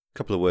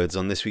couple of words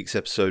on this week's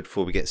episode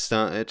before we get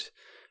started.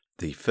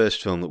 The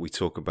first film that we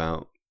talk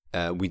about,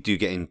 we do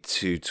get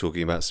into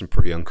talking about some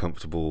pretty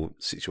uncomfortable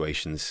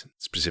situations,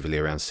 specifically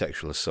around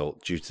sexual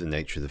assault, due to the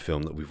nature of the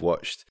film that we've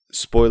watched.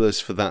 Spoilers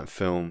for that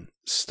film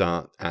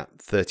start at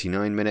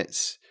 39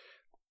 minutes.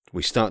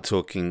 We start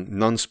talking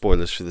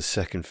non-spoilers for the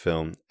second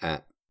film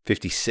at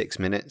 56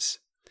 minutes.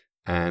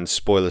 And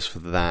spoilers for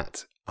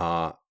that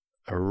are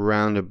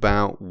around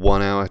about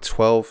 1 hour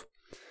 12.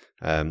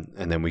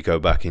 And then we go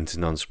back into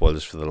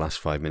non-spoilers for the last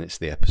 5 minutes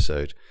of the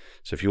episode.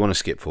 So if you want to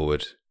skip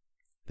forward,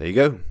 there you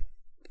go.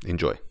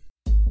 Enjoy.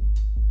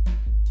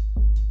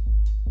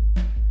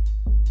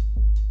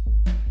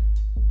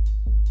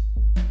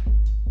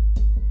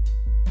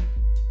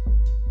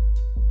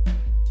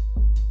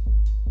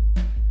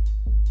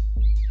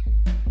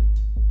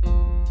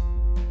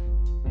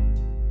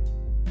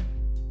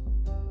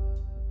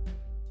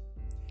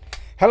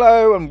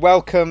 Hello and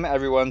welcome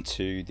everyone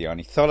to The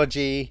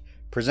Ornithology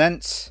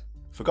presents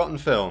Forgotten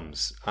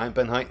Films. I'm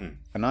Ben Heighton.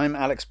 And I'm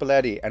Alex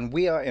Belletti, and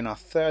we are in our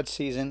third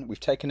season. We've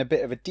taken a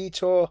bit of a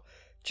detour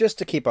just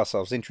to keep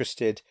ourselves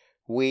interested.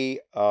 We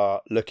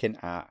are looking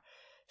at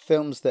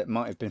films that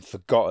might have been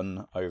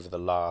forgotten over the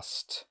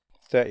last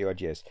 30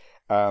 odd years.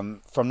 From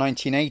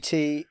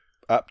 1980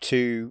 up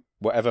to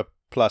whatever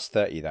plus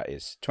 30 that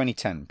is.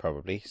 2010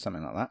 probably,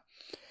 something like that.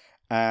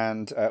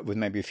 And with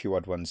maybe a few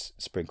odd ones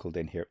sprinkled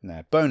in here and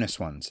there. Bonus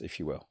ones, if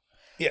you will.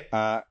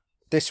 Yeah.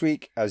 This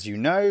week, as you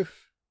know,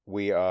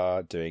 we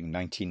are doing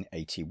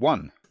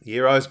 1981. The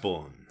year I was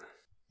born.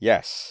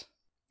 Yes.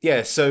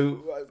 Yeah,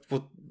 so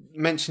we'll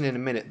mention in a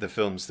minute the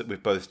films that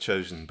we've both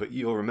chosen, but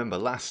you'll remember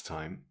last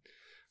time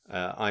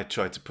I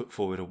tried to put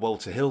forward a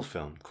Walter Hill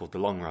film called The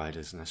Long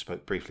Riders, and I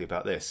spoke briefly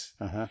about this.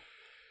 Uh-huh.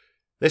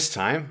 This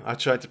time, I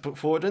tried to put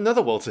forward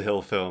another Walter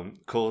Hill film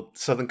called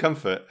Southern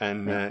Comfort,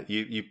 and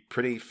you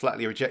pretty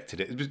flatly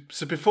rejected it.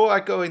 So before I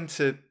go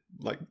into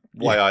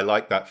why I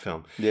like that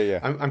film,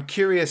 I'm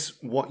curious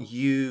what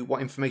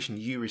information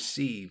you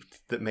received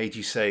that made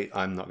you say,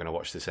 I'm not going to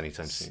watch this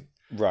anytime soon.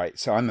 Right,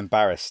 so I'm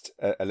embarrassed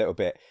a little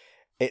bit.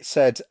 It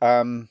said,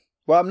 well,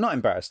 I'm not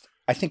embarrassed.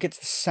 I think it's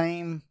the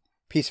same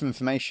piece of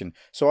information.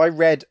 So I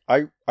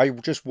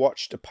just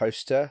watched a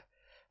poster,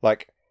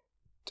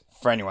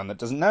 for anyone that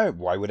doesn't know,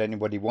 why would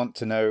anybody want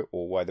to know,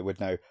 or why they would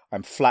know?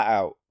 I'm flat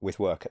out with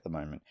work at the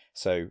moment.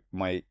 So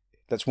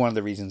that's one of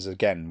the reasons,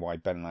 again, why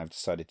Ben and I have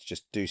decided to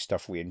just do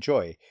stuff we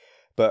enjoy.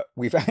 But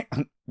we've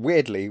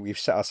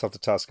set ourselves the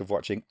task of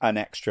watching an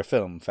extra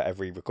film for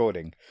every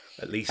recording.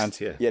 At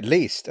least, At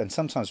least, and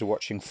sometimes we're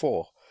watching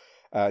 4,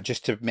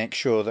 just to make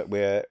sure that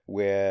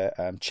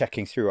we're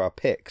checking through our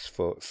picks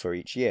for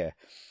each year.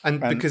 And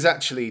because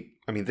actually,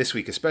 I mean, this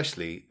week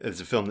especially,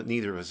 there's a film that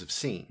neither of us have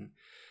seen.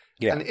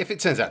 Yeah. And if it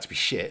turns out to be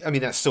shit, I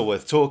mean, that's still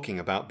worth talking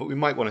about, but we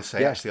might want to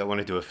say, actually, I want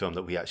to do a film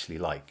that we actually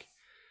like.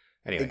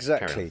 Anyway,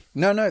 exactly.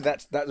 No,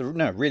 that's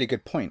really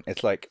good point.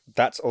 It's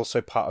that's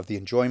also part of the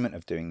enjoyment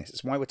of doing this.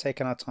 It's why we're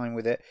taking our time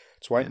with it.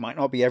 It's why it might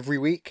not be every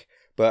week,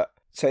 but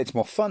so it's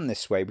more fun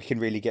this way. We can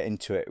really get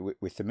into it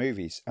with the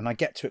movies, and I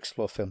get to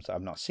explore films that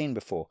I've not seen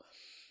before.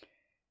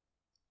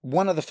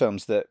 One of the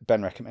films that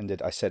Ben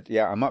recommended, I said,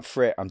 yeah, I'm up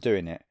for it. I'm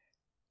doing it.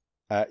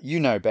 You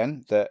know,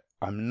 Ben, that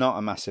I'm not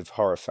a massive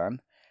horror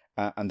fan.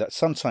 And that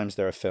sometimes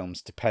there are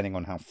films, depending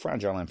on how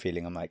fragile I'm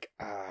feeling, I'm like,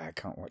 I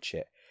can't watch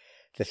it.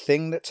 The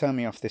thing that turned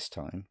me off this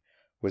time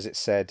was it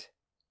said,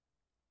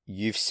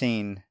 you've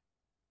seen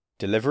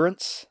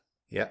Deliverance?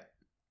 Yeah.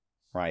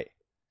 Right.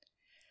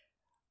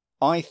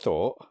 I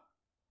thought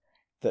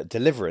that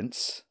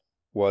Deliverance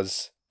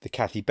was the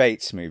Kathy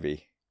Bates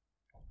movie.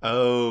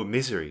 Oh,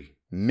 Misery.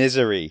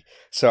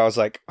 So I was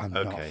like, I'm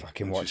not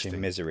fucking watching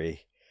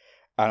Misery.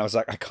 And I was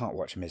like, I can't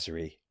watch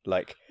Misery.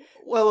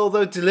 Well,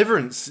 although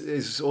Deliverance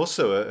is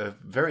also a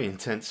very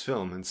intense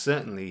film, and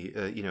certainly,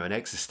 an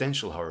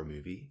existential horror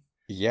movie.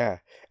 Yeah,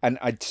 and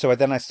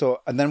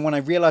then when I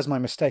realized my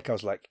mistake, I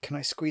was like, "Can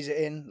I squeeze it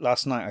in?"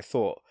 Last night, I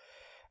thought,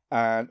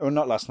 or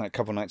not last night, a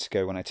couple of nights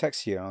ago when I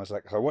texted you, and I was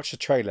like, I watched the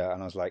trailer,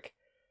 and I was like,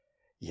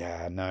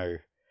 "Yeah, no,"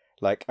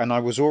 and I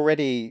was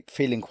already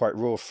feeling quite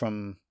raw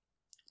from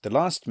the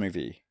last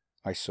movie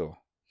I saw.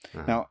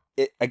 Uh-huh. Now,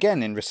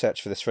 again, in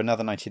research for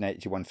another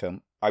 1981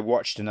 film, I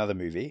watched another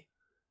movie,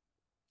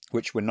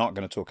 which we're not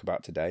going to talk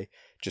about today,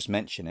 just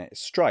mention it.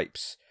 It's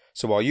Stripes.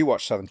 So while you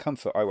watched Southern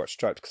Comfort, I watched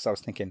Stripes because I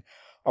was thinking,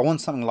 I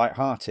want something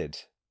lighthearted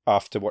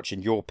after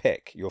watching your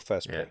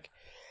first pick.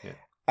 Yeah.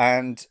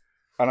 And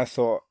I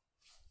thought,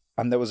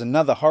 and there was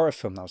another horror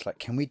film that I was like,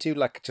 can we do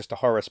just a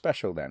horror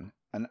special then?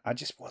 And I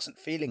just wasn't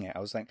feeling it. I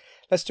was like,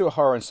 let's do a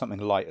horror and something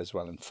light as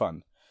well and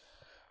fun.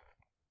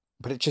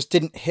 But it just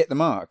didn't hit the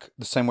mark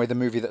the same way the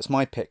movie that's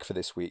my pick for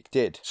this week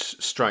did.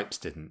 Stripes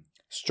didn't.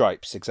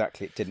 Stripes,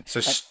 exactly, it didn't.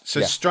 So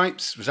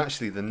Stripes was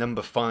actually the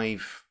number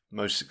 5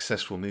 most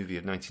successful movie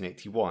of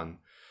 1981.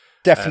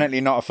 Definitely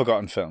not a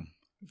forgotten film.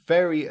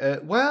 Very,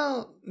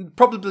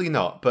 probably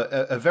not, but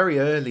a very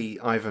early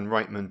Ivan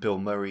Reitman, Bill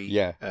Murray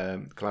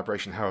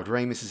collaboration. Harold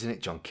Ramis is in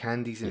it. John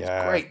Candy's in it. It's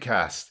a great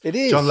cast. It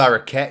is. John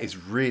Larroquette is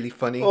really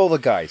funny. All the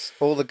guys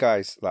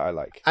that I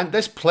like. And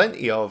there's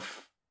plenty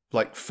of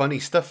like funny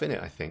stuff in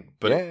it, I think.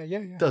 But Yeah.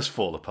 it does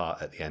fall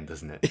apart at the end,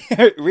 doesn't it?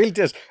 It really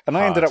does. And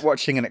I ended Hard. up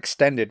watching an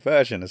extended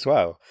version as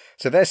well.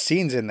 So there's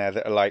scenes in there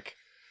that are like,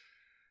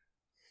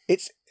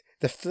 it's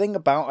the thing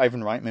about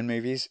Ivan Reitman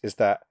movies is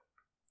that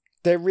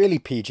they're really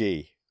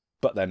PG,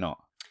 but they're not.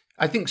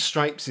 I think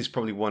Stripes is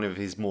probably one of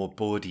his more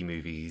bawdy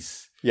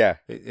movies. Yeah.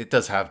 It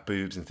does have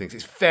boobs and things.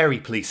 It's very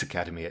Police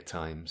Academy at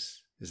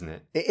times, isn't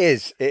it?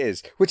 It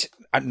is. Which,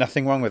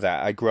 nothing wrong with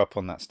that. I grew up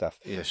on that stuff.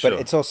 Yeah, sure.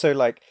 But it's also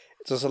like,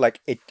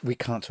 we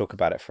can't talk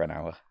about it for an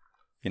hour,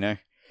 you know?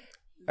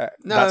 No,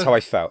 that's how I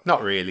felt.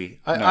 Not really.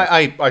 No.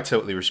 I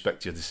totally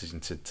respect your decision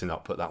to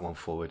not put that one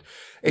forward.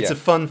 It's a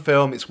fun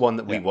film. It's one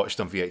that we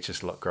watched on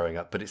VHS a lot growing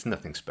up, but it's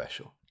nothing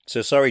special.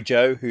 So sorry,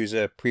 Joe, who's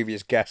a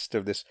previous guest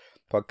of this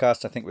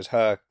podcast. I think it was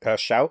her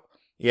shout.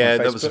 Yeah,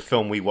 that was a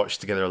film we watched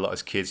together a lot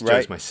as kids. Right.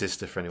 Joe's my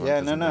sister, for anyone who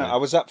doesn't know. I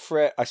was up for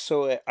it. I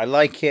saw it. I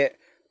like it.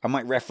 I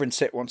might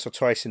reference it once or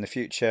twice in the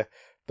future,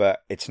 but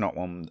it's not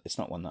one that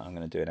I'm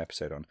going to do an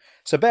episode on.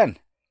 So Ben.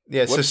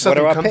 Yeah, so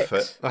Southern Comfort.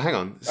 Picks? Oh, hang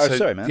on. Oh,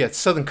 sorry, man. Yeah,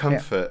 Southern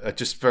Comfort,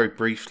 just very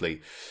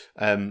briefly.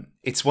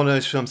 It's one of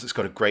those films that's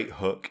got a great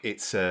hook.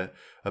 It's a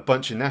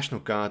bunch of National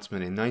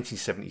Guardsmen in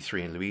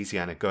 1973 in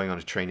Louisiana going on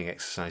a training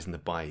exercise in the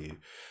bayou.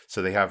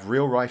 So they have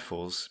real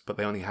rifles, but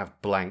they only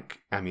have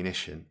blank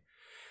ammunition.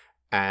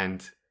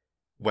 And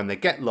when they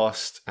get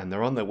lost and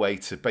they're on their way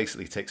to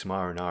basically take some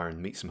R&R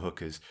and meet some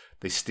hookers,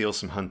 they steal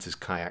some hunters'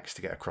 kayaks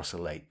to get across a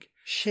lake.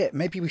 Shit,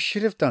 maybe we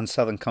should have done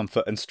Southern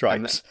Comfort and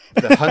Stripes.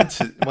 And the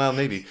hunters, well,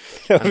 maybe.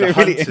 That would be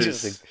really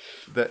interesting.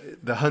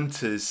 The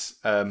hunters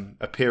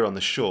appear on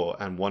the shore,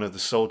 and one of the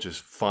soldiers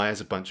fires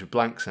a bunch of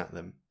blanks at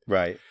them.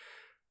 Right.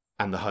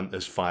 And the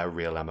hunters fire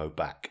real ammo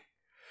back.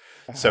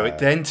 So it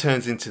then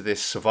turns into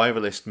this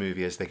survivalist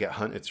movie as they get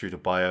hunted through the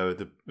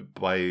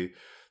bayou.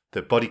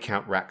 The body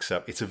count racks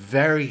up. It's a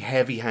very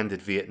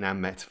heavy-handed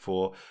Vietnam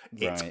metaphor.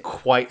 It's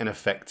quite an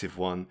effective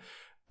one.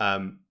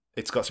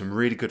 It's got some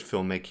really good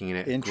filmmaking in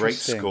it. Great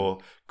score.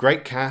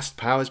 Great cast.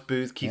 Powers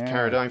Booth, Keith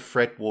Carradine,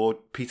 Fred Ward,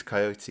 Peter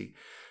Coyote.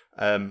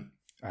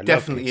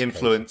 Definitely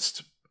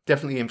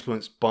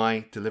influenced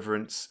by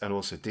Deliverance and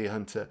also Deer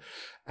Hunter.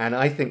 And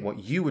I think what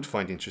you would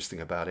find interesting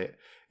about it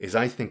is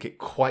I think it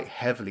quite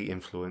heavily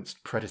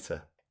influenced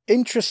Predator.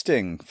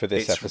 Interesting for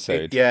this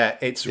episode.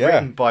 It's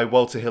written by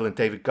Walter Hill and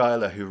David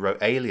Giler, who wrote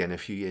Alien a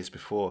few years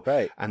before.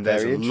 Right. And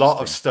there's a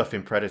lot of stuff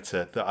in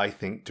Predator that I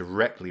think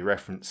directly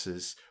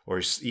references or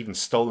is even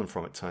stolen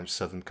from at times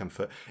Southern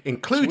Comfort,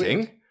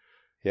 including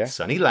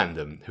Sonny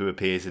Landham, who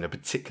appears in a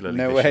particularly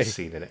vicious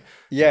scene in it.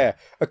 Yeah.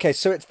 Okay,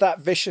 so it's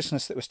that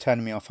viciousness that was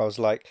turning me off. I was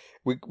like,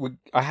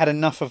 I had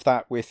enough of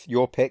that with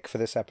your pick for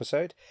this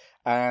episode,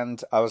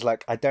 and I was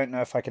like, I don't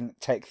know if I can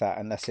take that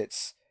unless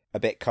it's a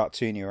bit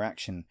cartoony or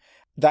action.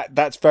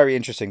 That's very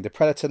interesting. The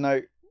Predator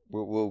note,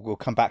 we'll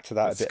come back to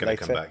that a bit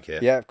later. Come back,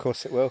 yeah, of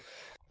course it will.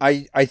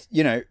 I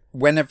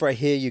whenever I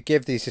hear you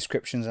give these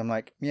descriptions, I'm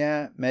like,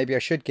 yeah, maybe I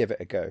should give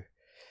it a go.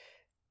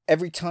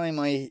 Every time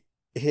I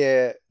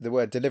hear the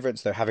word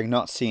Deliverance, though, having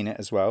not seen it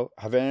as well,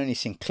 having only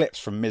seen clips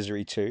from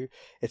Misery 2,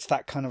 it's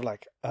that kind of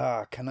like,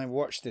 can I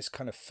watch this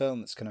kind of film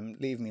that's going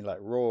to leave me like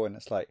raw? And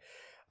it's like,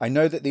 I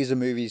know that these are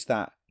movies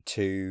that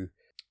to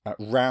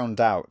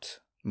round out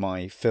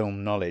my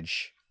film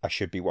knowledge, I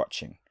should be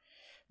watching.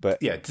 But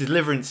yeah,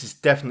 Deliverance is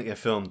definitely a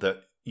film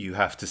that you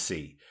have to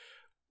see.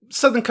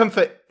 Southern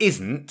Comfort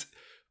isn't,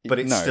 but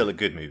it's still a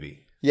good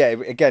movie. Yeah,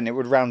 again, it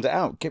would round it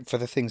out for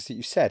the things that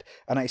you said.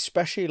 And I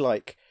especially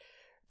like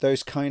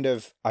those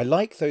I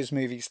like those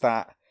movies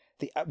that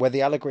where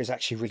the allegory is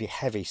actually really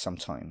heavy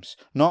sometimes.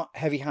 Not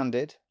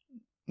heavy-handed,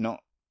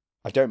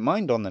 I don't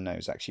mind on the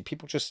nose, actually.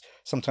 People just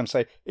sometimes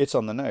say it's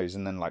on the nose,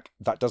 and then like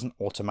that doesn't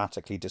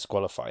automatically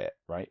disqualify it,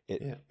 right?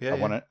 I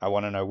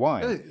want to know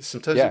why. Yeah,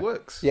 sometimes it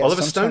works. Yeah,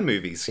 Oliver Stone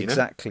movies,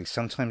 exactly.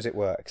 Sometimes it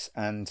works,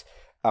 and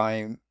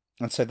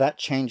so that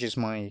changes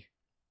my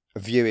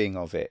viewing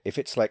of it. If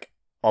it's like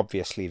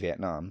obviously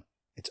Vietnam,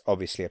 it's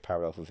obviously a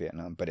parallel for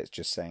Vietnam, but it's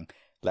just saying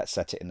let's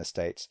set it in the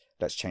States.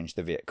 Let's change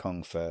the Viet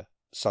Cong for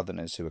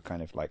Southerners who are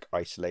kind of like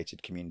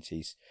isolated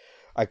communities.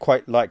 I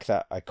quite like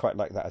that.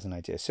 As an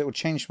idea. So it will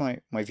change my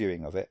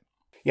viewing of it.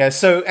 Yeah,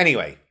 so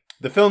anyway,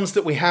 the films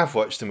that we have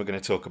watched and we're going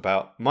to talk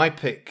about, my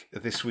pick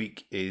this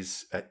week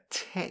is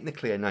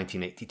technically a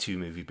 1982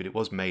 movie, but it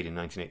was made in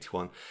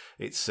 1981.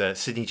 It's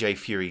Sidney J.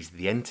 Fury's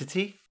The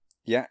Entity.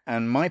 Yeah,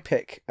 and my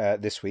pick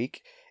this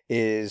week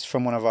is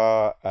from one of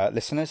our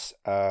listeners,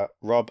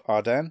 Rob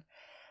Arden,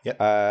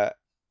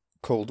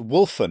 called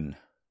Wolfen.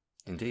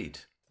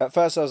 Indeed. At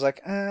first I was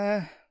like,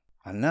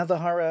 another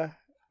horror.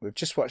 We've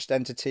just watched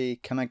Entity.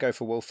 Can I go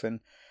for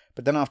Wolfen?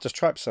 But then after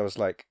Stripes, I was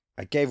like,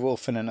 I gave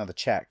Wolfen another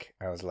check.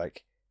 I was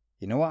like,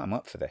 you know what? I'm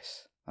up for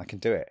this. I can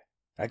do it.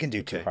 I can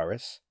do two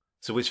horrors.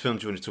 So which film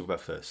do you want to talk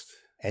about first?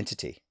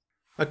 Entity.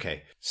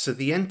 Okay. So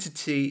The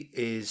Entity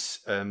is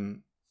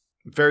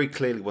very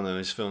clearly one of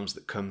those films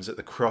that comes at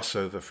the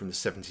crossover from the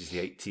 70s to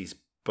the 80s,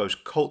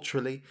 both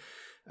culturally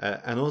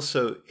and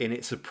also in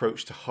its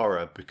approach to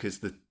horror, because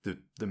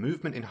the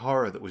movement in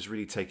horror that was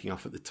really taking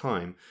off at the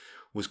time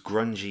was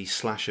grungy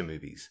slasher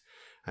movies.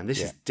 And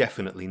this is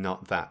definitely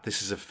not that.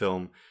 This is a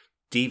film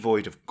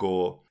devoid of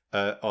gore,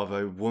 of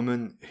a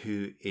woman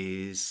who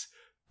is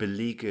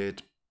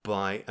beleaguered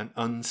by an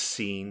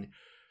unseen,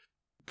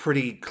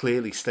 pretty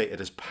clearly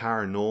stated as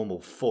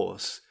paranormal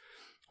force,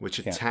 which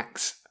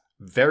attacks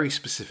very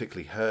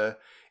specifically her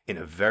in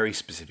a very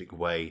specific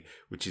way,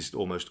 which is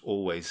almost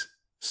always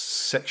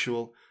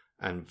sexual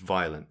and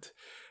violent.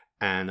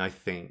 And I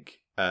think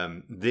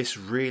this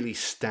really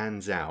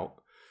stands out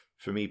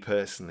for me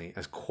personally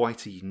as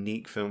quite a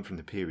unique film from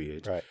the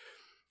period. Right.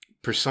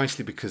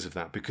 Precisely because of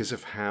that, because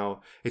of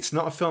how it's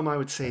not a film I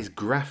would say is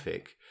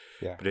graphic,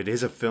 but it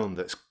is a film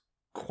that's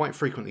quite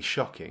frequently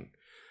shocking.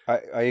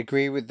 I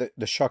agree with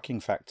the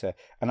shocking factor.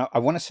 And I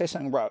want to say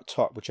something right up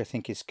top, which I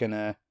think is going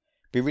to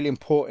be really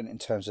important in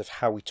terms of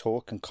how we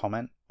talk and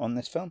comment on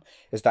this film,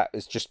 is that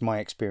it's just my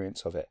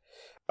experience of it.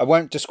 I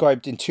won't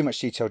describe in too much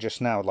detail just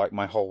now, like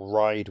my whole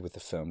ride with the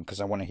film, because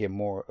I want to hear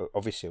more,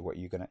 obviously, what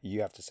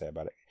you have to say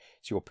about it.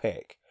 It's your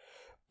pick.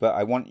 But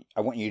I want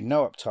you to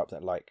know up top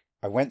that, like,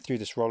 I went through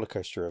this roller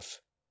coaster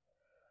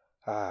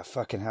of,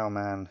 fucking hell,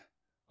 man.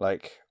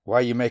 Like, why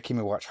are you making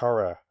me watch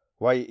horror?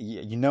 Why,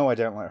 you know I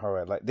don't like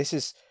horror. Like, this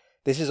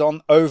is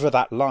on over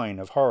that line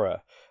of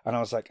horror. And I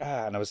was like,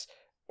 and I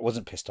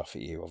wasn't pissed off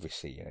at you,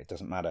 obviously, it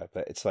doesn't matter.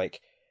 But it's like,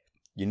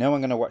 I'm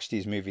going to watch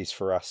these movies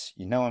for us.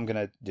 I'm going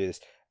to do this.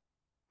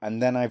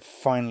 And then I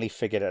finally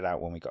figured it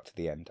out when we got to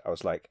the end. I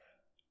was like,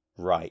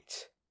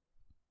 right,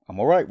 I'm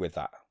all right with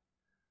that.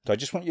 So I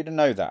just want you to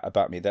know that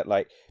about me, that,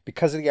 like,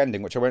 because of the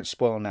ending, which I won't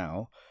spoil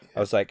now,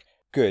 I was like,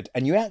 good.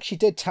 And you actually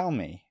did tell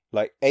me,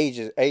 like, I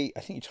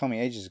think you told me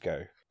ages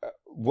ago,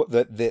 what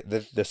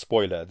the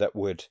spoiler that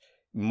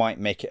might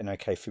make it an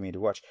okay for me to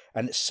watch.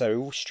 And it's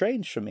so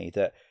strange for me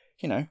that,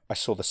 I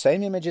saw the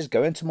same images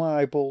go into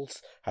my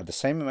eyeballs, had the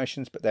same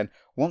emotions, but then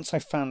once I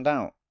found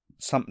out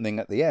something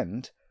at the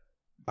end,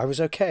 I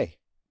was okay.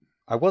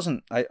 I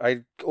wasn't.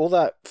 I all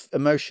that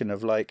emotion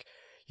of, like,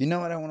 I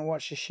don't want to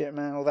watch this shit,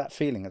 man. All that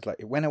feeling, it's like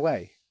it went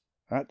away.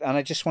 Right? And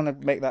I just want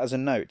to make that as a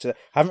note. I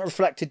haven't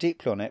reflected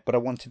deeply on it, but I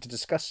wanted to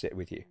discuss it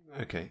with you.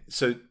 Okay.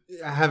 So,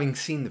 having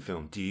seen the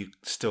film, do you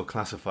still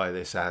classify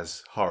this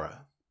as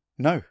horror?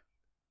 No.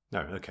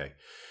 No. Okay.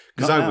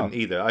 Because I wouldn't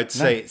either. I'd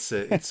say it's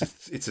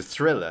a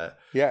thriller.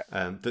 Yeah.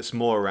 That's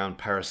more around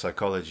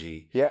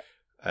parapsychology. Yeah.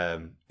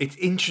 It's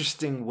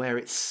interesting where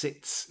it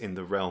sits in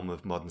the realm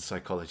of modern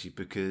psychology,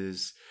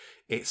 because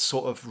it's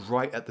sort of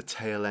right at the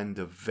tail end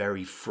of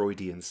very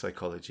Freudian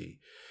psychology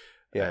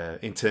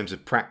in terms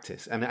of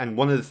practice. And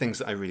one of the things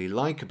that I really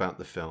like about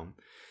the film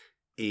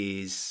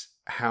is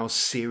how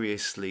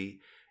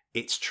seriously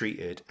it's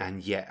treated,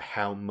 and yet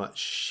how much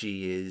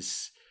she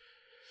is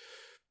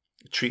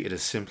treated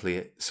as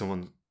simply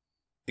someone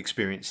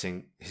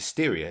experiencing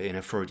hysteria in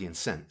a Freudian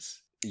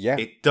sense. Yeah.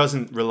 It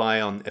doesn't rely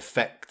on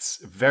effects,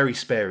 very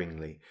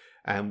sparingly.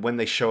 And when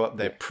they show up,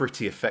 they're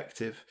pretty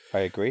effective. I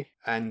agree.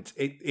 And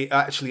it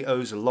actually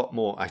owes a lot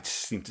more. I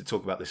seem to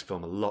talk about this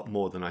film a lot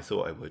more than I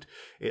thought I would.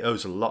 It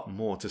owes a lot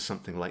more to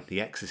something like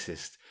The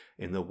Exorcist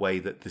in the way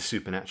that the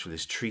supernatural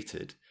is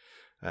treated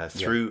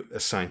through a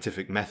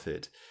scientific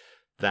method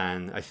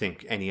than, I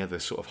think, any other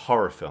sort of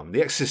horror film.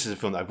 The Exorcist is a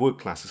film that I would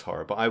class as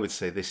horror, but I would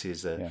say this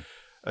is a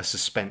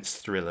suspense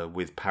thriller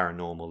with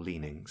paranormal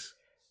leanings.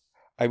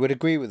 I would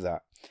agree with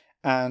that.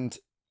 And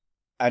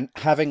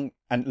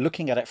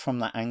looking at it from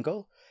that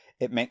angle,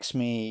 it makes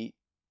me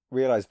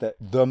realize that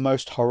the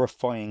most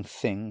horrifying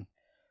thing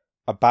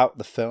about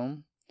the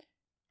film,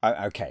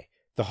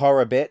 the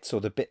horror bits,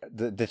 or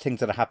the things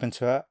that happen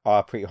to her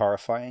are pretty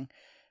horrifying.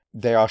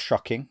 They are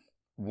shocking.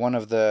 One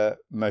of the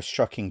most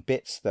shocking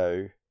bits,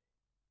 though,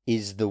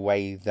 is the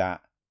way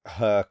that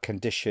her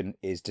condition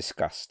is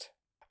discussed.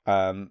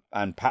 And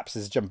perhaps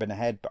this is jumping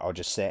ahead, but I'll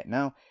just say it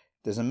now.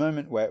 There's a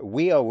moment where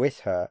we are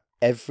with her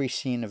every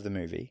scene of the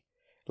movie.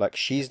 Like,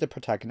 she's the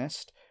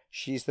protagonist,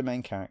 she's the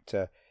main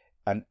character,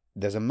 and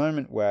there's a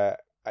moment where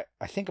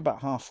I think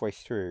about halfway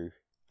through,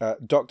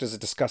 doctors are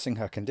discussing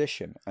her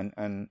condition,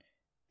 and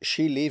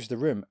she leaves the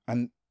room,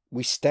 and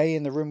we stay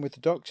in the room with the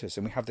doctors,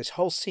 and we have this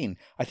whole scene.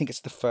 I think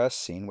it's the first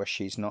scene where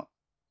she's not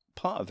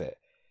part of it.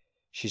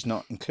 She's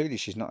not included,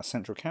 she's not a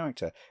central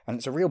character, and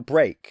it's a real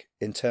break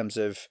in terms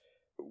of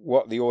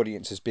what the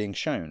audience is being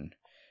shown.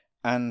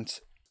 And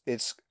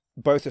it's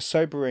both a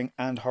sobering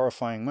and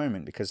horrifying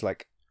moment, because,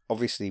 like,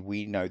 obviously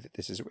we know that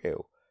this is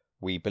real.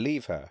 We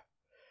believe her.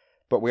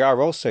 But we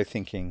are also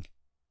thinking,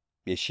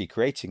 is she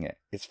creating it?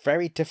 It's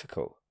very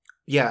difficult.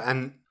 Yeah,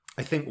 and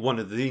I think one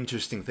of the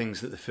interesting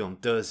things that the film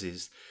does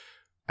is,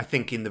 I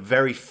think in the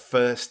very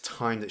first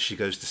time that she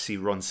goes to see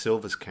Ron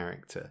Silver's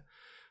character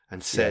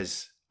and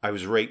says, I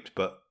was raped,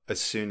 but as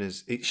soon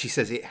as she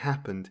says it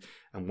happened,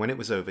 and when it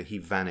was over, he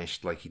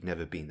vanished like he'd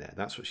never been there.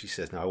 That's what she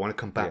says. Now, I want to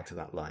come back to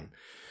that line.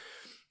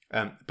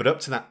 But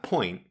up to that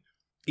point,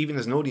 even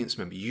as an audience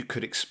member, you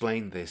could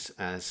explain this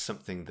as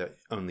something that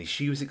only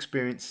she was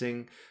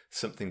experiencing,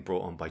 something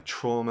brought on by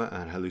trauma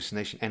and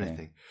hallucination,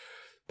 anything.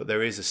 But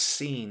there is a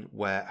scene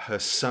where her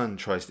son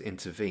tries to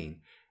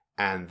intervene,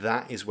 and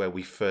that is where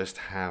we first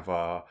have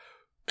our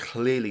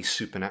clearly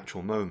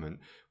supernatural moment,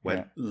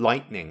 where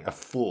lightning, a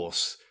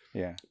force,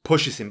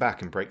 pushes him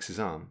back and breaks his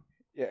arm.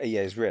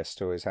 Yeah, his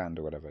wrist or his hand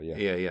or whatever.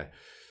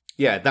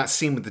 Yeah. That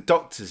scene with the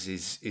doctors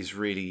is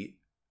really.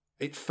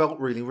 It felt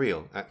really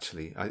real,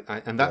 actually.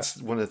 And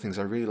that's one of the things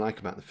I really like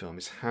about the film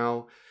is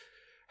how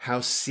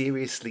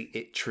seriously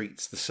it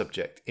treats the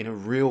subject in a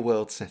real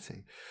world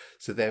setting.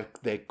 So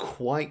they're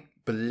quite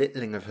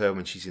belittling of her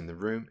when she's in the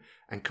room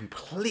and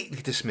completely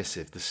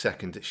dismissive the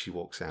second that she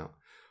walks out.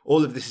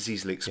 All of this is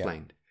easily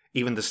explained,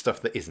 even the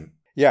stuff that isn't.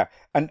 Yeah,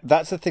 and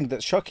that's the thing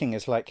that's shocking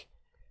is like,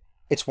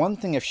 it's one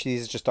thing if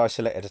she's just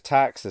isolated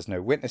attacks, there's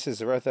no witnesses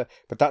or other,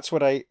 but that's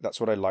what I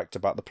liked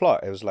about the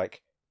plot. It was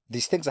like,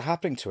 these things are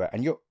happening to her,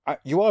 and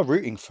you are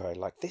rooting for her.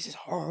 Like, this is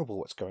horrible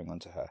what's going on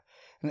to her.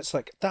 And it's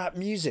like, that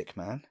music,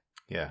 man.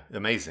 Yeah,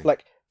 amazing.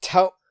 Like,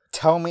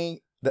 tell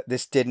me that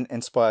this didn't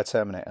inspire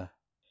Terminator.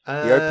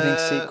 The opening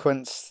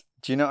sequence,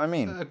 do you know what I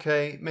mean?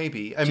 Okay,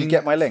 maybe. Do you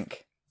get my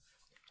link?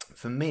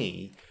 For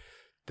me,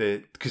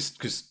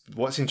 because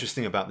what's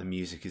interesting about the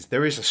music is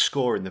there is a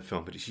score in the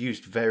film, but it's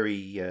used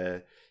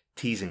very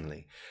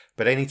teasingly.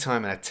 But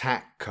anytime an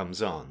attack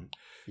comes on,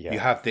 you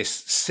have this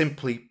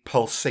simply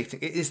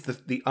pulsating. It is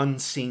the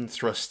unseen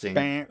thrusting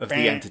of the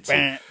entity.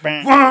 And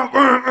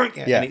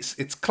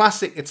it's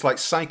classic. It's like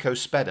Psycho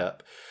sped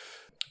up.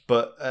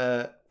 But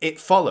It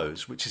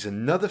Follows, which is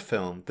another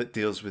film that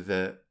deals with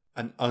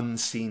an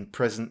unseen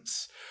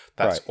presence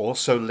that's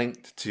also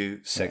linked to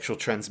sexual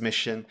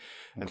transmission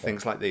and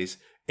things like these.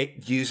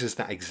 It uses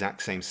that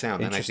exact same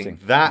sound, and I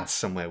think that's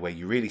somewhere where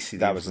you really see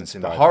the influence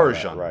in the horror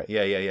genre. Right.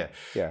 Yeah.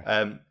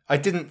 I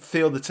didn't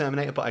feel the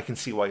Terminator, but I can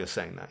see why you're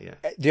saying that. Yeah,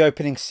 the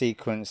opening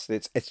sequence,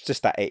 it's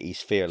just that 80s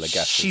feel, I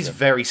guess. She's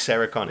very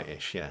Sarah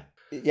Connor-ish. Yeah.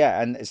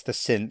 Yeah, and it's the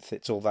synth,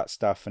 it's all that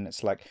stuff, and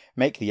it's like,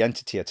 make the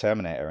entity a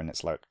Terminator, and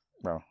it's like,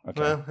 well,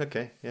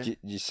 okay. Yeah. Do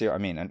you see what I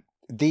mean? And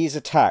these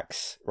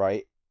attacks,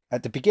 right?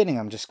 At the beginning,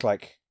 I'm just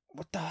like,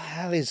 what the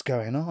hell is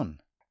going on?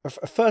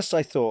 At first,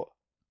 I thought,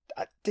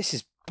 this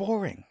is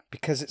boring,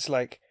 because it's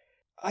like,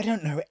 I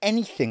don't know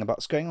anything about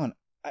what's going on.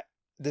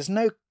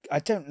 I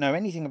don't know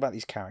anything about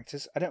these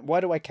characters. Why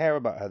do I care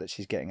about her that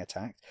she's getting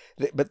attacked?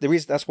 But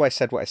that's why I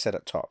said what I said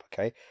at top,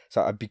 okay?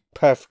 So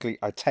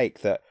I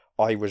take that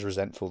I was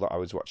resentful that I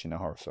was watching a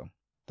horror film.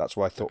 That's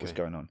what I thought was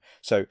going on.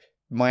 So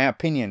my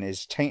opinion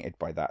is tainted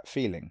by that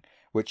feeling,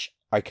 which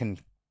I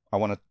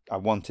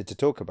wanted to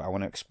talk about. I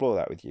want to explore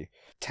that with you.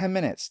 10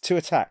 minutes, 2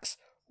 attacks.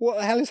 What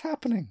the hell is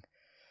happening?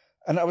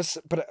 And I was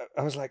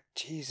like,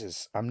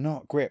 Jesus, I'm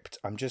not gripped.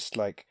 I'm just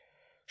like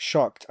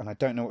shocked, and I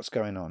don't know what's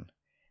going on.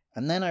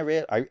 And then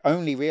I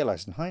only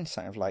realized in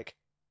hindsight of like,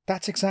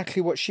 that's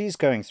exactly what she's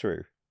going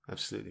through.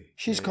 Absolutely.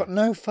 She's got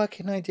no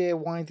fucking idea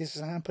why this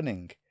is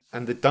happening.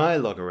 And the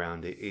dialogue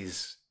around it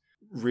is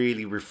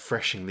really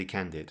refreshingly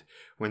candid.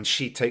 When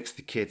she takes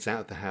the kids out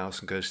of the house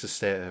and goes to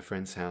stay at her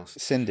friend's house.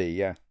 Cindy,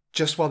 yeah.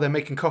 Just while they're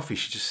making coffee,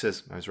 she just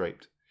says, I was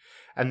raped.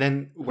 And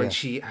then when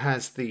she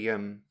has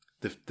the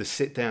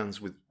sit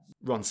downs with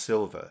Ron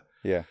Silver,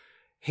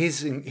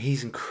 he's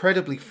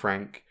incredibly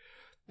frank.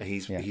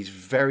 He's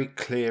very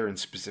clear and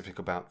specific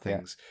about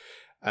things.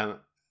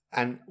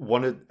 And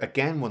one of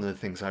the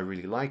things I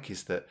really like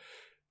is that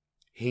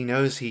he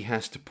knows he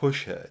has to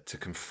push her to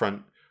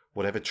confront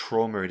whatever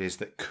trauma it is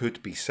that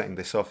could be setting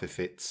this off if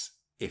it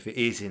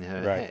is in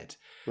her head.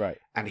 Right.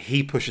 And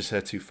he pushes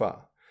her too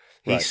far.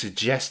 He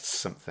suggests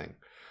something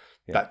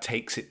that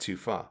takes it too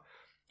far.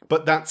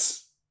 But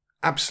that's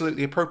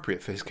absolutely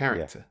appropriate for his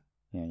character.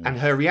 Yeah. And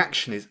her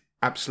reaction is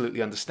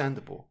absolutely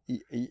understandable.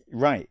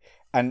 Right.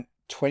 And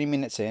 20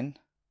 minutes in,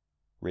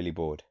 really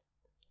bored.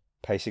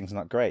 Pacing's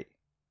not great.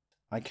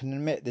 I can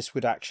admit this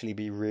would actually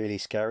be really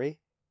scary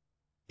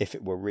if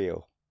it were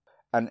real.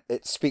 And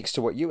it speaks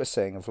to what you were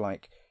saying of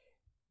like,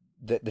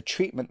 the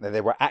treatment that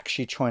they were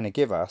actually trying to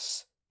give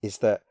us is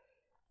that,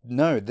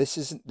 no, this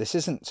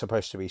isn't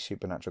supposed to be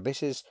supernatural.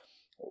 This is,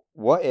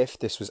 what if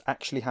this was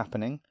actually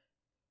happening?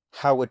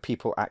 How would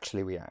people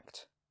actually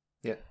react?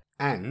 Yeah.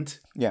 And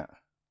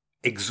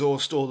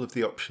exhaust all of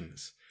the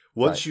options.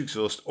 Once you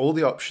exhaust all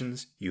the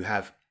options, you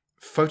have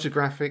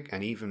photographic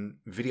and even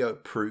video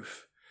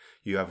proof.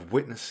 You have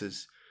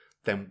witnesses.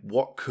 Then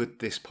what could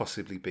this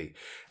possibly be?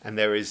 And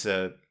there is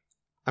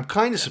I'm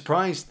kind of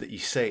surprised that you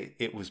say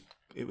it was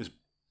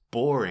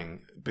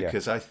boring,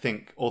 because I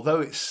think although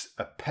it's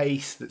a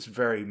pace that's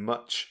very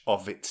much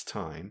of its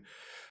time,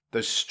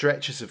 those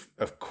stretches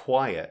of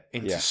quiet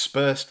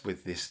interspersed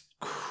with this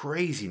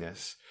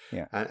craziness,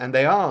 and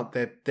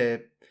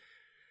they're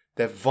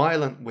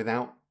violent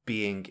without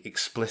being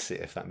explicit,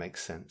 if that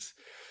makes sense.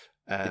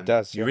 It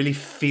does. You really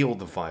feel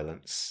the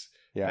violence.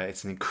 Yeah,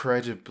 it's an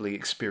incredibly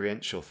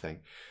experiential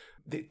thing.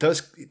 It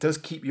does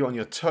keep you on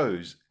your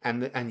toes,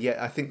 and yet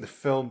I think the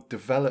film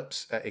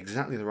develops at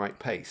exactly the right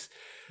pace,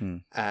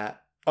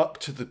 up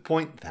to the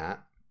point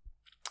that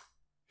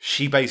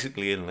she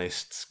basically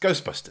enlists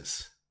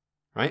Ghostbusters,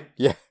 right?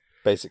 Yeah,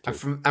 basically.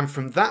 And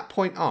from that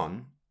point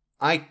on,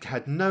 I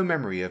had no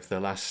memory of the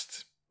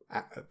last,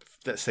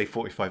 let's say,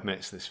 45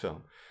 minutes of this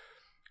film.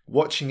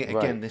 Watching it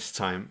again this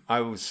time,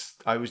 I was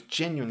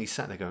genuinely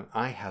sat there going,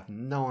 I have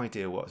no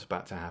idea what's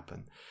about to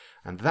happen.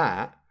 And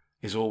that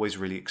is always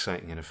really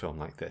exciting in a film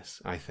like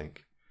this, I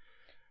think.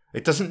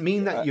 It doesn't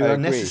mean that I you agree.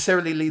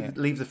 necessarily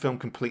leave the film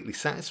completely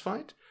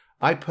satisfied.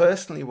 I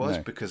personally was,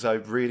 because I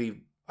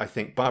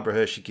think Barbara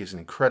Hershey gives an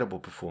incredible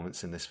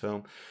performance in this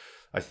film.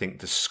 I think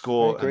the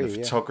score and the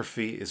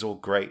photography is all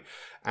great,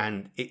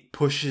 and it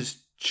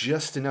pushes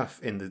just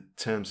enough in the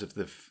terms of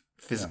the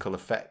physical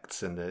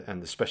effects and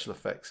the special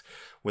effects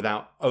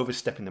without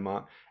overstepping the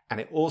mark. And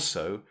it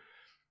also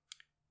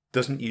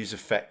doesn't use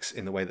effects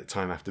in the way that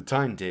Time After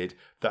Time did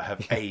that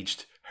have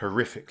aged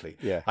horrifically.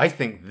 Yeah. I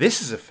think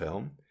this is a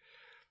film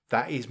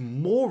that is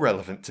more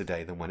relevant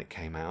today than when it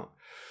came out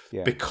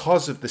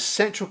because of the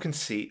central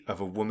conceit of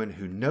a woman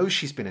who knows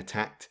she's been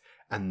attacked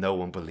and no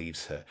one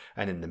believes her.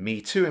 And in the Me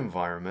Too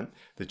environment,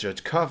 the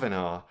Judge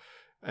Kavanaugh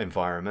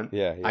environment,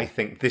 I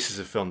think this is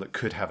a film that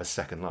could have a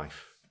second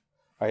life.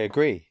 I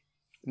agree.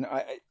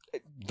 No,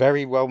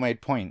 very well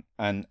made point,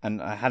 and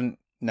I hadn't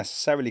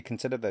necessarily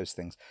considered those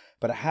things,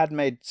 but I had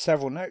made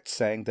several notes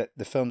saying that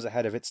the film's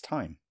ahead of its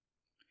time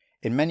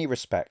in many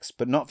respects,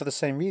 but not for the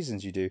same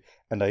reasons you do,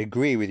 and I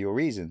agree with your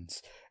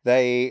reasons.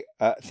 They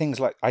things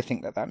like, I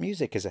think that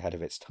music is ahead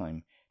of its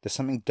time. There's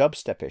something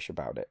dubstep-ish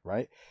about it,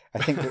 right? I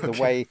think that the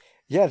way,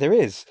 there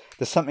is.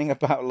 There's something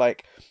about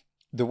like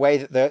the way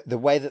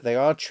that they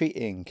are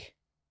treating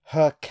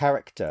her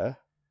character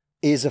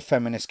is a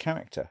feminist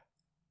character.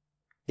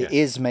 It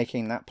is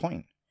making that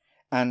point,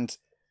 and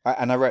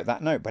I wrote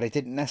that note, but I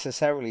didn't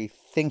necessarily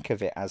think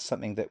of it as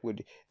something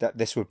that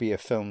this would be a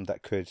film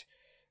that could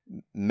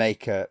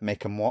make a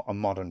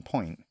modern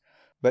point.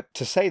 But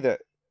to say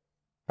that,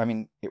 I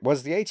mean, it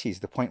was the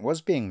 80s. The point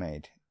was being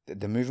made.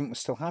 The movement was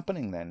still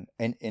happening then,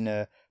 in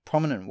a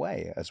prominent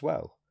way as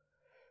well.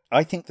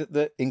 I think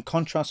that in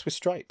contrast with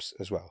Stripes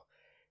as well,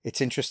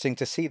 it's interesting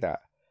to see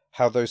that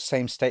how those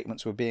same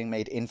statements were being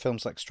made in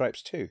films like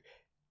Stripes too,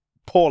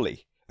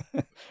 poorly,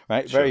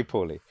 right? Sure. Very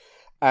poorly.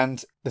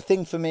 And the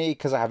thing for me,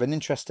 because I have an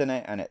interest in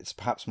it, and it's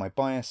perhaps my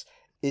bias,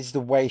 is the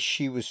way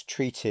she was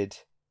treated,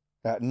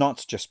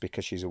 not just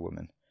because she's a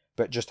woman,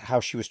 but just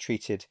how she was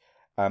treated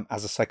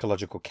as a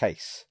psychological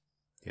case.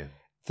 Yeah.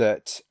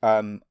 That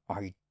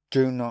I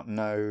do not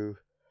know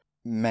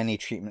many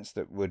treatments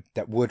that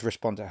would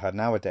respond to her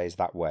nowadays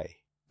that way.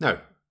 No,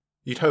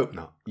 you'd hope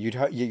not.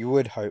 You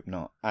would hope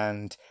not,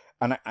 and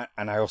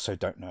I also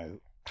don't know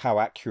how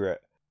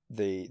accurate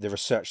the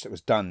research that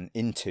was done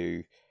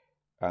into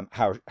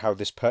how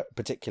this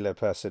particular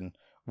person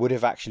would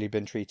have actually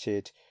been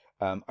treated.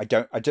 I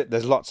don't.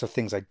 There's lots of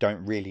things I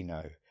don't really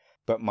know,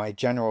 but my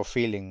general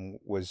feeling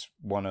was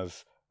one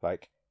of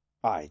like,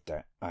 I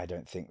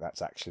don't think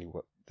that's actually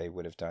what they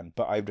would have done.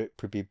 But I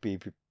would be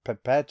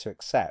prepared to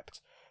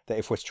accept that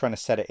if we're trying to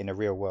set it in a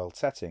real world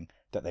setting,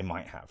 that they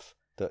might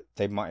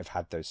have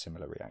had those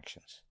similar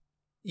reactions.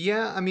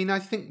 Yeah, I mean, I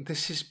think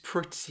this is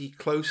pretty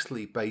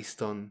closely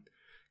based on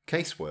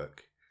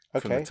casework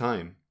from the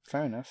time.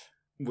 Fair enough.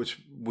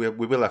 Which we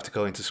will have to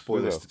go into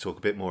spoilers to talk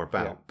a bit more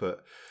about. Yeah.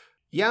 But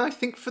yeah, I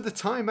think for the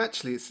time,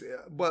 actually,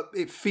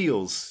 it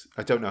feels,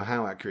 I don't know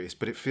how accurate it is,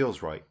 but it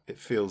feels right. It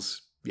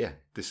feels,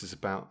 this is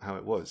about how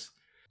it was.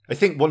 I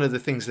think one of the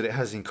things that it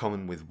has in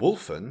common with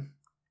Wolfen,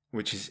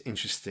 which is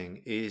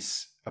interesting,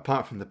 is,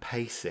 apart from the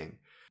pacing,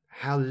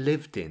 how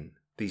lived in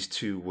these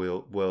two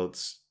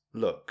worlds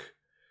look.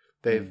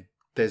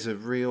 There's a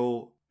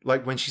real,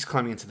 like when she's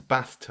climbing into the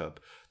bathtub,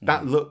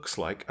 that looks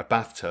like a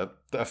bathtub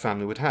that a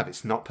family would have.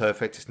 It's not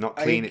perfect, it's not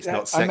clean, it's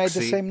not sexy. I made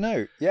the same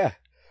note,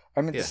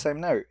 the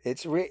same note.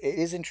 It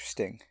is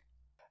interesting.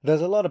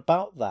 There's a lot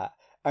about that.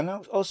 And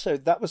also,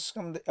 that was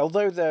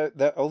although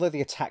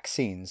the attack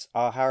scenes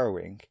are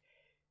harrowing,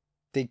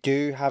 they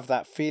do have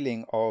that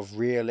feeling of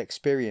real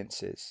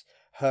experiences.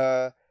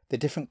 The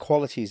different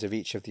qualities of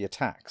each of the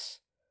attacks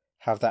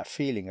have that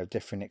feeling of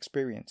different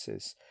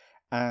experiences.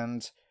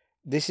 And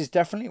this is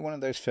definitely one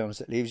of those films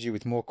that leaves you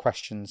with more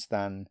questions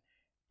than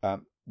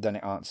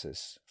it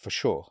answers, for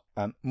sure.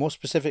 More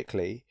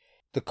specifically,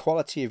 the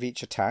quality of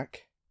each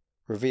attack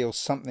reveals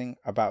something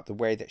about the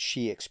way that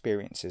she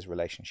experiences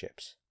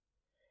relationships.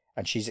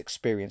 And she's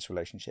experienced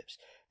relationships.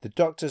 The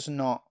Doctor's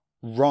not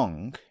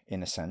wrong,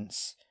 in a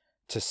sense,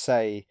 to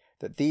say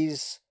that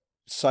these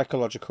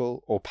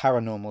psychological or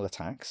paranormal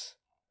attacks,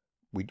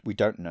 we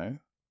don't know,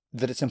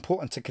 that it's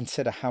important to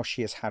consider how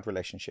she has had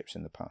relationships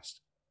in the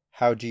past.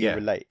 How do you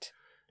relate?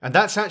 And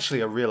that's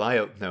actually a real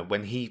eye-opener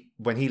when he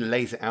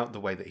lays it out the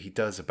way that he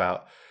does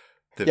about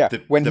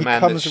when the he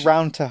comes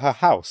around to her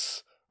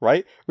house,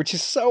 right? Which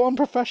is so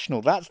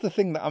unprofessional. That's the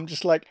thing that I'm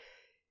just like,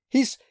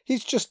 he's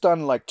just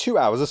done like 2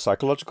 hours of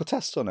psychological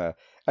tests on her,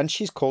 and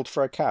she's called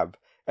for a cab,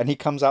 and he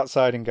comes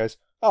outside and goes,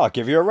 "I'll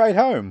give you a ride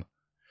home."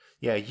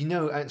 Yeah,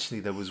 actually,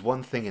 there was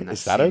one thing in that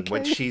scene okay?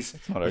 when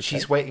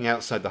she's waiting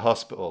outside the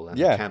hospital and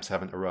the cabs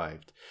haven't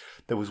arrived.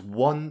 There was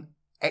one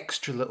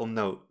extra little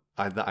note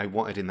that I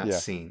wanted in that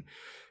scene,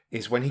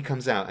 is when he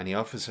comes out and he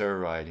offers her a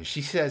ride, and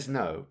she says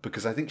no,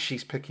 because I think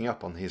she's picking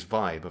up on his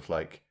vibe of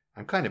like,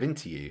 I'm kind of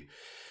into you.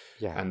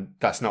 Yeah. And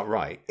that's not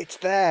right. It's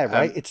there,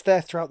 right? It's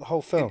there throughout the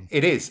whole film.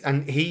 It is.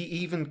 And he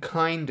even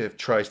kind of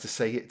tries to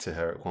say it to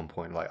her at one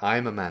point, like,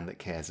 I'm a man that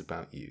cares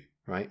about you,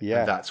 right? Yeah.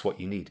 And that's what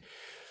you need.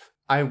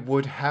 I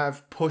would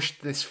have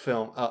pushed this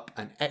film up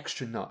an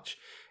extra notch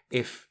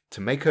if,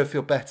 to make her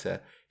feel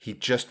better, he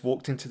just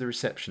walked into the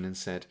reception and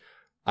said,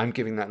 I'm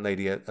giving that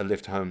lady a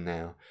lift home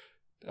now.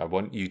 I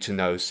want you to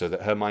know so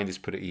that her mind is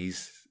put at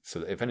ease, so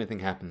that if anything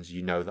happens,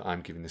 you know that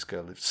I'm giving this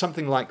girl a lift.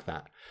 Something like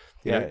that.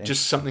 You know,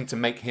 just something to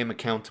make him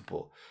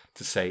accountable,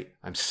 to say,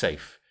 I'm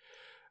safe.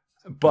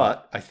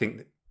 But I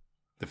think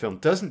the film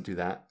doesn't do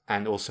that,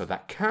 and also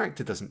that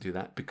character doesn't do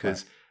that,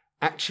 because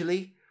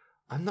actually,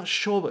 I'm not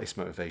sure what his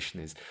motivation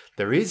is.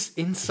 There is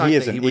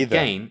insight that he would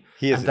gain,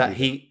 and that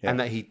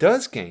he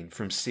does gain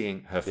from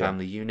seeing her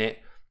family unit,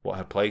 what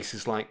her place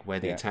is like, where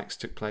the attacks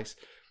took place.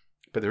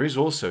 But there is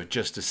also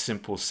just a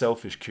simple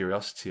selfish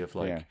curiosity of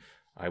like,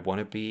 I want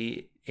to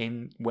be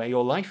in where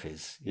your life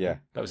is. Yeah.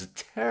 That was a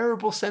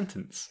terrible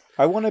sentence.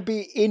 I want to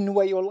be in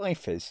where your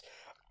life is.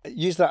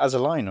 Use that as a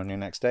line on your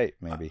next date,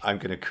 maybe. I'm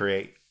going to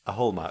create a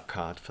Hallmark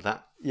card for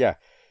that. Yeah.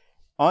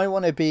 I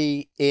want to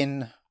be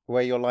in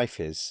where your life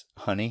is,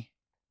 honey.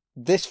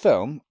 This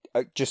film,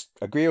 just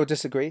agree or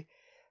disagree,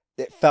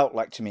 it felt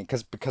like to me,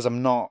 because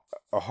I'm not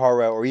a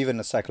horror or even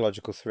a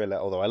psychological thriller,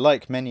 although I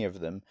like many of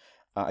them.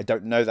 I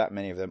don't know that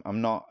many of them.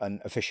 I'm not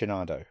an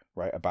aficionado,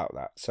 right, about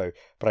that. So,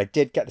 but I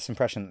did get this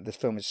impression that this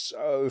film is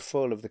so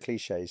full of the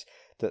cliches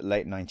that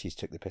late 90s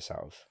took the piss out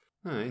of.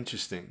 Oh,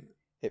 interesting.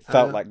 It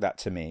felt like that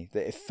to me.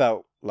 That it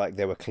felt like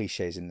there were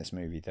cliches in this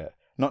movie that,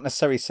 not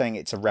necessarily saying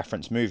it's a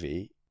reference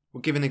movie.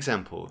 Well, give an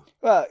example.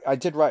 Well, I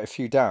did write a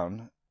few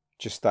down.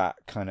 Just that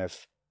kind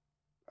of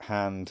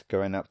hand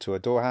going up to a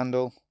door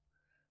handle,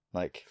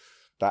 like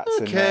that's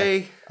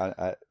okay. In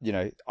there. You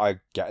know, I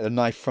get a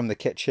knife from the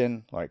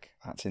kitchen, like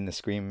that's in the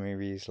Scream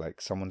movies.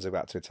 Like someone's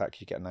about to attack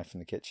you, get a knife from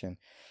the kitchen,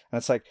 and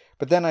it's like.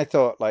 But then I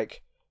thought,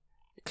 like,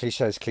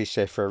 cliche is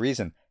cliche for a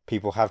reason.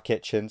 People have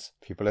kitchens.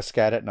 People are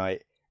scared at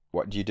night.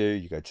 What do?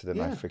 You go to the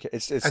knife for kitchen.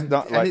 It's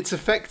not like, and it's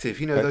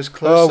effective. You know, those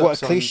close-ups. Oh,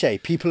 what a cliche!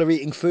 People are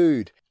eating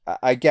food.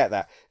 I get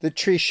that. The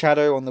tree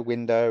shadow on the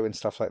window and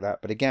stuff like that.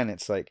 But again,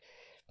 it's like,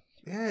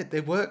 yeah,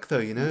 they work though.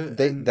 You know,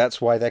 that's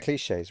why they're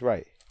cliches,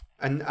 right?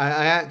 And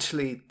I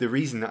actually, the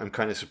reason that I'm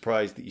kind of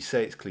surprised that you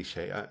say it's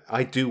cliche,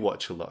 I do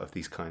watch a lot of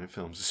these kind of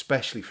films,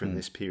 especially from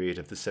this period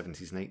of the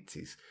 70s and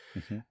 80s.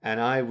 Mm-hmm. And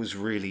I was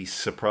really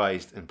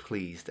surprised and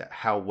pleased at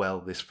how well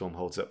this film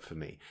holds up for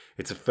me.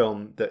 It's a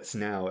film that's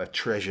now a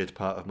treasured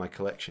part of my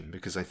collection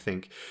because I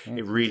think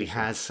it really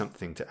has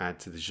something to add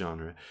to the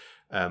genre.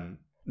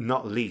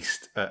 Not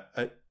least,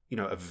 a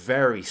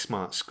very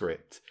smart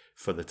script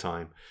for the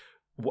time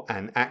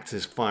and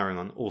actors firing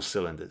on all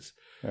cylinders.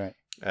 Right.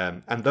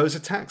 And those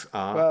attacks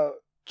are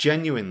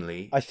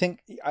genuinely, I think,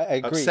 I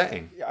agree.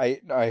 Upsetting. I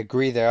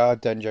agree they are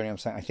done genuinely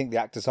upsetting. I think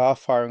the actors are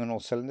firing on all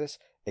cylinders,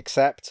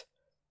 except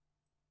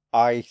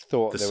I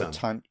thought there were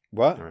times...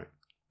 What? All right.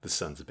 The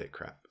son's a bit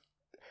crap.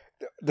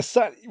 The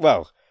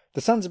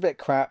son's a bit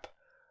crap.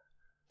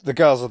 The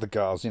girls are the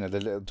girls. You know,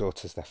 the little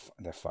daughters,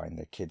 they're fine.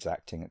 The kids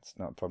acting, it's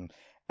not a problem.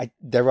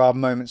 There are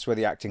moments where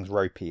the acting's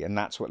ropey, and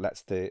that's what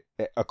lets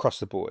across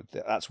the board,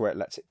 that's where it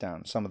lets it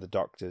down. Some of the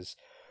doctors...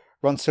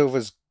 Ron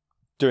Silver's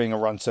doing a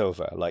Ron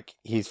Silver, like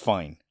he's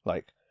fine.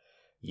 Like,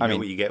 I mean,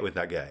 what you get with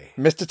that guy,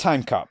 Mr.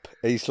 Time Cup.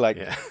 He's like,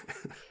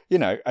 you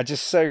know, I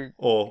just so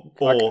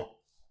or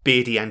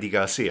Beardy Andy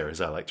Garcia,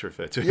 as I like to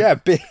refer to him. Yeah,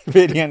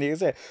 Beardy Andy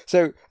Garcia.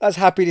 So I was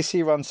happy to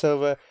see Ron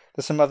Silver.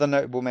 There's some other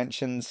notable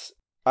mentions.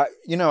 I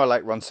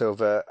like Ron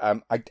Silver.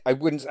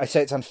 I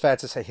say it's unfair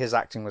to say his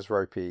acting was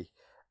ropey.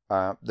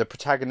 The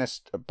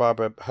protagonist,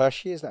 Barbara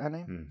Hershey, is that her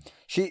name?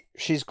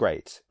 She's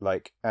great.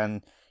 Like,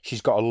 and she's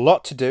got a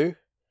lot to do.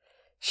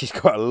 She's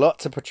got a lot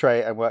to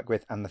portray and work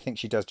with, and I think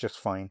she does just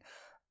fine.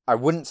 I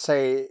wouldn't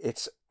say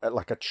it's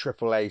like a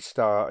AAA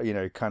star, you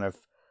know, kind of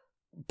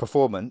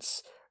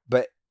performance,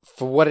 but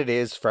for what it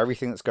is, for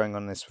everything that's going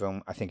on in this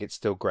film, I think it's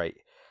still great.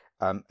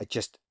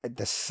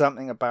 There's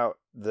something about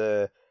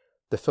the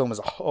film as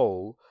a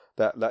whole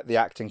that the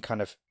acting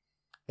kind of,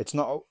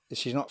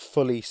 she's not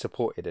fully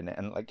supported in it,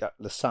 and like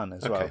the son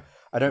as well.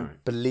 I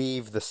don't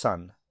believe the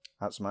son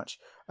as much.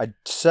 I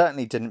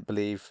certainly didn't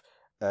believe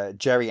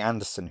Jerry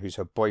Anderson, who's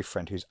her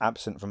boyfriend, who's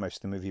absent for most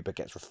of the movie but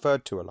gets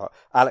referred to a lot.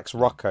 Alex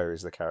Rocco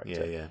is the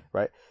character. Yeah.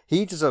 Right?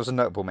 He deserves a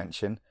notable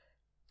mention.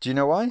 Do you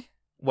know why?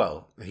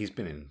 Well, he's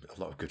been in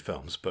a lot of good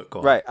films, but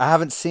go on. Right. I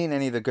haven't seen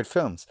any of the good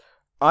films.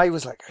 I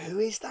was like, who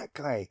is that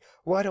guy?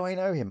 Why do I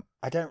know him?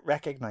 I don't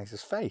recognize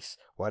his face.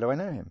 Why do I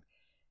know him?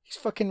 He's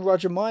fucking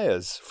Roger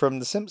Myers from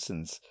The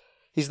Simpsons.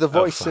 He's the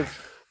voice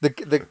of the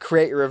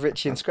creator of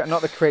Richie and Scratchy.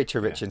 Not the creator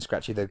of Richie and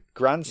Scratchy, the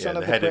grandson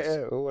of the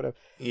creator or whatever.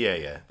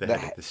 Yeah. The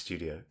head of the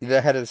studio.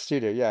 The head of the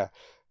studio, yeah.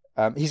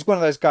 He's one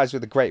of those guys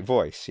with a great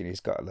voice. You know, he's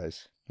got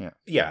those.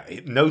 Yeah,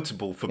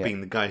 notable for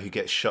being the guy who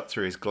gets shot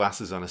through his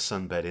glasses on a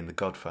sunbed in The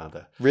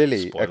Godfather.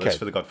 Really? Spoilers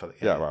for The Godfather.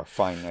 Yeah, well,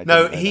 fine.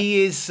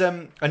 He is...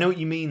 I know what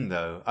you mean,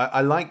 though.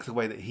 I like the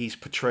way that he's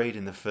portrayed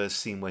in the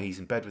first scene where he's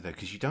in bed with her,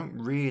 because you don't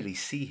really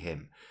see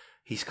him.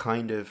 He's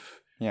kind of...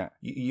 Yeah.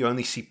 You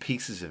only see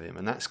pieces of him,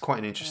 and that's quite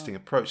an interesting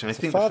approach. And I It's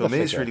a think the father film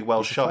is figure. really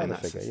well He's a shot in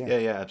father that figure, sense. yeah.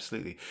 Yeah,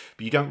 absolutely.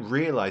 But you don't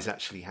realise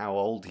actually how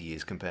old he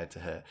is compared to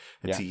her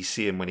until you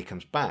see him when he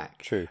comes back.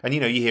 True. And,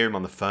 you hear him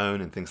on the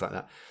phone and things like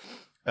that.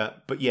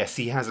 But yes,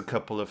 he has a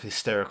couple of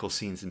hysterical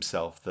scenes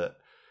himself that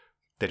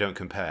they don't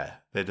compare.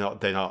 They're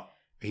not.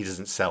 He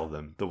doesn't sell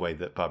them the way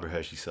that Barbara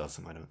Hershey sells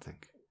them, I don't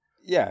think.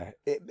 Yeah.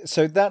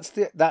 So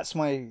that's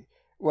my...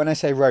 When I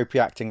say ropey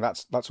acting,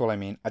 that's all I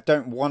mean. I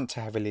don't want to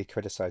heavily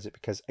criticize it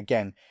because,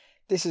 again,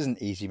 this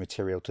isn't easy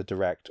material to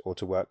direct or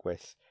to work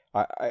with.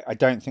 I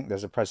don't think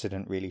there's a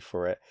precedent really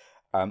for it.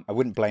 I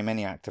wouldn't blame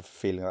any actor for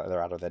feeling like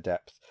they're out of their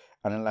depth,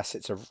 and unless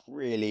it's a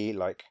really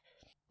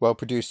well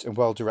produced and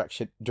well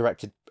directed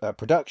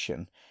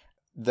production,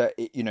 that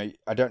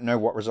I don't know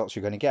what results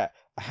you're going to get.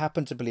 I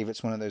happen to believe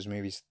it's one of those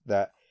movies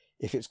that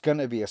if it's going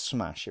to be a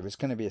smash, if it's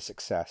going to be a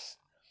success,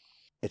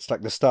 it's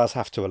like the stars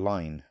have to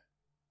align.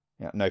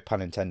 No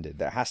pun intended.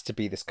 There has to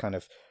be this kind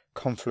of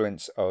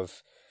confluence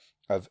of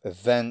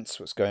events,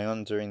 what's going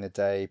on during the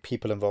day,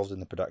 people involved in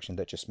the production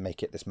that just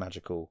make it this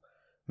magical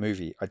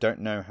movie. I don't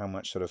know how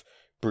much sort of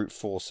brute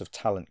force of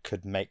talent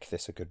could make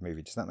this a good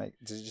movie. Did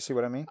you see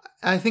what I mean?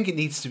 I think it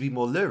needs to be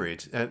more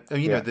lurid.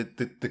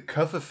 The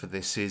cover for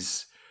this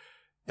is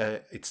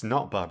it's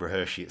not Barbara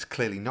Hershey. It's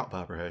clearly not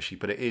Barbara Hershey,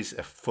 but it is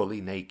a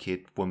fully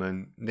naked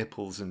woman,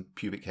 nipples and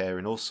pubic hair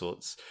and all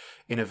sorts,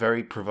 in a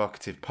very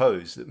provocative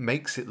pose that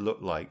makes it look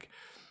like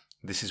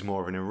this is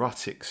more of an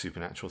erotic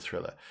supernatural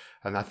thriller.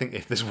 And I think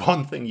if there's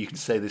one thing you can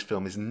say this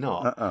film is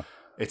not,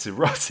 it's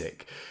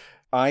erotic.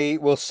 I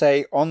will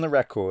say on the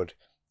record,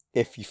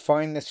 if you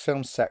find this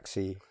film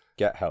sexy,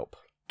 get help.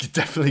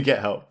 Definitely get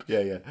help.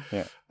 Yeah.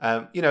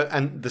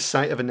 And the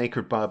sight of a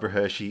naked Barbara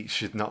Hershey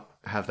should not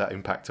have that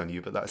impact on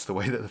you, but that's the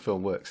way that the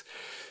film works.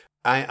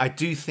 I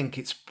do think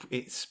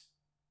it's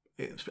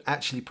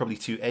actually probably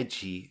too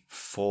edgy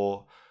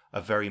for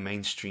a very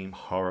mainstream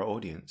horror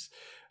audience.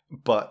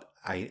 But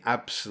I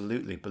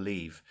absolutely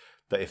believe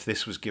that if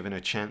this was given a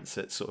chance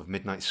at sort of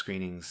midnight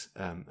screenings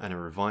and a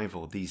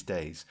revival these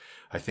days,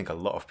 I think a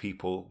lot of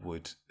people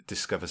would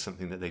discover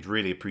something that they'd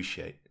really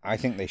appreciate. I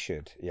think they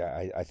should.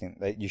 Yeah, I think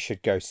that you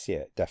should go see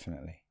it,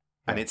 definitely.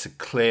 And it's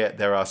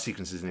there are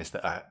sequences in this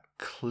that are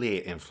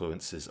clear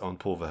influences on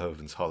Paul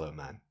Verhoeven's Hollow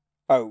Man.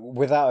 Oh,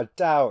 without a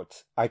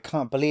doubt. I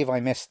can't believe I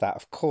missed that.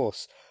 Of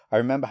course. I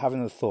remember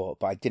having the thought,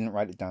 but I didn't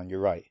write it down. You're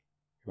right.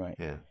 Right.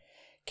 Yeah.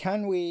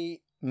 Can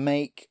we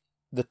make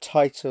the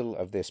title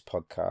of this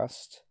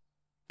podcast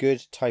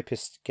Good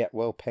Typists Get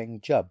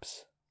Well-Paying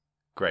Jubs?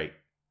 Great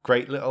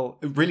little...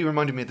 It really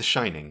reminded me of The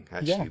Shining,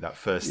 actually, that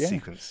first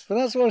sequence. But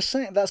that's what I was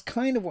saying. That's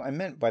kind of what I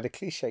meant by the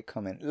cliche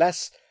comment.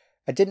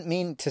 I didn't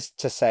mean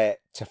to say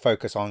it to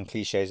focus on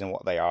cliches and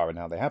what they are and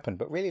how they happen,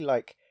 but really,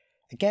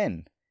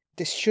 again,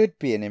 this should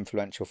be an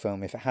influential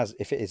film if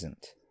it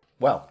isn't.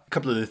 Well, a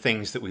couple of the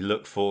things that we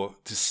look for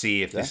to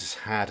see if this has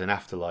had an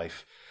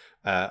afterlife.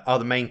 Are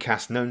the main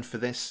cast known for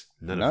this?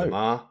 None of them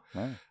are.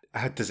 No.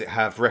 Does it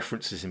have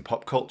references in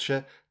pop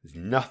culture? There's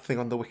nothing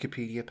on the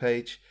Wikipedia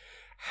page.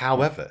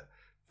 However,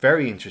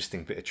 very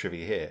interesting bit of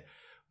trivia here.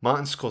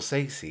 Martin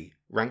Scorsese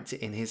ranked it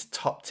in his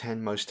top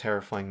 10 most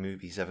terrifying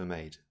movies ever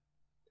made.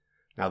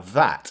 Now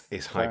that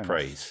is high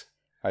praise.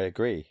 I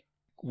agree.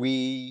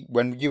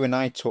 When you and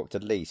I talked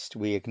at least,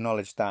 we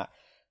acknowledged that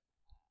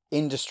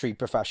industry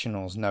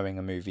professionals knowing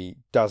a movie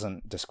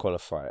doesn't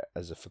disqualify it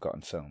as a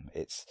forgotten film.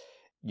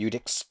 You'd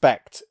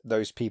expect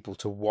those people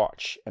to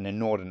watch an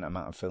inordinate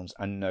amount of films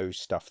and know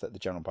stuff that the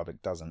general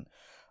public doesn't.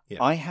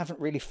 Yeah. I haven't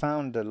really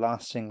found a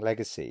lasting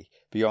legacy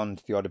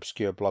beyond the odd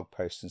obscure blog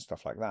posts and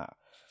stuff like that.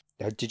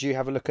 Did you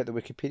have a look at the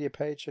Wikipedia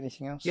page?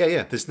 Anything else?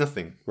 Yeah. There's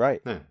nothing.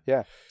 Right. No.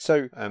 Yeah.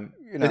 So, and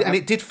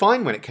it did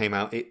fine when it came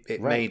out.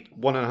 It made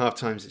 1.5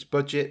 times its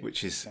budget,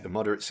 which is a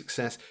moderate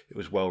success. It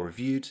was well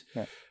reviewed.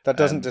 Yeah. That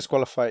doesn't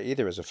disqualify it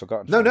either as a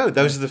forgotten film. No,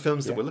 those are the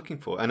films that we're looking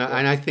for. And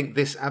I think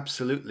this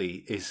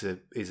absolutely is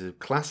a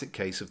classic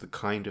case of the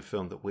kind of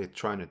film that we're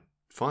trying to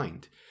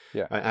find.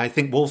 Yeah, I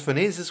think Wolfen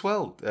is as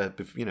well.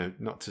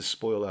 Not to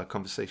spoil our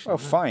conversation. Well,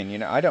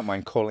 fine. I don't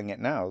mind calling it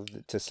now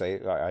to say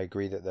I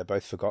agree that they're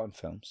both forgotten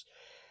films.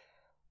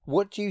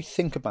 What do you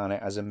think about it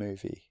as a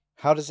movie?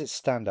 How does it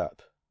stand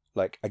up,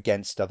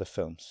 against other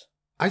films?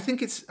 I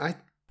think it's.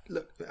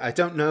 I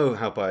don't know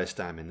how biased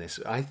I am in this.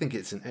 I think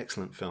it's an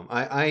excellent film.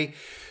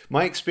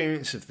 My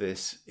experience of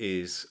this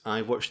is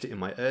I watched it in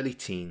my early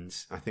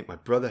teens. I think my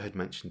brother had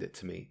mentioned it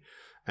to me,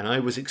 and I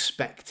was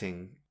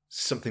expecting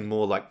something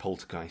more like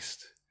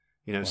Poltergeist.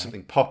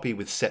 Something poppy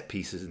with set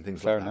pieces and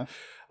things like that.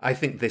 I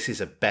think this is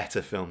a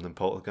better film than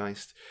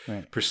Poltergeist,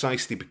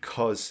 precisely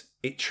because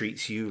it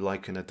treats you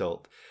like an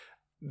adult.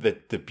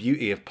 The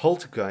beauty of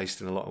Poltergeist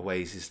in a lot of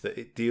ways is that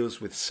it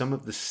deals with some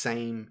of the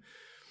same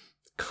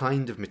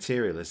kind of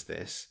material as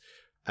this,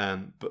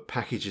 but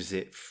packages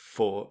it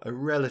for a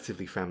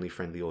relatively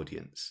family-friendly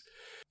audience.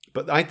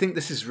 But I think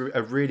this is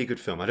a really good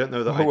film. I don't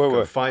know that I'd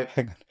go 5...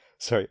 Hang on.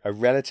 Sorry, a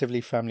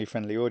relatively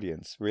family-friendly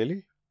audience?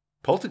 Really?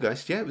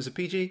 Poltergeist, yeah, it was a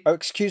PG. Oh,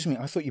 excuse me,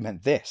 I thought you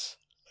meant this.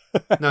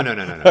 No,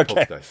 Okay,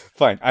 Poltergeist.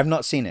 Fine, I've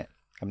not seen it.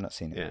 I've not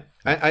seen it.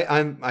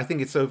 Yeah, I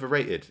think it's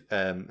overrated,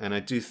 and I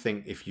do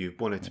think if you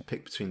wanted to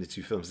pick between the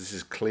two films, this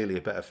is clearly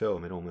a better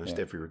film in almost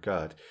every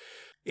regard.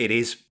 It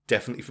is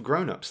definitely for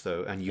grown-ups,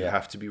 though, and you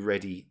have to be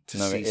ready to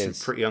see some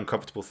pretty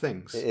uncomfortable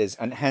things. It is,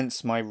 and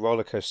hence my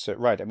roller coaster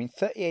ride. I mean,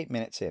 38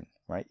 minutes in,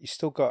 right? You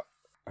still got,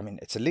 I mean,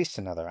 it's at least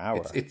another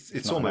hour.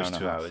 It's almost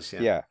 2 hours,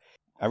 yeah. Yeah.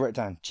 I wrote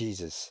down,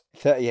 Jesus,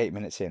 38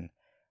 minutes in,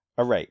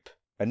 a rape,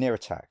 a near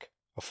attack,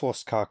 a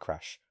forced car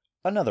crash,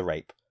 another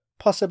rape,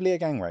 possibly a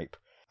gang rape.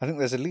 I think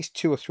there's at least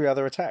 2 or 3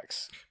 other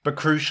attacks. But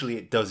crucially,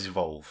 it does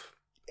evolve.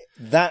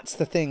 That's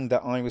the thing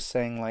that I was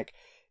saying, like,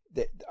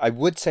 I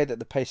would say that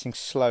the pacing's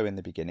slow in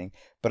the beginning,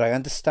 but I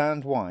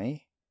understand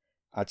why.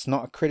 It's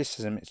not a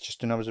criticism, it's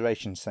just an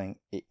observation saying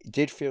it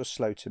did feel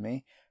slow to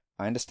me.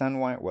 I understand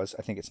why it was.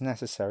 I think it's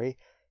necessary.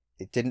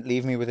 It didn't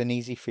leave me with an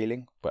easy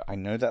feeling, but I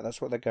know that that's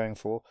what they're going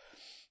for.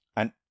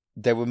 And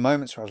there were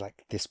moments where I was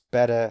like, this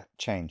better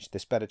change.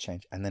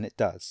 And then it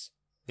does.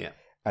 Yeah.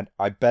 And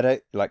I better,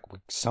 like,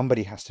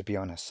 somebody has to be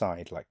on her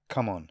side. Like,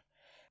 come on.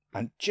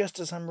 And just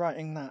as I'm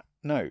writing that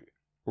note,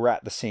 we're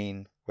at the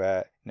scene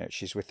where, you know,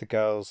 she's with the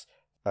girls.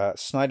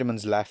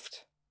 Schneiderman's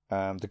left.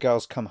 The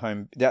girls come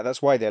home. Yeah,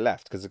 that's why they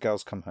left, because the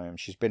girls come home.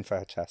 She's been for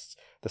her tests.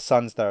 The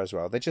son's there as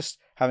well. They're just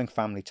having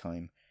family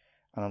time.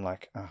 And I'm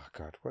like, oh,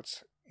 God,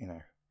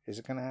 is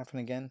it going to happen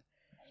again?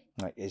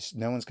 Like, is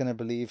no one's going to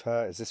believe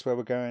her? Is this where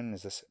we're going?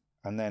 Is this?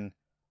 And then,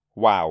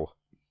 wow,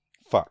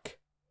 fuck.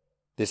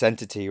 This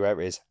entity,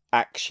 whoever it is,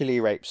 actually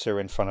rapes her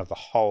in front of the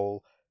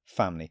whole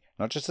family.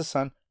 Not just the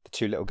son, the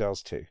 2 little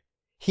girls too.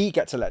 He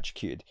gets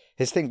electrocuted.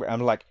 His thing,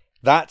 I'm like,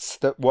 that's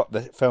what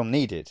the film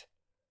needed.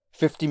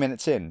 50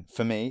 minutes in,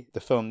 for me, the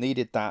film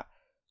needed that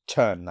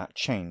turn, that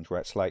change, where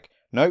it's like,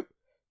 no,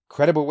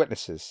 credible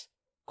witnesses,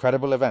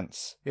 credible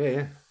events.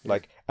 Yeah.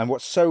 Like, and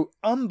what's so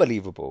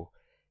unbelievable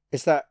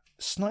is that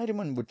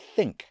Schneiderman would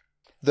think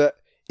that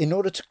in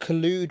order to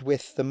collude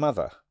with the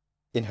mother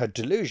in her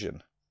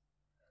delusion,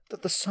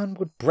 that the son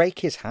would break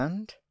his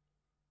hand,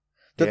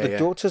 that the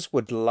daughters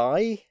would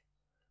lie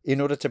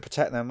in order to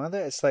protect their mother.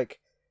 It's like,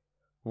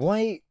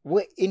 why?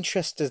 What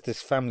interest does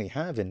this family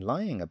have in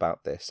lying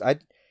about this?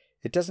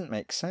 It doesn't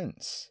make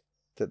sense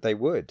that they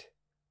would.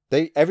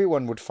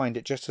 Everyone would find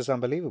it just as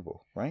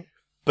unbelievable, right?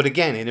 But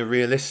again, in a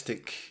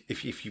realistic,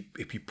 if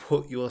you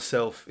put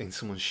yourself in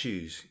someone's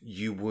shoes,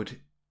 you would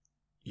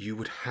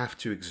have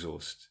to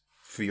exhaust,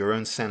 for your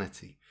own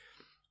sanity,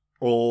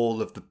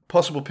 all of the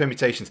possible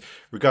permutations,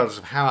 regardless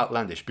of how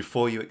outlandish,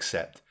 before you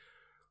accept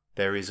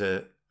there is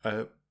a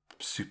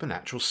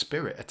supernatural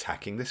spirit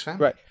attacking this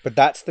family. Right, but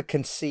that's the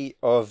conceit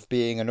of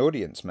being an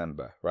audience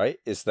member, right?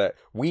 Is that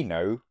we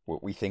know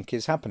what we think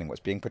is happening, what's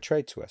being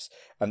portrayed to us.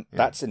 And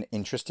that's an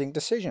interesting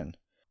decision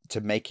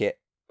to make it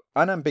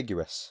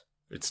unambiguous.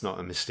 It's not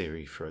a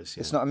mystery for us.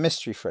 Yeah. It's not a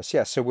mystery for us,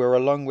 yeah. So we're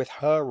along with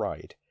her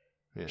ride.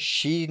 Yeah.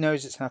 She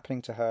knows it's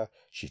happening to her.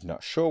 She's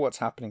not sure what's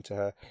happening to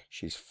her.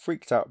 She's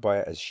freaked out by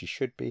it, as she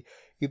should be.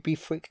 You'd be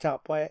freaked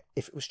out by it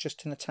if it was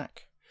just an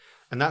attack.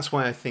 And that's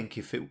why I think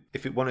if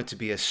it wanted to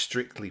be a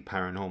strictly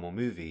paranormal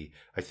movie,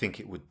 I think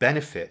it would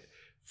benefit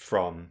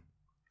from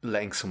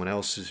letting someone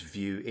else's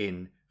view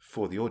in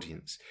for the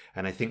audience.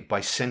 And I think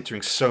by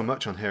centering so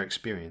much on her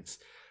experience,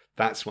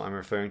 that's what I'm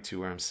referring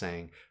to, where I'm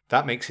saying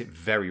that makes it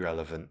very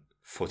relevant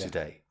for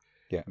today.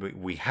 Yeah.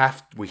 We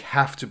have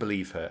to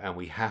believe her, and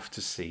we have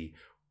to see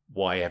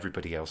why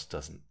everybody else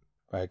doesn't.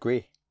 I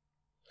agree.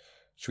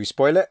 Should we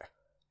spoil it?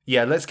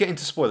 Yeah, let's get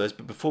into spoilers,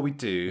 but before we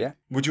do,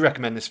 would you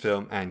recommend this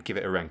film and give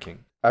it a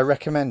ranking? I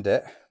recommend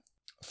it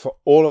for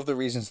all of the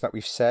reasons that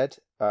we've said,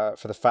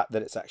 for the fact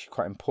that it's actually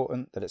quite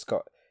important, that it's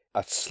got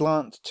a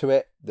slant to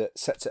it that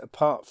sets it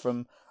apart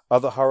from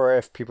other horror.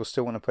 If people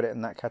still want to put it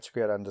in that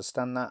category, I'd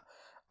understand that.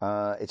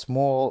 It's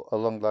more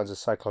along the lines of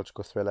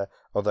psychological thriller,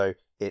 although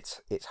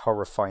it's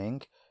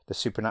horrifying. The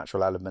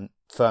supernatural element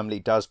firmly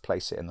does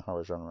place it in the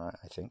horror genre,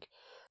 I think.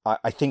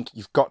 I think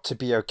you've got to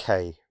be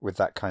okay with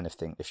that kind of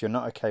thing. If you're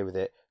not okay with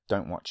it,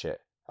 don't watch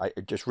it. I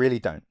just really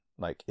don't.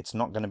 Like, it's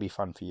not going to be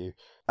fun for you.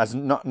 As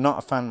not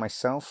a fan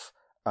myself,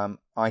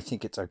 I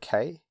think it's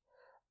okay.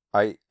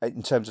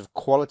 In terms of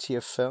quality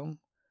of film,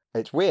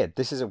 it's weird.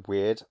 This is a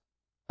weird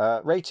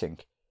rating.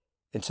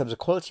 In terms of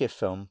quality of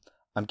film,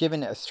 I'm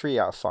giving it a 3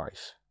 out of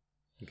 5.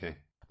 Okay.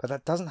 But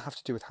that doesn't have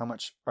to do with how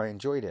much I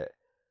enjoyed it.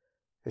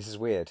 This is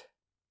weird.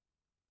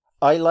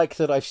 I like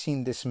that I've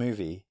seen this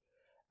movie,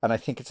 and I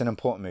think it's an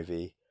important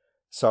movie,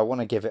 so I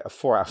want to give it a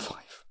 4 out of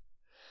 5.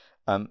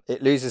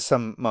 It loses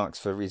some marks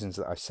for reasons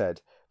that I've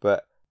said,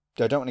 but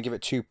I don't want to give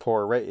it too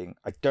poor a rating.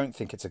 I don't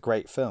think it's a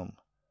great film,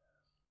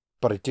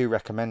 but I do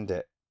recommend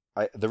it.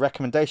 The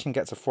recommendation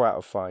gets a 4 out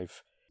of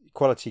 5.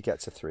 Quality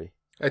gets a 3.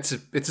 It's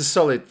a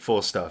solid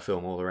 4-star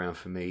film all around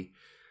for me.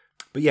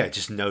 But yeah,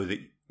 just know that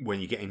when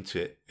you get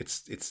into it,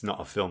 it's not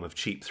a film of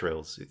cheap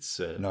thrills. It's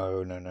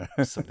no.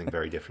 something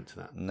very different to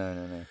that.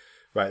 No.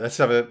 Right, let's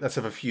have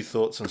a few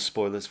thoughts on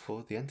spoilers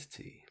for The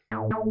Entity.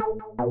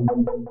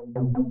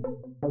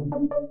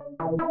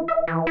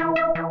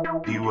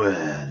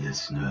 Beware,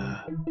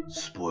 listener.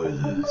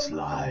 Spoilers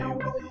lie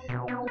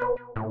within.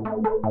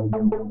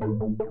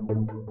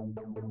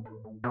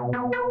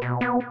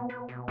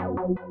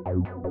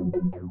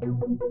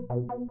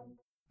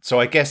 So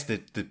I guess the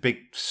big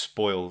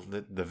spoil,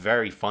 the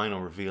very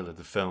final reveal of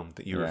the film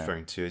that you're Yeah.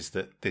 referring to is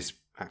that this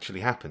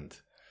actually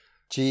happened.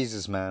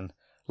 Jesus, man.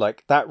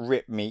 Like, that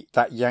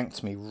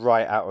yanked me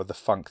right out of the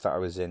funk that I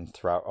was in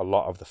throughout a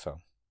lot of the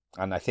film.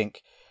 And I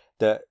think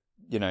that,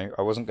 I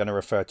wasn't going to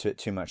refer to it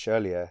too much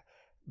earlier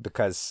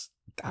because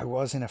I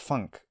was in a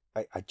funk.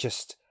 I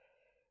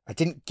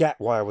didn't get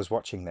why I was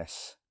watching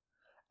this.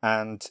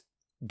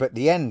 But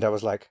the end, I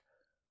was like,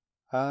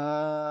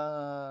 right.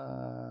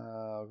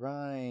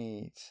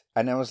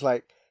 And I was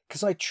like,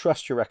 because I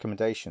trust your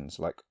recommendations,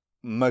 like,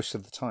 most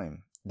of the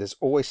time. There's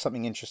always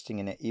something interesting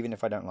in it, even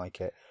if I don't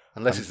like it.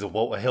 Unless it's a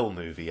Walter Hill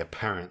movie,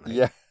 apparently.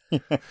 Yeah.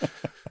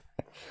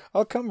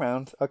 I'll come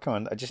round. I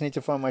just need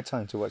to find my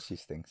time to watch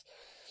these things.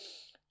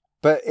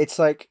 But it's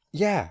like,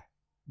 yeah,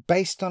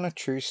 based on a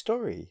true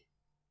story.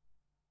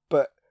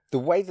 But the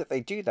way that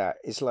they do that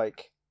is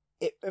like,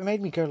 it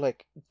made me go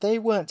like, they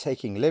weren't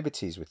taking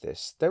liberties with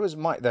this.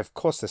 Of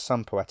course, there's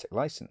some poetic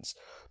license.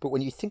 But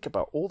when you think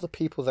about all the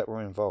people that were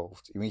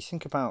involved, when you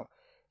think about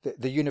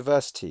the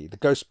university, the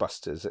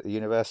Ghostbusters at the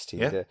university,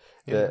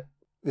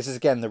 this is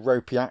again the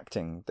ropey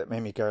acting that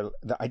made me go.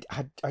 That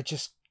I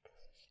just,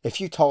 if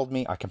you told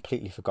me, I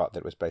completely forgot that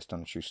it was based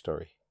on a true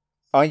story.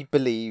 I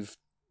believe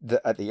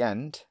that at the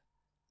end,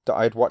 that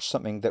I'd watched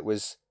something that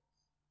was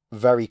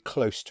very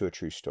close to a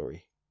true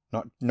story,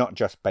 not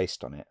just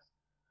based on it,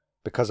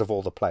 because of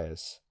all the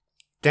players.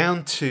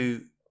 Down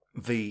to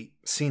the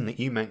scene that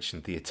you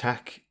mentioned, the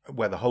attack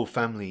where the whole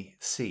family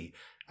see,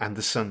 and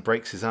the son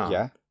breaks his arm.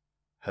 Yeah.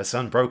 Her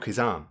son broke his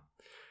arm.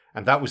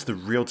 And that was the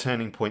real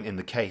turning point in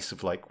the case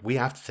of like, we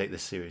have to take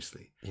this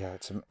seriously. Yeah,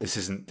 this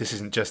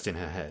isn't just in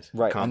her head.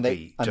 Right, It can't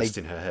be just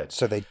in her head.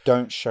 So they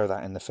don't show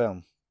that in the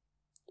film.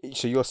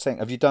 So you're saying,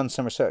 have you done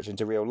some research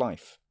into real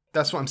life?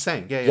 That's what I'm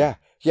saying. Yeah.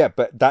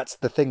 But that's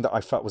the thing that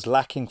I felt was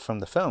lacking from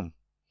the film,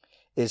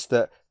 is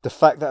that the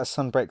fact that a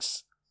son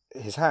breaks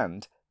his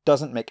hand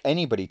doesn't make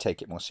anybody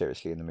take it more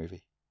seriously in the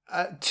movie.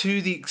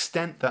 To the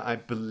extent that I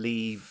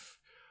believe,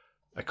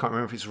 I can't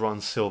remember if it's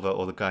Ron Silver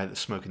or the guy that's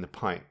smoking the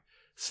pipe,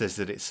 says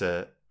that it's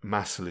a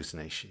mass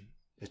hallucination.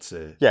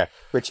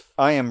 Which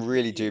I am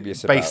really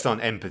dubious about. Based Based on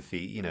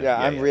empathy,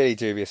 I'm really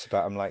dubious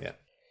about. I'm like,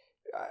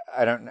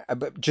 I don't know,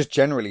 but just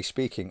generally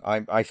speaking,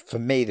 I for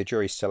me the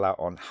jury's still out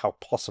on how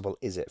possible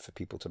is it for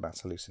people to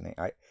mass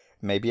hallucinate.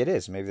 Maybe it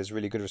is. Maybe there's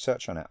really good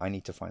research on it. I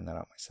need to find that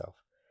out myself.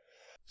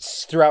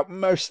 Throughout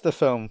most of the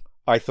film,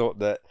 I thought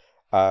that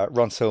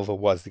Ron Silver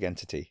was the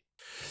entity.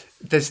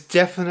 There's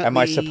definitely... Am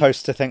I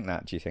supposed to think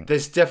that, do you think?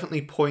 There's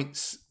definitely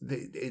points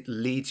that it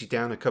leads you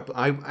down a couple...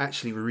 I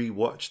actually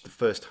rewatched the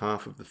first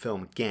half of the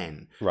film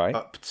again. Right.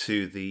 Up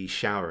to the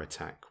shower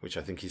attack, which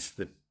I think is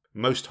the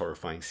most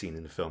horrifying scene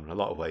in the film in a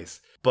lot of ways.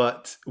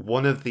 But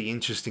one of the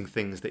interesting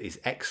things that is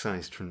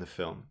excised from the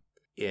film,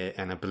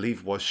 and I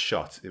believe was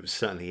shot, it was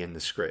certainly in the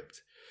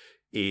script,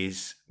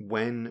 is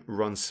when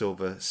Ron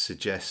Silver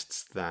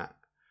suggests that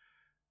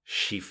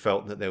she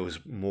felt that there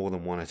was more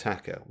than one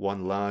attacker,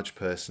 one large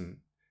person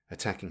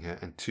attacking her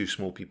and two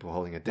small people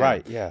holding her down.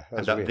 Right, yeah.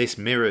 And that this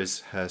mirrors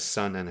her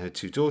son and her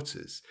two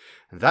daughters.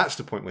 And that's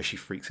the point where she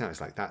freaks out.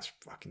 It's like, that's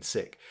fucking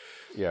sick.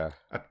 Yeah.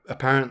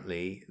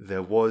 Apparently,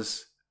 there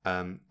was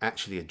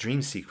actually a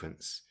dream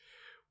sequence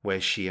where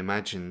she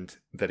imagined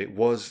that it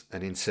was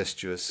an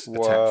incestuous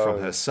attack from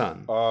her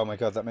son. Oh my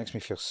God, that makes me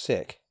feel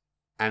sick.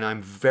 And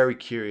I'm very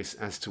curious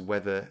as to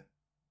whether,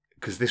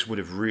 because this would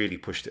have really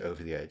pushed it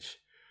over the edge,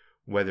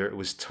 whether it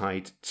was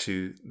tied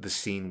to the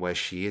scene where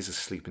she is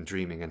asleep and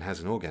dreaming and has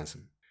an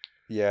orgasm.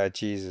 Yeah,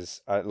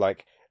 Jesus.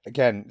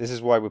 Again, this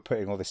is why we're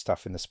putting all this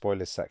stuff in the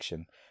spoilers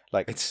section.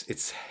 Like,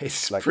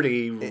 it's like,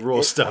 pretty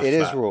raw stuff. It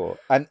is raw.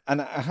 And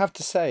I have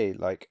to say,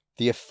 like,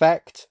 the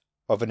effect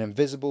of an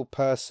invisible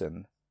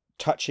person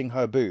touching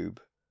her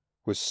boob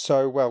was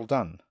so well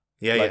done.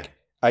 Yeah,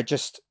 I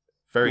just...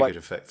 Very good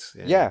effects.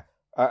 Yeah.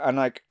 And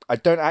like, I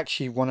don't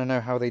actually want to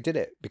know how they did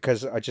it,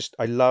 because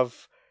I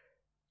love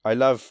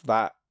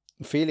that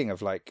feeling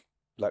of like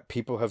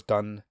people have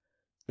done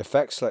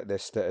effects like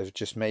this that have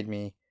just made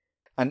me,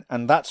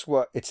 and that's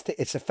what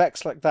it's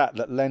effects like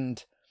that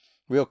lend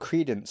real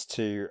credence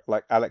to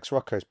like Alex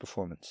Rocco's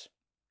performance.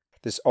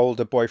 This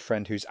older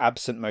boyfriend who's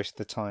absent most of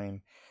the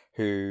time,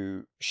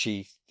 who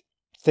she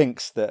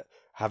thinks that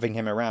having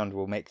him around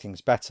will make things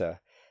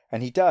better,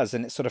 and he does,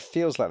 and it sort of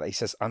feels like that. He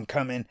says, "I'm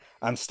coming,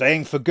 I'm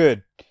staying for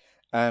good."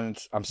 And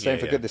I'm staying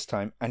for good this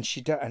time. And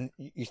and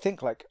you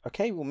think like,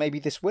 okay, well, maybe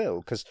this will,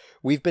 because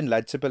we've been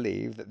led to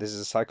believe that this is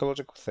a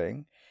psychological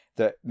thing,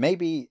 that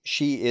maybe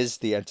she is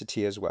the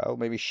entity as well.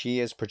 Maybe she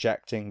is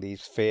projecting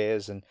these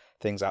fears and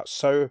things out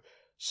so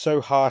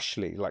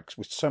harshly, like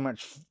with so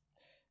much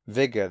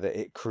vigor, that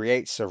it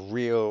creates a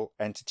real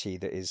entity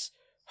that is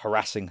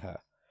harassing her.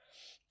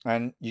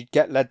 And you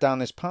get led down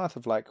this path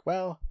of like,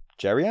 well,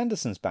 Jerry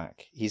Anderson's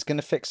back. He's going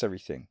to fix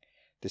everything.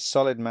 This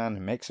solid man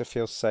who makes her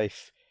feel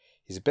safe.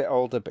 He's a bit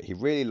older, but he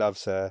really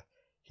loves her.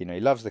 He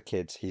loves the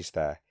kids. He's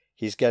there.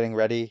 He's getting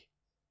ready.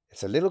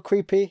 It's a little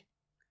creepy,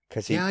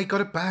 Because I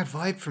got a bad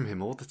vibe from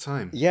him all the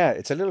time. Yeah,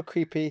 it's a little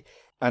creepy.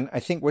 And I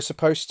think we're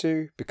supposed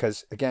to,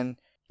 because again,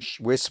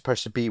 we're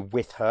supposed to be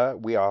with her.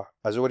 We are,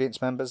 as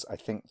audience members, I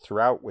think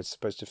throughout, we're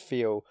supposed to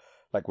feel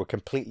like we're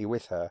completely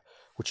with her,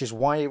 which is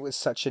why it was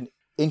such an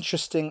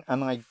interesting,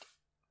 and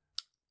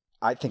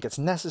I think it's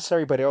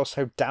necessary, but I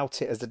also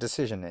doubt it as a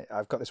decision.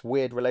 I've got this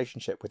weird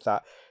relationship with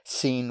that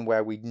scene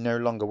where we're no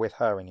longer with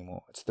her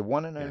anymore. It's the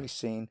one and only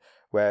scene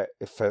where,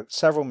 if for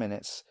several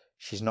minutes,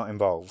 she's not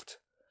involved.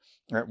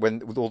 Right?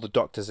 When all the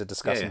doctors are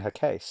discussing her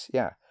case.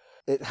 Yeah.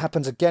 It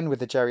happens again with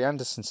the Jerry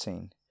Anderson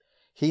scene.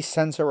 He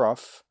sends her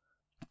off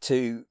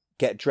to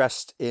get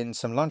dressed in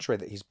some lingerie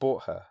that he's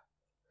bought her.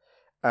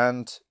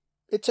 And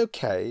it's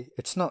okay.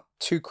 It's not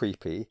too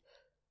creepy,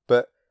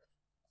 but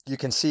you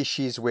can see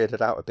she's weirded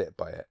out a bit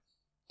by it.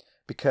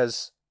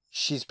 Because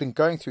she's been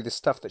going through this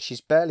stuff that she's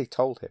barely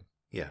told him.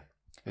 Yeah.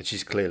 And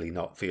she's clearly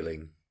not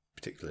feeling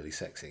particularly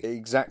sexy.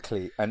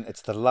 Exactly. And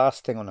it's the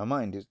last thing on her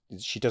mind.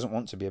 Is she doesn't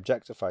want to be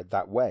objectified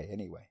that way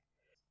anyway.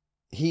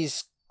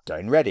 He's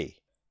getting ready,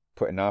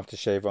 putting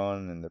aftershave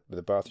on in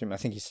the bathroom. I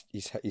think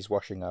he's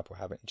washing up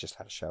or just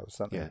had a shower or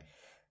something.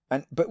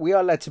 Yeah. But we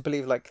are led to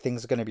believe like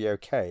things are going to be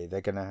okay. They're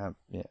going to have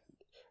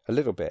a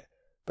little bit.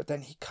 But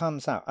then he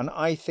comes out. And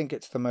I think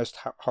it's the most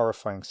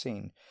horrifying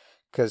scene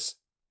because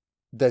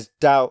there's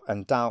doubt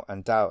and doubt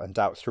and doubt and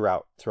doubt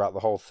throughout the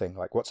whole thing.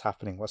 Like, what's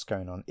happening? What's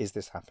going on? Is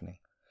this happening?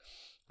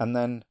 And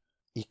then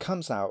he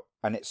comes out,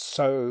 and it's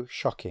so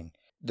shocking.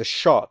 The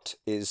shot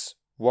is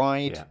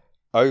wide,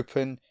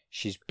 open.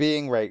 She's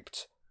being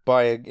raped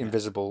by an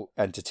invisible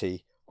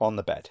entity on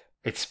the bed.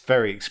 It's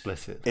very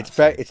explicit.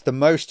 It's the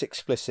most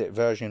explicit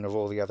version of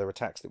all the other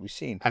attacks that we've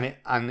seen. And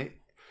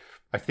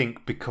I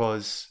think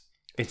because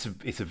it's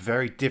a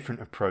very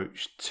different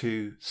approach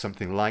to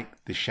something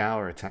like the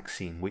shower attack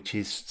scene, which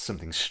is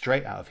something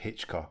straight out of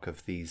Hitchcock,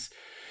 of these,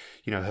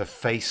 her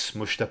face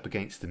smushed up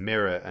against the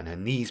mirror and her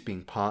knees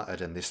being parted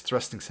and this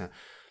thrusting sound.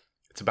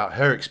 It's about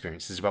her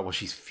experience. It's about what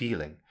she's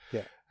feeling.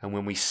 Yeah. And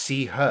when we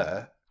see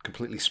her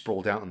completely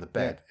sprawled out on the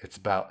bed, it's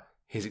about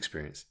his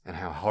experience and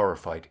how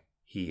horrified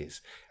he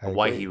is and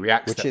why he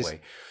reacts that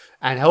way.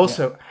 And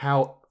also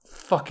how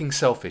fucking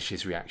selfish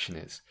his reaction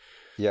is.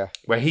 Yeah.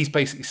 Where he's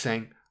basically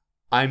saying,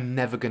 I'm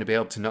never going to be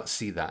able to not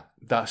see that.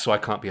 So I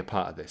can't be a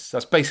part of this.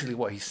 That's basically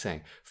what he's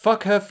saying.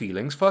 Fuck her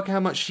feelings. Fuck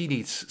how much she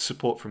needs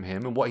support from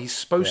him and what he's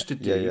supposed to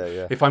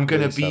do. If I'm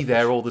going to be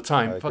there all the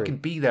time, fucking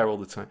be there all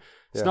the time.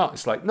 It's not.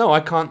 It's like, no, I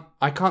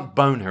can't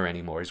bone her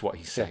anymore is what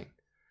he's saying.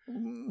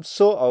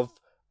 Sort of.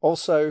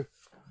 Also,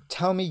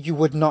 tell me you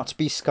would not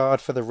be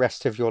scarred for the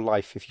rest of your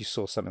life if you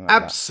saw something like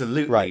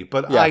Absolutely. that. Right.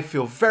 But I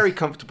feel very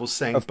comfortable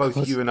saying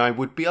both you and I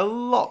would be a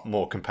lot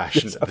more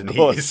compassionate than he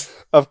is.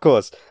 Of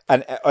course.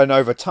 And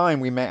over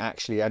time, we may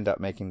actually end up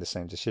making the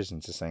same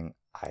decisions as saying,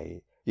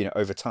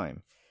 over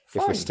time.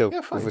 Fine.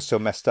 If we're still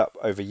messed up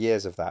over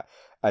years of that.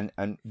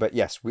 But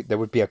yes, there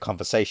would be a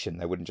conversation.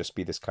 There wouldn't just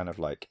be this kind of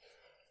like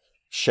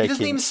shaking. He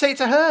doesn't even say it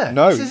to her.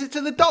 No. He says it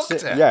to the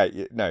doctor.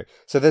 No.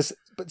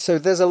 So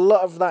there's a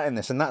lot of that in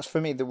this, and that's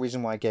for me the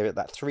reason why I gave it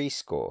that 3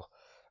 score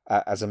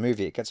as a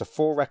movie. It gets a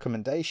 4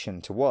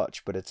 recommendation to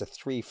watch, but it's a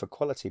 3 for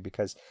quality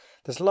because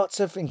there's lots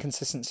of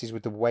inconsistencies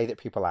with the way that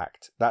people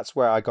act. That's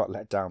where I got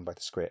let down by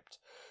the script.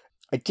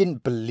 I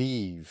didn't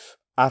believe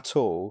at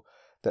all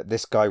that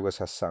this guy was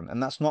her son,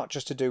 and that's not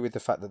just to do with the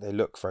fact that they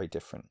look very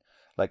different.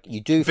 Like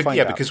you do find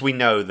out, because we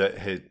know that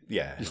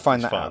his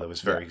father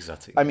was very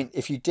exotic. I mean,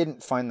 if you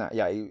didn't find that,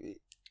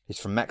 he's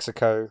from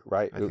Mexico,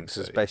 right? I think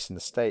so. He's based in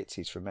the States.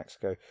 He's from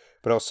Mexico,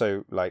 but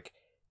also like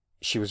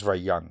she was very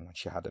young when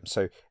she had him.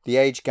 So the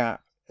age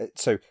gap.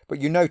 But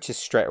you notice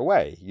straight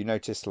away. You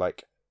notice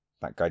like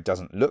that guy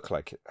doesn't look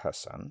like her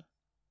son,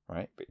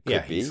 right? But it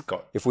could be.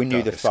 If we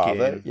knew the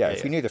father,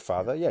 if we knew the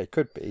father, it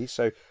could be.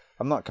 So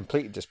I'm not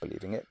completely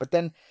disbelieving it. But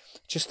then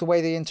just the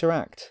way they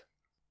interact,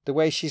 the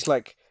way she's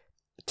like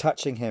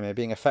touching him and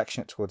being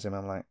affectionate towards him,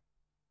 I'm like,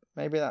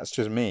 maybe that's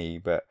just me,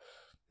 but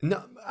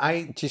no,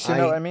 do you see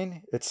what I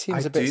mean? It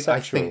seems a bit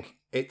sexual.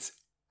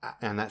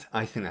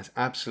 I think that's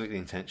absolutely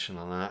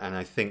intentional, and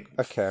I think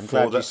I'm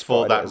glad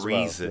for that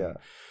reason,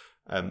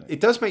 it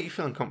does make you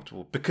feel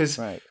uncomfortable because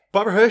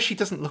Barbara Hershey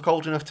doesn't look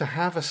old enough to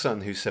have a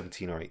son who's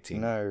 17 or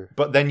 18. No,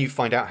 but then you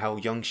find out how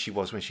young she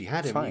was when she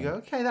had him, and you go,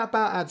 okay, that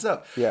about adds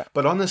up. Yeah,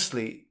 but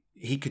honestly,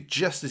 he could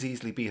just as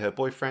easily be her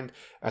boyfriend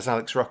as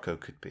Alex Rocco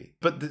could be.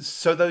 But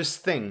so those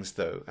things,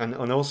 though, and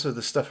also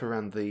the stuff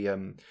around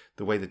the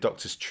way the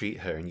doctors treat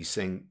her, and you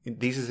saying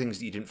these are things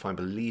that you didn't find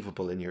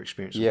believable in your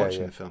experience of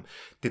watching the film.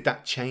 Did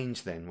that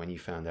change then when you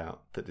found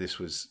out that this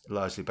was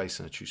largely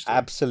based on a true story?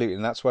 Absolutely,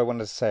 and that's what I wanted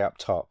to say up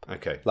top.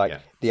 Okay,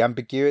 the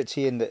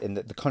ambiguity and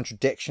the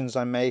contradictions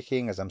I'm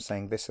making as I'm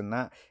saying this and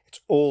that,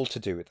 it's all to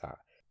do with that.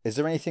 Is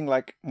there anything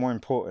like more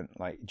important?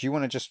 Like, do you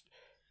want to just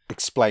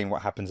explain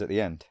what happens at the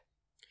end?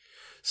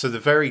 So the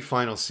very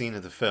final scene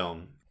of the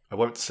film, I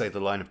won't say the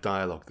line of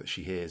dialogue that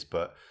she hears,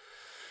 but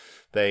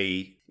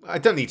I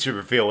don't need to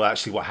reveal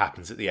actually what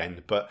happens at the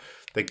end, but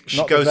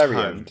she goes home.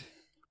 End.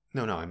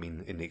 No, I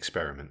mean in the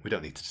experiment. We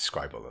don't need to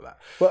describe all of that.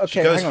 Well,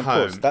 okay, hang on,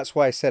 pause. That's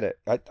why I said it.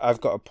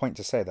 I've got a point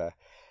to say there.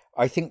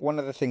 I think one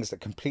of the things that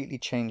completely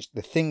changed,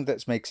 the thing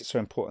that makes it so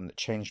important that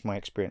changed my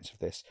experience of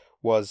this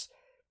was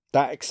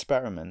that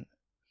experiment.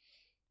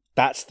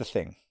 That's the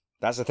thing.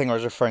 That's the thing I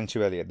was referring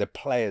to earlier. The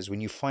players,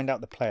 when you find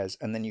out the players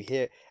and then you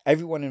hear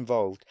everyone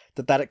involved,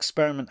 that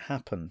experiment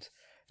happened.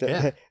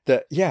 That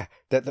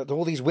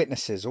all these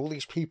witnesses, all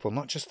these people,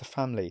 not just the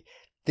family,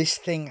 this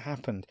thing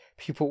happened.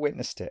 People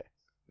witnessed it.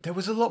 There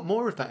was a lot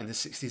more of that in the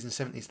 60s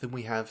and 70s than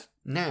we have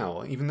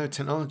now, even though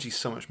technology is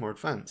so much more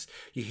advanced.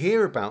 You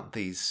hear about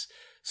these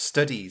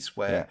studies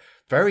where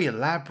very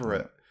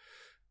elaborate,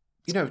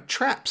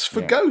 traps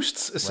for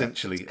ghosts,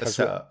 essentially, are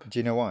set up. Do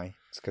you know why?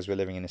 It's because we're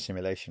living in a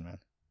simulation, man.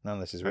 None of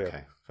this is real.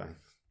 Okay, fine.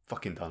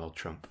 Fucking Donald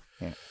Trump.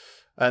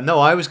 Yeah. No,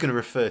 I was going to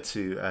refer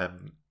to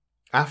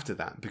after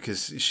that,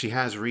 because she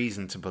has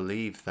reason to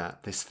believe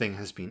that this thing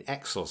has been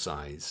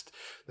exorcised.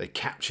 They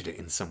captured it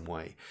in some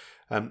way.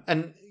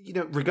 And,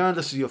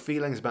 regardless of your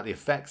feelings about the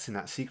effects in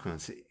that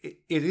sequence, it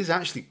is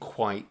actually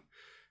quite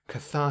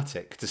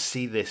cathartic to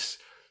see this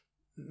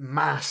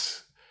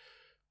mass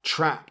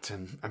trapped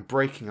and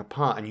breaking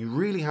apart. And you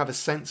really have a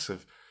sense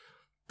of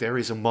there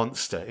is a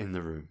monster in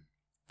the room.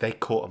 They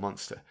caught a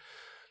monster.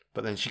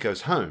 But then she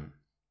goes home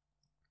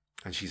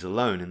and she's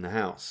alone in the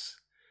house.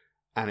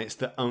 And it's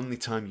the only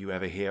time you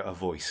ever hear a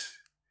voice.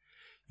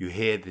 You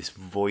hear this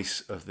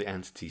voice of the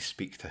entity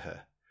speak to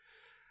her.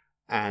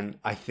 And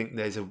I think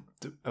there's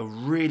a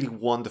really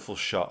wonderful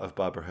shot of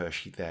Barbara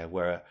Hershey there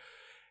where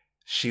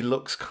she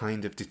looks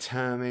kind of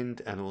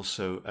determined and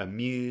also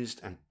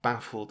amused and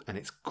baffled. And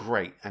it's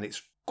great. And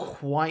it's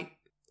quite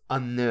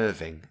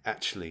unnerving,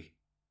 actually.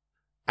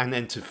 And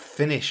then to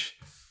finish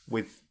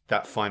with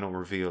that final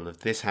reveal of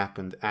this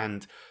happened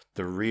and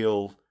the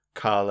real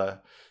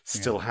Carla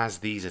still has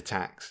these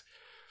attacks.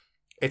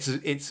 It's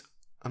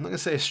I'm not going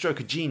to say a stroke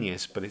of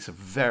genius, but it's a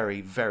very,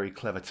 very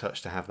clever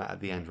touch to have that at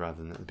the end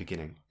rather than at the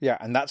beginning. Yeah,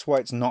 and that's why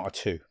it's not a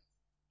 2.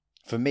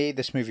 For me,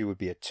 this movie would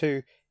be a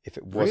 2 if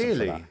it wasn't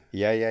for that.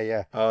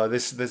 Yeah. Oh,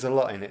 there's a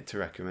lot in it to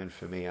recommend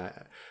for me.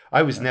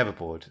 I was never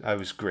bored. I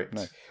was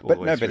gripped.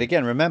 But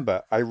again,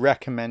 remember, I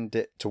recommend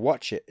it to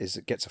watch it.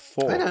 It gets a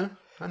 4. I know.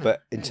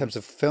 But in terms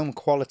of film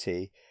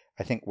quality,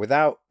 I think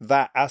without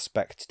that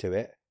aspect to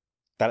it,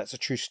 that it's a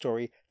true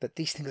story, that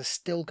these things are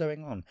still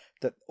going on,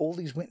 that all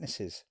these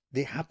witnesses,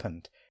 they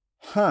happened.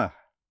 All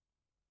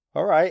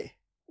right.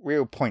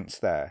 Real points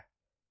there.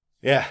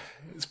 Yeah,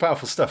 it's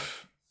powerful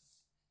stuff.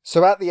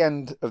 So at the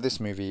end of this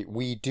movie,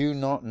 we do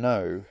not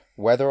know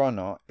whether or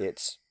not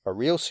it's a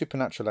real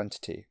supernatural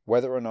entity,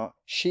 whether or not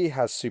she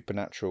has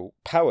supernatural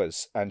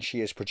powers and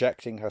she is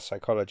projecting her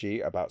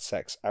psychology about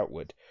sex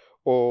outward,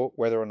 or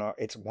whether or not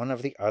it's one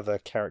of the other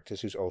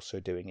characters who's also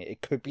doing it.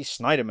 It could be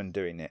Snyderman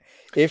doing it.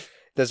 If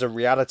there's a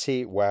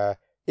reality where,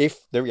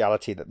 if the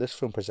reality that this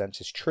film presents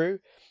is true,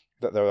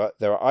 that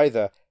there are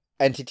either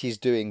entities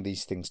doing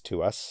these things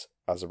to us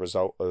as a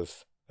result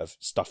of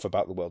stuff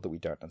about the world that we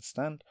don't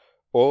understand,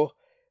 or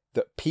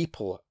that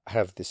people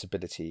have this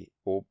ability,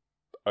 or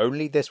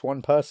only this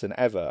one person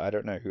ever, I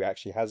don't know, who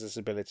actually has this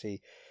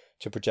ability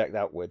to project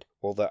outward,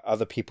 or that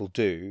other people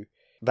do.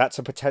 That's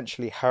a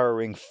potentially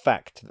harrowing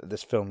fact that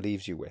this film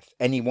leaves you with.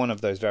 Any one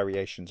of those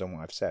variations on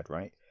what I've said,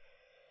 right?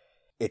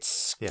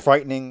 It's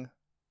frightening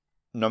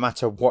no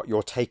matter what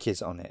your take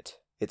is on it.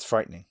 It's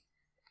frightening.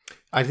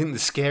 I think the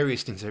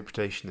scariest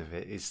interpretation of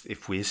it is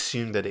if we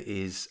assume that it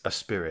is a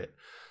spirit,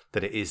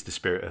 that it is the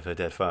spirit of her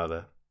dead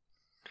father,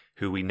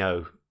 who we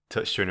know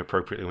touched her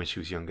inappropriately when she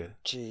was younger.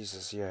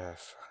 Jesus, yeah.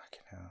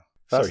 Fucking hell.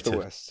 That's Sorry the to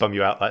worst. bum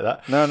you out like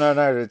that.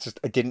 No. It's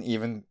just I didn't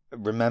even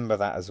remember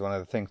that as one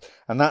of the things.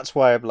 And that's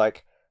why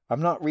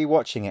I'm not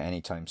rewatching it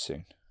anytime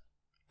soon.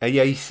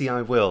 Yeah, you see,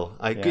 I will.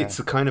 It's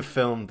the kind of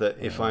film that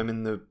if I'm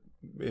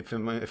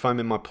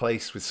in my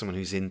place with someone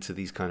who's into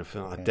these kind of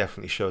films, I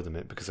definitely show them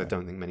it, because I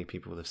don't think many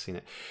people will have seen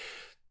it.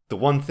 The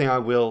one thing I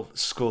will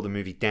score the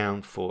movie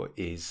down for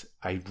is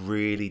I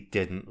really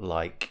didn't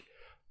like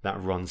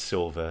that Ron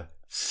Silver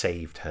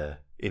saved her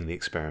in the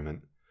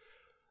experiment.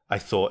 I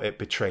thought it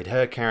betrayed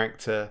her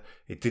character.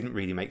 It didn't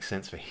really make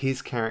sense for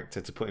his character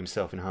to put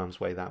himself in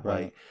harm's way that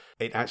way.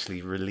 It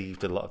actually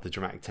relieved a lot of the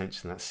dramatic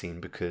tension in that scene,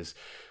 because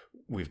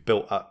we've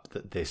built up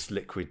that this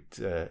liquid,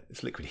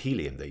 it's liquid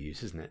helium they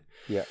use, isn't it?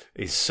 Yeah.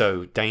 Is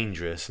so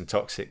dangerous and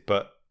toxic,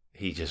 but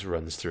he just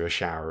runs through a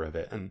shower of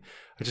it. And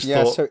I just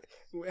thought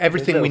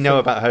everything we know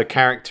about her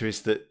character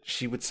is that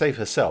she would save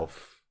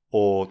herself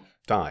or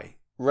die.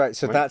 Right.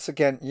 So that's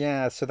again,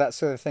 so that's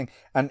the other thing.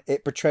 And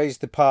it portrays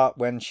the part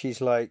when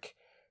she's like,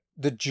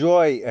 the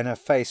joy in her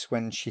face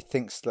when she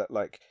thinks that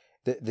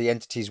the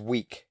entity's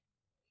weak.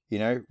 You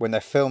know, when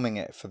they're filming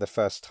it for the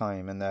first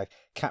time and they're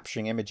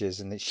capturing images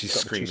and she's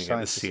got screaming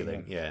at the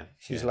ceiling.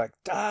 She's like,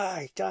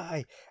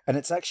 die. And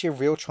it's actually a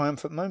real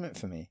triumphant moment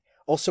for me.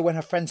 Also, when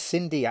her friend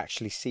Cindy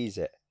actually sees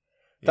it,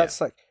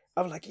 that's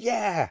I'm like,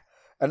 yeah.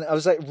 And I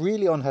was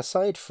really on her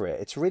side for it.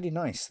 It's really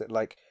nice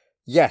that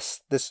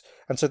yes, this,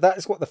 and so that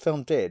is what the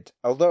film did.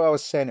 Although I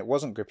was saying it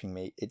wasn't gripping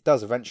me, it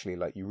does eventually.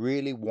 You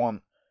really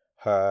want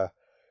her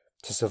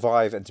to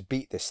survive and to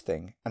beat this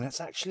thing. And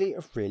it's actually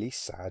a really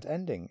sad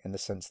ending in the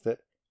sense that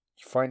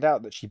you find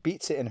out that she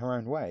beats it in her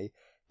own way,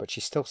 but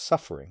she's still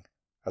suffering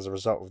as a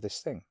result of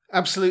this thing.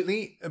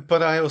 Absolutely,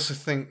 but I also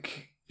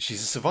think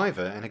she's a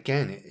survivor, and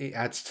again, it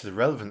adds to the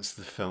relevance of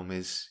the film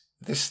is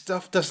this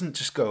stuff doesn't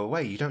just go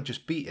away. You don't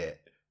just beat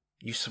it,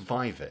 you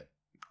survive it.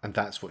 And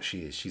that's what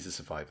she is. She's a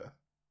survivor.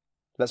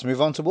 Let's move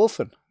on to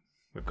Wolfen.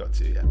 We've got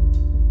to, yeah.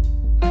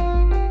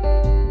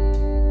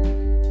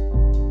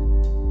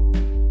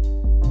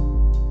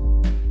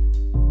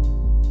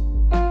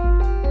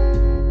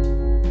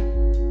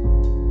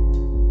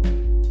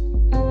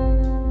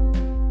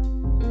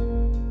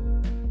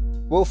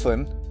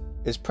 Wolfen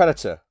is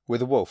Predator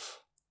with a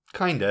wolf.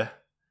 Kinda.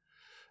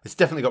 It's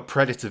definitely got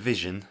Predator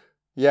vision.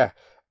 Yeah.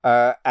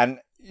 And,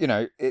 you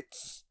know,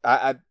 it's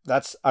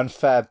that's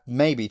unfair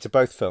maybe to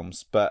both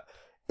films, but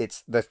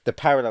it's the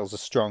parallels are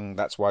strong.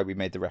 That's why we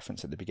made the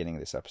reference at the beginning of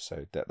this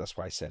episode. That's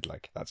why I said,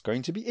 like, that's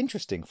going to be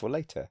interesting for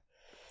later.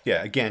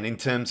 Yeah, again, in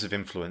terms of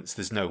influence,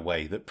 there's no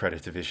way that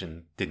Predator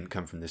vision didn't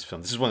come from this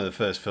film. This is one of the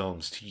first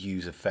films to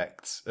use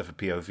effects of a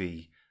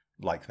POV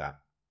like that.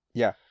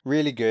 Yeah,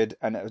 really good.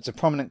 And it's a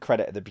prominent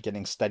credit at the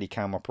beginning.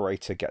 Steadicam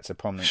operator gets a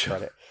prominent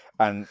credit.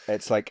 And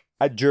it's like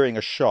during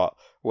a shot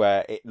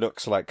where it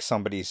looks like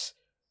somebody's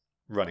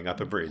running up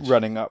a bridge.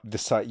 Running up the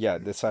side,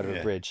 the side of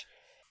a bridge.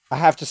 I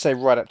have to say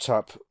right up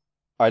top,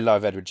 I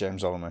love Edward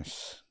James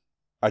Olmos.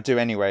 I do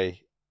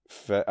anyway.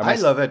 I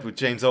love Edward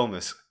James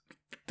Olmos.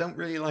 Don't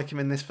really like him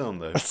in this film,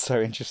 though. That's so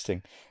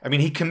interesting. I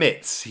mean, he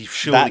commits. He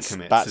surely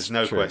commits. There's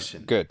no true.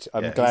 Question. Good.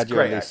 I'm glad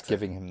you're at least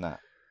giving him that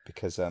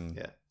because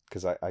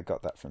I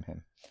got that from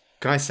him.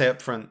 Can I say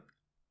up front,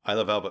 I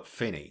love Albert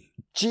Finney.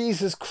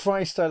 Jesus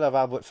Christ, I love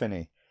Albert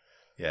Finney.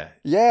 Yeah.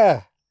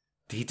 Yeah.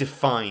 He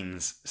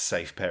defines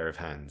safe pair of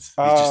hands.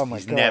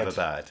 He's God. Never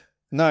bad.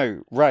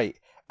 No, right.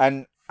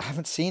 And I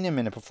haven't seen him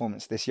in a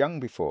performance this young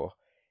before.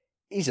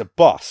 He's a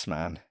boss,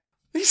 man.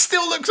 He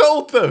still looks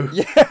old, though.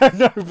 Yeah,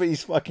 no, but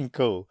he's fucking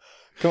cool.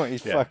 Come on,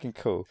 he's fucking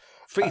cool.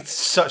 It's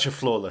such a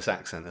flawless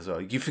accent as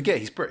well. You forget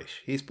he's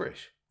British. He's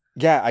British.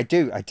 Yeah, I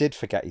do. I did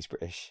forget he's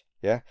British.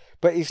 Yeah.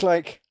 But he's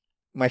like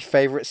my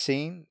favourite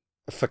scene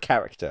for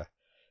character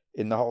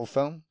in the whole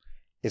film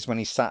is when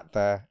he sat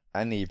there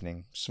an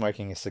evening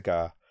smoking a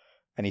cigar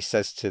and he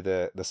says to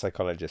the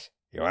psychologist,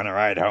 "You want to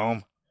ride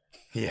home?"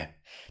 Yeah.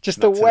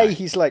 Just the way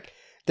he's like,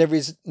 there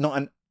is not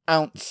an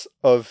ounce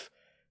of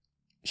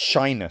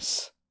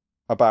shyness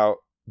about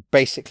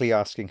basically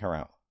asking her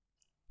out.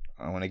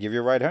 I want to give you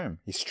a ride home.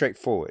 He's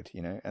straightforward,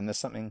 you know, and there's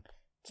something,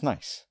 it's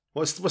nice.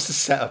 What's the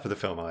setup of the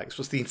film, Alex?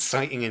 What's the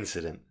inciting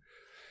incident?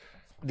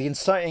 The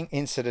inciting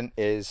incident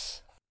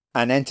is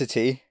an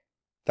entity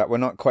that we're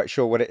not quite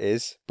sure what it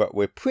is, but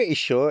we're pretty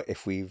sure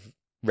if we've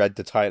read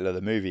the title of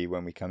the movie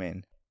when we come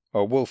in,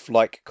 a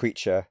wolf-like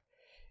creature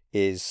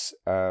is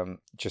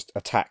just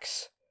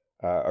attacks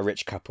a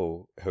rich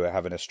couple who are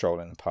having a stroll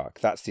in the park.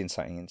 That's the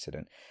inciting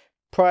incident.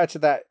 Prior to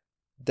that,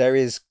 there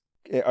is,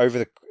 over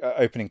the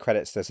opening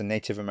credits, there's a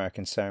Native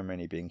American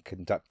ceremony being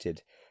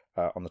conducted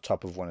on the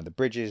top of one of the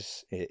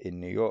bridges in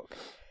New York.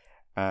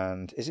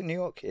 And is it New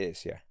York? It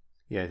is, yeah.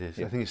 Yeah, it is.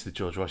 Yeah. I think it's the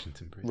George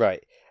Washington Bridge.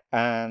 Right.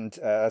 And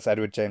that's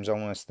Edward James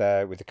Olmos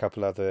there with a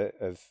couple other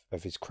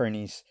of his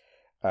cronies,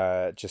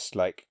 just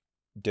like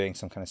doing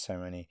some kind of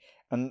ceremony.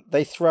 And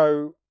they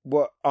throw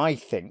what I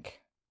think,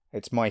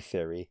 it's my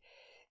theory,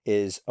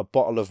 is a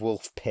bottle of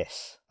wolf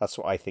piss. That's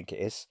what I think it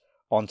is,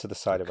 onto the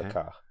side of a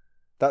car.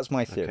 That's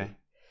my theory.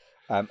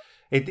 Okay.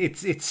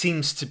 It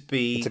seems to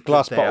be... It's a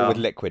glass bottle with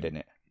liquid in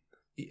it.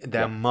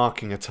 They're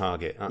marking a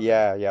target.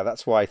 Yeah,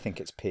 that's why I think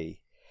it's pee.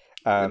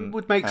 It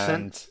would make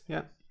sense.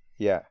 Yeah.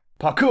 Yeah.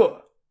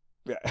 Parkour!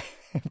 Yeah.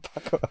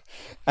 Parkour.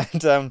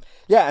 And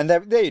and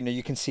they you know,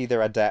 you can see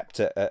they're adept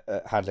at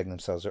handling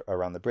themselves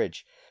around the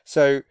bridge.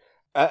 So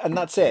and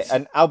that's it.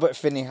 And Albert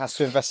Finney has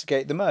to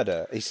investigate the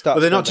murder. He starts.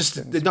 Well,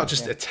 they're not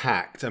just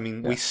attacked. I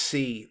mean, we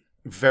see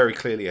very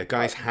clearly a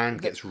guy's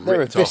hand gets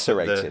ripped off.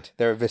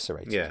 They're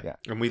eviscerated. Yeah.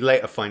 And we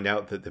later find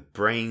out that the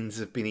brains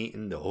have been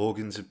eaten, the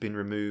organs have been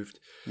removed.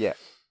 Yeah.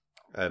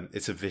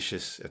 It's a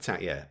vicious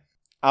attack. Yeah.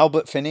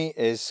 Albert Finney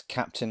is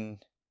Captain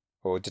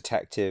or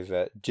Detective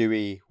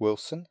Dewey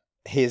Wilson.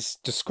 He's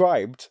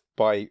described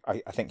by, I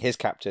think, his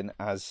captain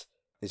as,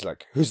 he's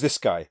like, "Who's this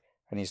guy?"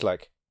 And he's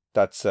like,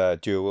 "That's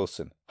Dewey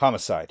Wilson.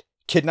 Homicide,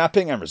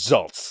 kidnapping, and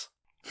results."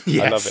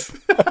 Yes.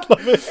 I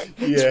love it.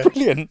 It's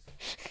brilliant.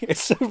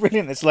 It's so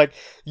brilliant. It's like,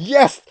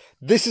 yes,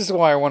 this is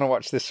why I want to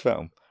watch this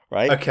film,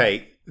 right?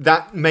 Okay,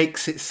 that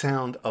makes it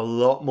sound a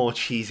lot more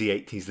cheesy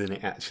 80s than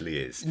it actually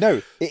is.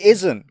 No, it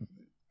isn't.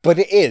 But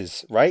it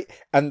is, right?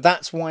 And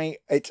that's why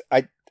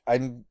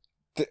I'm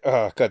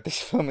oh god,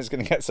 this film is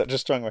going to get such a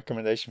strong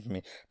recommendation for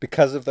me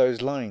because of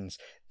those lines.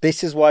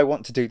 This is why I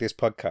want to do this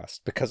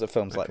podcast, because of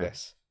films like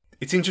this.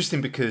 It's interesting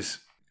because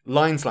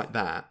lines like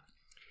that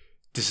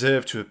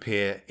deserve to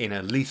appear in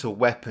a Lethal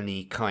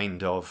Weapon-y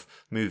kind of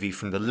movie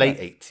from the late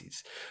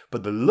 80s.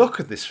 But the look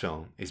of this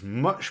film is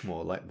much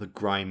more like the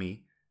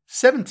grimy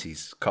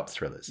 70s cop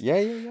thrillers. Yeah.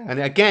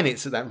 And again,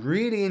 it's at that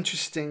really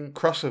interesting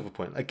crossover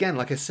point. Again,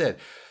 like I said,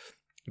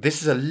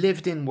 this is a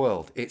lived-in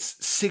world.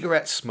 It's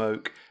cigarette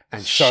smoke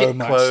and shit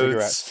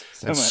clothes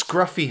and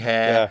scruffy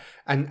hair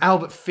And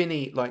Albert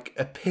Finney like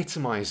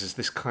epitomizes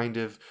this kind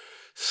of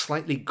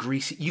slightly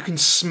greasy. You can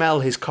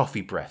smell his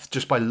coffee breath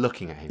just by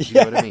looking at him. Do you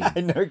know what I mean?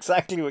 I know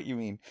exactly what you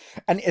mean.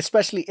 And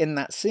especially in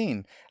that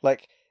scene,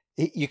 like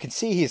you can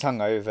see he's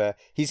hungover.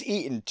 He's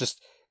eating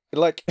just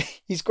like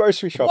he's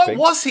grocery shopping.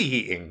 What was he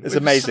eating? It's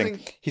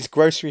amazing. He's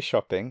grocery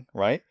shopping,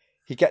 right?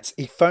 He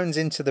phones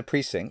into the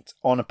precinct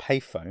on a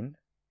payphone,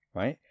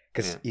 right?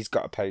 Because he's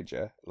got a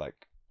pager,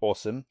 like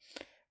awesome.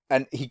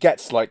 And he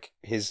gets like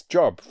his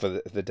job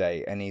for the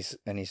day, and he's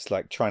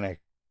like trying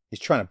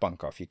to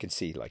bunk off. You can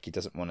see like he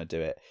doesn't want to do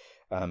it,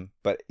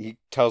 but the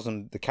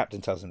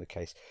captain tells him the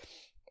case,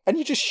 and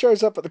he just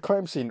shows up at the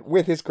crime scene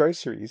with his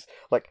groceries,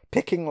 like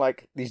picking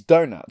like these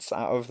donuts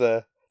out of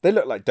the. They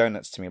look like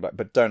donuts to me,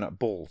 but donut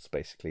balls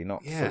basically,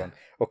 not full on,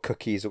 or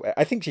cookies.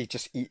 I think he's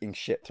just eating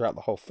shit throughout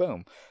the whole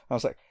film. I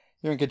was like,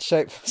 you're in good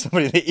shape for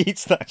somebody that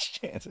eats that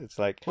shit. It's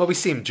like... Well, we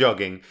see him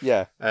jogging.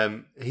 Yeah.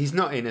 He's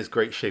not in as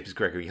great shape as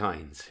Gregory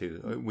Hines,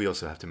 who we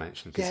also have to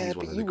mention, because he's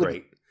one of the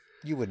great...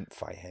 You wouldn't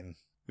fight him.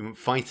 You wouldn't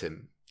fight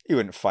him? You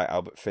wouldn't fight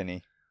Albert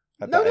Finney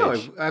at that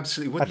age. No, I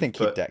absolutely wouldn't. I think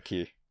he'd deck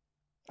you.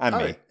 And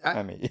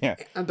me. Yeah.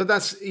 But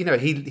that's,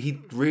 he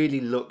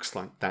really looks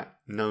like that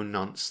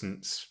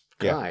no-nonsense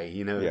guy,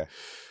 Yeah.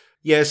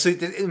 Yeah, so,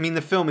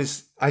 the film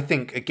is, I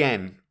think,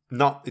 again,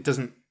 it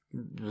doesn't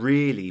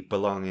really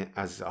belong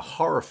as a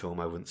horror film,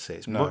 I wouldn't say.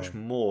 It's much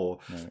more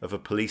of a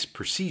police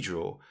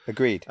procedural.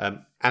 Agreed.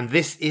 And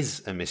this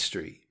is a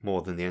mystery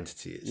more than The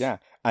Entity is. Yeah,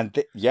 and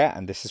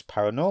this is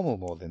paranormal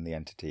more than The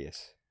Entity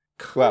is.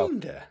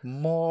 Kinda. Well,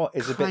 more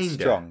is a bit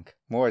strong.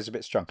 More is a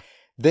bit strong.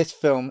 This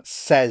film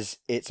says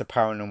it's a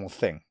paranormal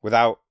thing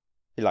without,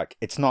 like,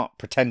 it's not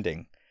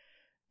pretending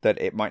that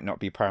it might not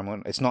be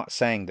paranormal. It's not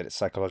saying that it's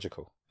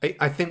psychological.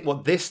 I think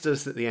what this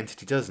does that The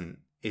Entity doesn't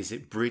is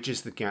it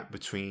bridges the gap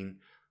between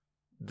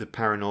the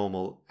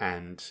paranormal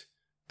and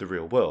the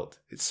real world.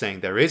 It's saying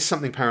there is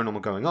something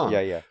paranormal going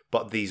on,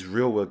 but these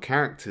real world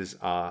characters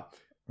are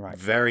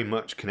very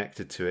much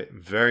connected to it,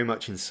 very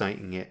much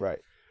inciting it. Right.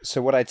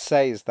 So what I'd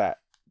say is that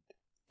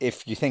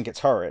if you think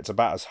it's horror, it's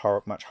about as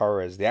much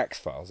horror as the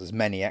X-Files, as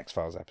many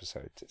X-Files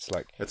episodes. It's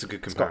like that's a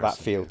good comparison. It's got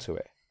that feel to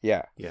it.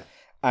 Yeah. Yeah.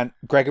 And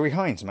Gregory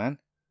Hines, man.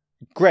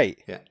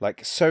 Great. Yeah.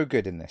 Like so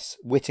good in this.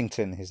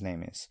 Whittington, his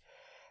name is.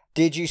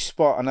 Did you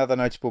spot another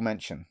notable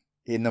mention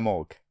in the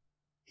morgue?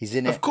 He's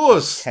in it. Of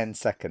course. 10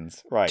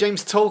 seconds. Right.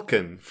 James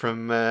Tolkien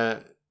from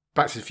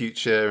Back to the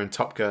Future and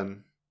Top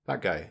Gun.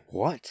 That guy.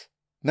 What?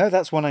 No,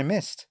 that's one I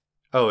missed.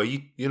 Oh,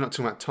 you're not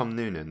talking about Tom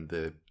Noonan,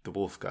 the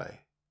wolf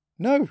guy?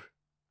 No.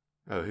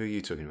 Oh, who are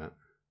you talking about?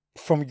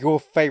 From your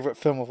favourite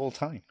film of all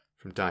time.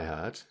 From Die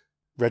Hard?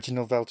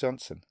 Reginald Val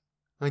Johnson.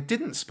 I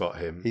didn't spot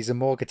him. He's a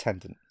morgue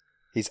attendant.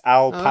 He's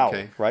Al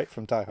Powell, right?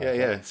 From Die Hard.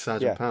 Yeah,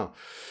 Sergeant Powell.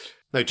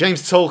 No,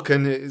 James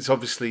Tolkien is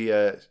obviously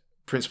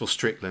Principal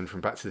Strickland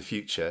from Back to the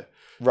Future.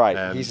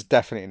 Right, he's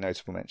definitely a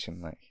notable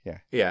mention. Like,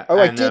 yeah. Oh,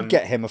 I did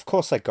get him. Of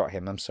course, I got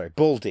him. I'm sorry,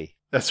 Baldy.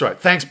 That's right.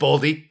 Thanks,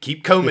 Baldy.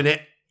 Keep combing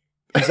it.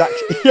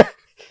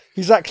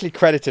 He's actually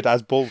credited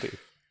as Baldy.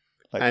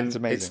 Like, and it's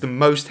amazing. It's the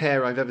most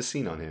hair I've ever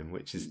seen on him,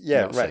 which is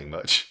not saying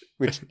much.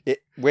 Which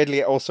weirdly,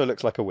 it also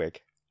looks like a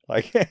wig.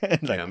 Like,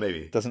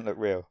 maybe doesn't look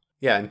real.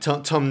 Yeah, and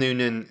Tom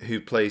Noonan,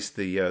 who plays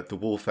the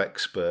wolf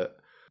expert,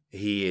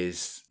 he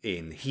is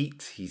in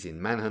Heat, he's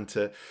in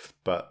Manhunter,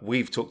 but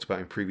we've talked about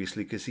him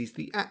previously because he's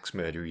the axe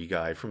murdery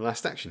guy from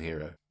Last Action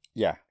Hero.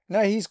 Yeah,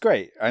 no, he's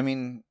great. I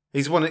mean,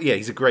 he's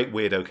a great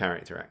weirdo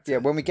character actor. Yeah,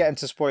 when we get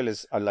into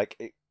spoilers, I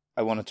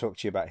want to talk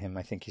to you about him.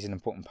 I think he's an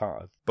important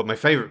part of. But my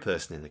favourite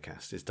person in the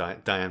cast is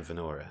Diane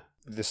Venora,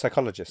 the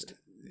psychologist.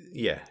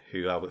 Yeah,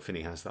 who Albert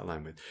Finney has that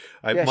line with.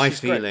 My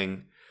feeling,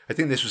 great. I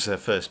think this was her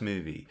first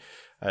movie.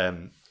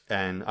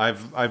 And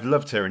I've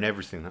loved her in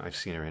everything that I've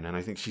seen her in, and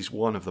I think she's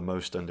one of the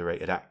most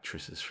underrated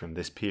actresses from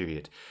this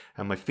period.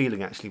 And my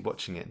feeling actually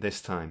watching it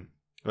this time,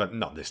 well,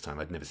 not this time,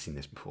 I'd never seen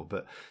this before,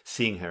 but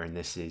seeing her in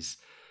this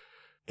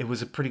it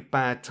was a pretty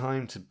bad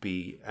time to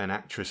be an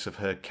actress of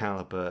her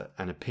caliber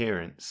and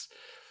appearance,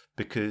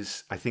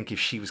 because I think if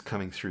she was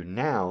coming through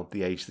now,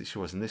 the age that she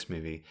was in this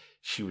movie,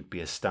 she would be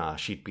a star.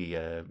 She'd be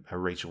a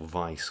Rachel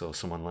Weisz or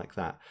someone like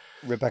that.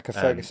 Rebecca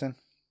Ferguson.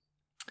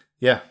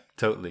 Yeah,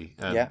 totally.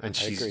 And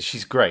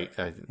she's great.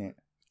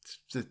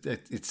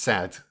 It's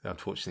sad,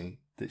 unfortunately,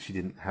 that she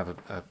didn't have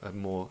a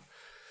more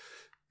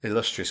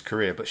illustrious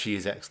career, but she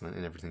is excellent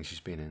in everything she's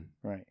been in.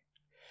 Right.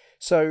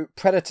 So,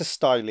 Predator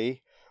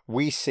Styley,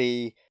 we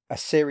see a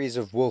series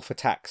of wolf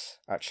attacks,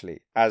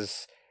 actually,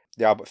 as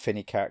the Albert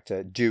Finney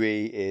character,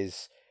 Dewey,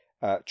 is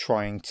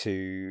trying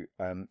to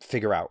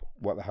figure out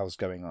what the hell's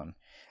going on.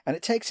 And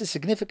it takes a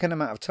significant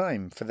amount of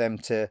time for them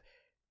to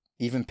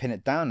even pin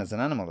it down as an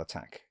animal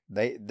attack.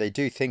 They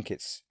do think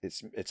it's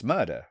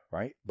murder,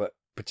 right? But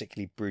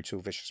particularly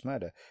brutal, vicious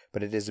murder.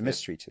 But it is a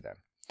mystery to them.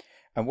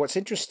 And what's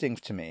interesting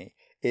to me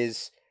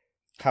is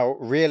how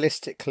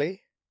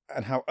realistically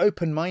and how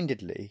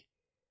open-mindedly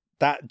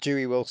that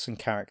Dewey Wilson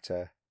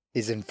character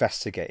is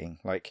investigating.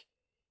 Like,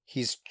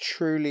 he's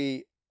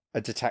truly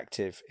a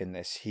detective in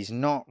this. He's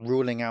not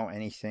ruling out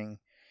anything.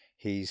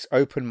 He's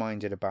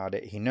open-minded about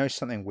it. He knows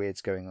something weird's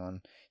going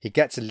on. He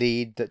gets a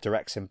lead that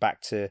directs him back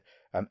to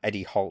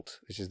Eddie Holt,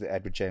 which is the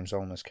Edward James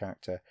Olmos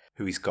character.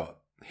 Who he's got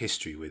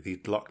history with.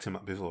 He'd locked him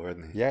up before,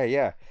 hadn't he?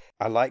 Yeah.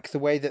 I like the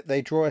way that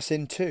they draw us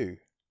in too.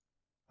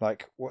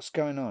 Like, what's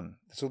going on?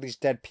 There's all these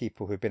dead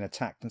people who've been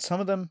attacked, and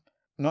some of them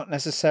not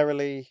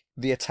necessarily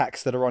the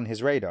attacks that are on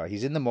his radar.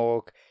 He's in the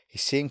morgue.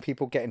 He's seeing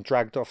people getting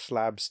dragged off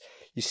slabs.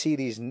 You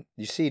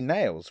see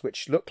nails,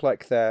 which look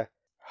like they're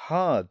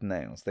hard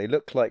nails. They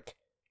look like,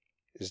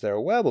 is there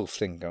a werewolf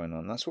thing going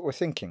on? That's what we're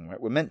thinking,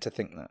 right? We're meant to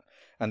think that.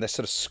 And they're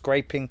sort of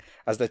scraping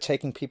as they're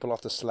taking people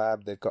off the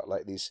slab. They've got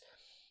like these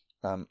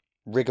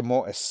rigor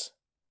mortis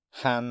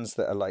hands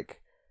that are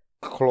like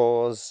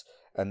claws,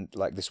 and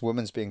like this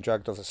woman's being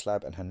dragged off the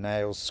slab and her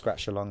nails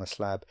scratch along the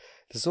slab.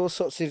 There's all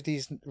sorts of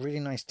these really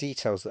nice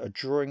details that are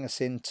drawing us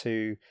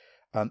into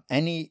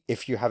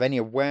if you have any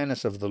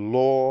awareness of the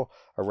lore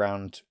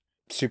around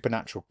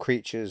supernatural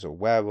creatures or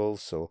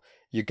werewolves, or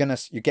you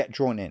get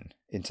drawn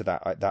into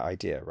that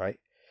idea, right?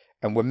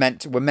 And we're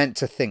meant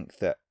to think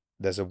that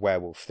there's a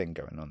werewolf thing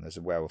going on. There's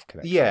a werewolf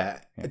connection. Yeah,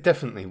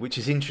 definitely, which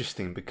is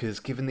interesting because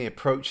given the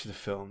approach of the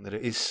film, that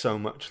it is so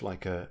much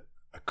like a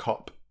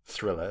cop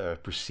thriller, a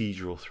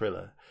procedural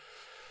thriller,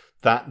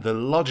 that the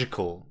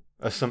logical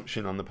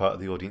assumption on the part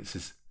of the audience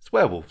is it's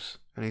werewolves,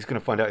 and he's going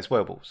to find out it's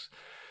werewolves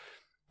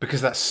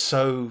because that's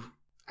so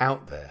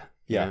out there.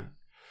 Yeah. You know?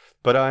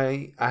 But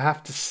I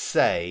have to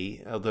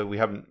say, although we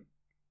haven't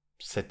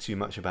said too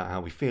much about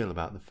how we feel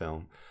about the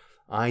film,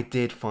 I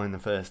did find the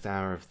first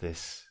hour of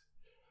this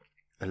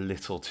a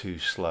little too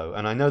slow.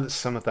 And I know that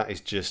some of that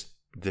is just,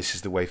 this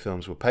is the way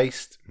films were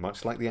paced,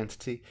 much like The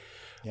Entity.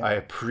 Yeah. I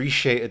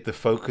appreciated the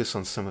focus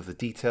on some of the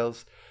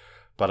details,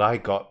 but I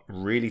got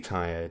really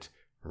tired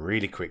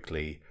really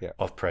quickly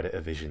of Predator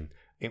vision.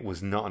 It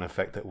was not an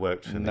effect that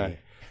worked for me.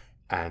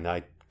 And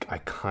I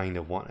kind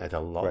of wanted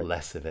a lot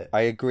less of it.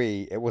 I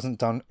agree. It wasn't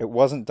done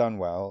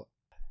well.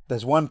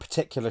 There's one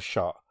particular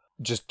shot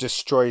just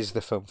destroys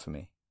the film for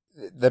me.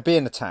 They're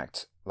being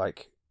attacked,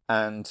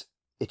 and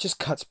it just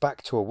cuts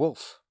back to a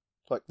wolf.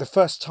 Like the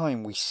first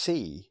time we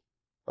see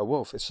a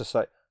wolf, it's just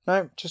like,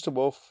 no, just a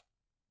wolf.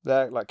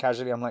 There, like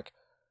casually, I'm like,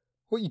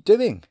 what are you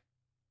doing?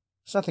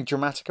 There's nothing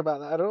dramatic about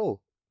that at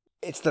all.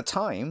 It's the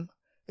time.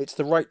 It's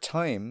the right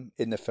time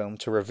in the film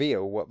to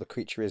reveal what the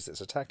creature is that's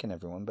attacking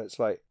everyone. But it's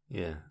like,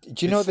 yeah.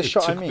 Do you know the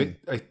shot I mean?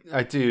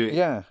 I do.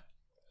 Yeah.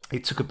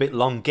 It took a bit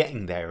long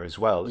getting there as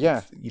well.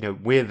 Yeah.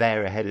 We're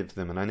there ahead of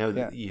them, and I know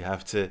that you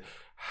have to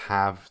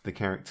have the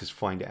characters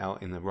find it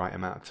out in the right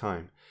amount of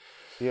time.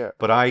 Yeah.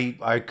 But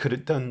I could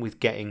have done with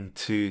getting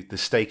to the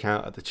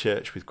stakeout at the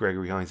church with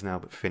Gregory Hines and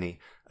Albert Finney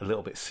a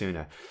little bit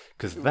sooner,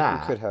 because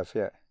that could have,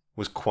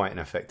 was quite an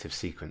effective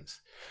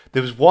sequence.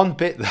 There was one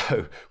bit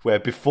though where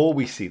before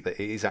we see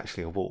that it is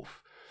actually a wolf,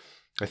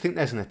 I think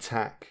there's an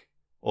attack,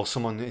 or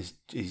someone is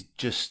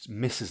just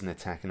misses an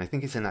attack, and I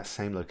think it's in that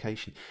same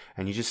location,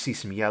 and you just see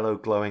some yellow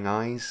glowing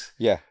eyes.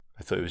 Yeah.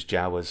 I thought it was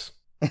Jawas.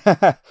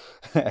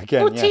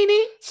 Again,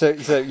 yeah.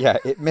 So yeah,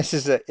 it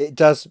misses it.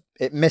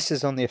 It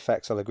misses on the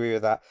effects. I'll agree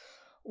with that.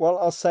 Well,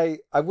 I'll say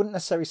I wouldn't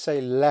necessarily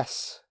say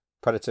less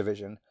Predator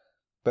vision,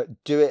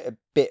 but do it a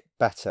bit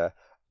better.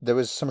 There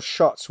was some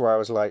shots where I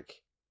was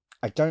like,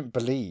 I don't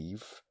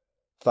believe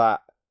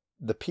that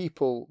the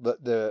people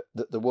that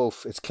the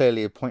wolf, it's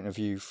clearly a point of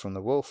view from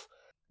the wolf,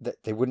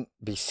 that they wouldn't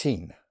be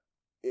seen.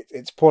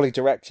 It's poorly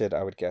directed,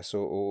 I would guess,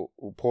 or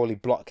poorly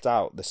blocked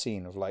out the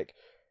scene of like,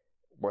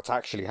 what's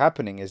actually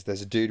happening is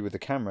there's a dude with a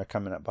camera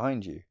coming up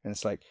behind you. And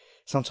it's like,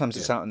 sometimes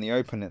it's out in the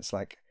open. It's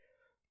like,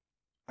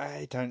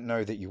 I don't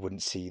know that you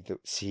wouldn't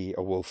see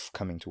a wolf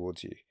coming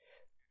towards you.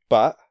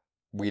 But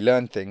we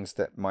learn things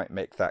that might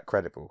make that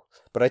credible.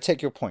 But I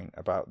take your point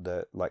about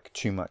the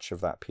too much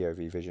of that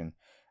POV vision.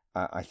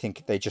 I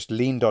think they just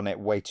leaned on it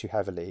way too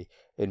heavily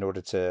in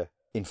order to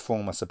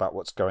inform us about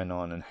what's going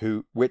on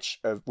and which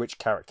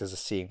characters are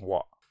seeing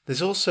what.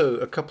 There's also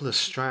a couple of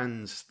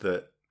strands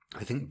that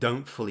I think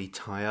don't fully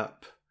tie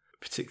up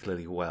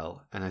particularly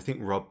well. And I think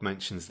Rob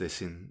mentions this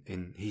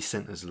in he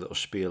sent us a little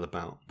spiel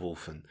about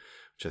Wolfen,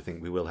 which I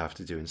think we will have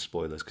to do in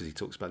spoilers because he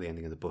talks about the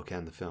ending of the book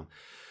and the film.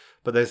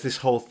 But there's this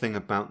whole thing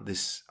about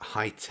this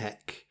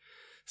high-tech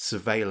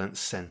surveillance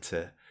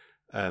center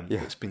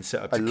that's been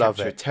set up to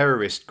capture a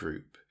terrorist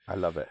group. I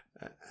love it.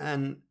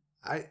 And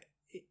I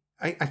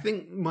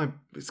think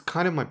it's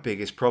kind of my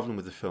biggest problem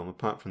with the film,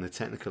 apart from the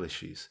technical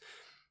issues,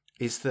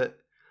 is that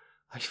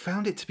I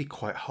found it to be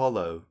quite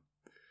hollow.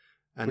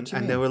 And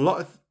there were a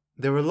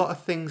lot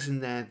of things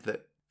in there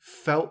that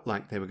felt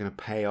like they were going to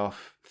pay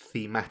off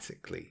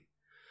thematically.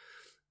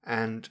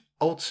 And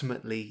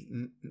ultimately,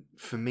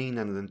 for me,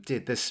 none of them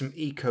did. There's some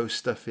eco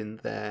stuff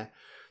in there.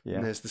 Yeah.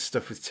 And there's the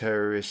stuff with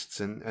terrorists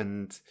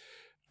and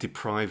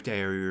deprived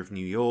area of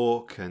New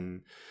York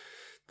and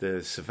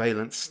the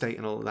surveillance state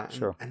and all of that.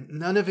 Sure. And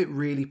none of it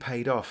really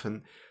paid off.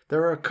 And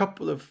there are a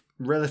couple of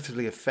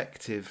relatively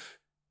effective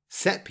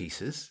set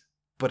pieces,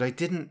 but I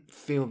didn't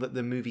feel that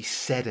the movie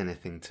said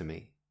anything to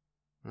me.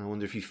 I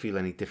wonder if you feel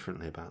any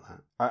differently about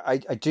that.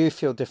 I do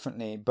feel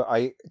differently, but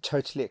I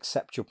totally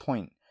accept your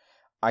point.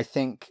 I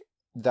think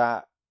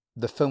that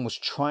the film was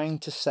trying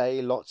to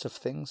say lots of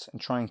things and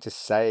trying to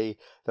say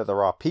that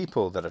there are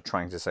people that are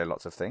trying to say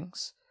lots of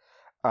things,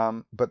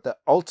 but that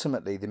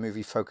ultimately the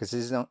movie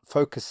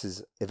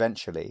focuses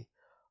eventually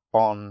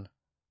on,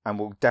 and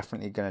we're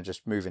definitely going to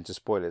just move into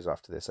spoilers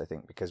after this, I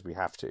think, because we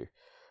have to,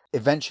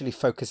 eventually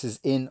focuses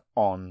in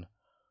on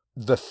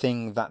the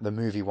thing that the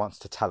movie wants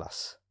to tell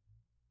us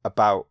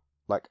about,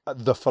 like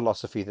the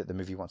philosophy that the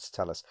movie wants to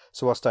tell us.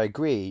 So whilst I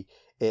agree,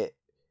 it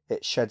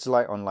sheds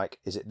light on, like,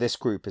 is it this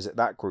group? Is it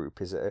that group?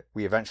 Is it,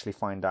 we eventually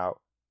find out,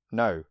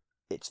 no,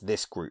 it's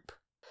this group.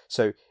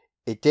 So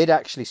it did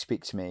actually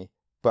speak to me,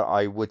 but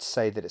I would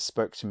say that it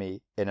spoke to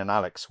me in an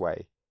Alex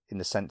way, in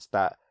the sense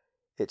that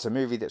it's a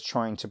movie that's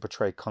trying to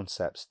portray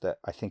concepts that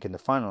I think in the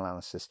final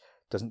analysis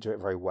doesn't do it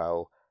very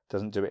well,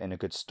 doesn't do it in a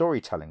good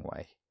storytelling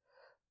way,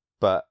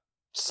 but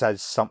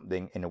says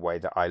something in a way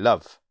that I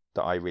love,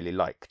 that I really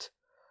liked,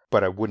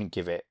 but I wouldn't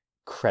give it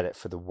credit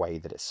for the way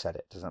that it said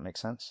it. Does that make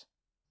sense?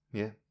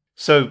 Yeah.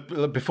 So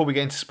before we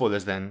get into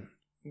spoilers, then,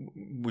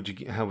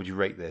 how would you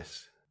rate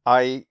this?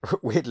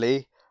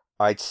 Weirdly,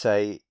 I'd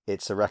say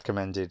it's a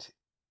recommended.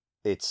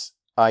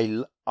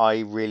 I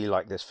really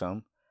like this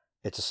film.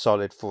 It's a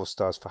solid 4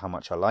 stars for how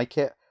much I like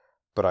it,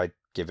 but I'd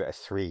give it a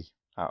 3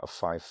 out of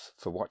 5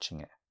 for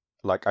watching it.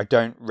 Like, I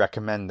don't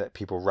recommend that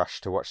people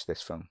rush to watch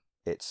this film.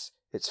 It's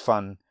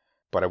fun,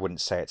 but I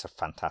wouldn't say it's a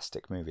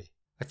fantastic movie.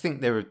 I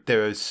think there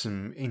are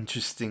some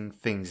interesting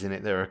things in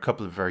it. There are a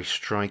couple of very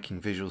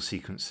striking visual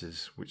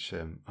sequences, which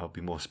I'll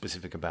be more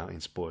specific about in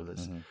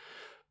spoilers,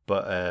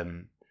 but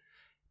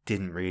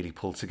didn't really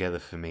pull together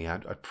for me.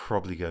 I'd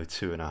probably go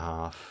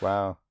 2.5.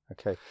 Wow.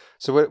 Okay.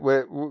 So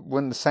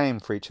we're the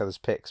same for each other's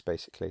picks,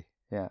 basically.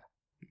 Yeah.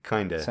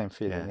 Kind of. Same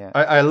feeling, yeah.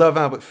 I love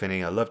Albert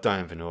Finney. I love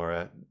Diane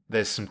Venora.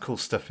 There's some cool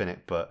stuff in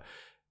it, but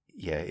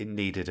yeah, it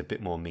needed a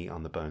bit more meat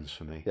on the bones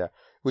for me. Yeah.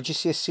 Would you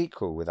see a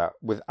sequel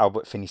with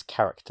Albert Finney's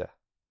character?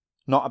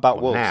 Not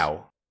about wolves.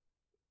 Now?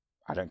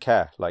 I don't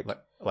care. Like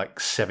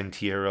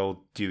 70-year-old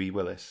Dewey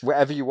Willis.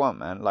 Whatever you want,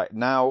 man. Like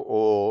now,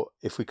 or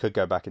if we could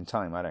go back in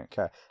time, I don't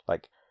care.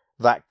 Like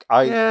that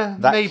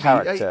maybe.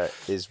 Character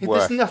is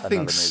worth. There's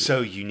nothing movie.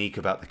 So unique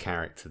about the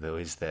character, though,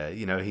 is there?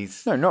 You know,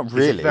 he's not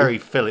really. He's a very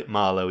Philip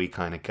Marlowe-y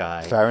kind of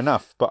guy. Fair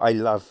enough, but I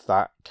love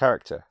that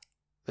character.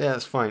 Yeah,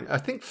 that's fine. I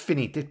think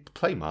Finney did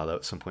play Marlowe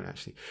at some point,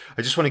 actually.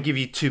 I just want to give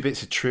you 2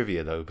 bits of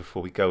trivia, though,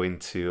 before we go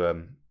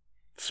into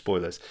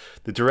spoilers.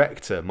 The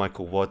director,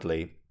 Michael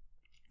Wadley,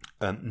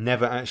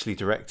 never actually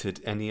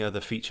directed any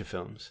other feature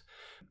films.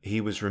 He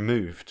was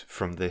removed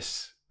from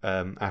this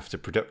after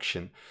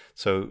production,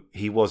 so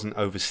he wasn't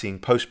overseeing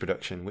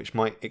post-production, which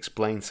might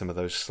explain some of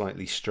those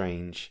slightly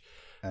strange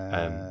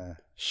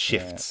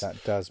shifts. Yeah,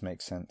 that does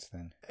make sense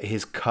then.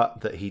 His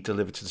cut that he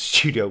delivered to the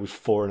studio was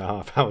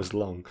 4.5 hours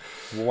long.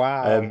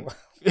 Wow. I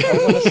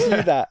want to see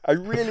that. I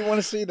really want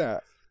to see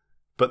that.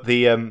 But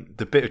the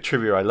bit of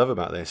trivia I love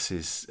about this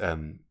is,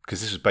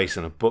 because this was based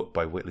on a book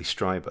by Whitley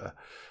Streiber,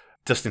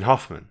 Dustin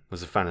Hoffman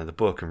was a fan of the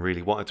book and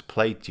really wanted to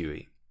play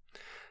Dewey,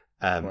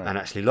 and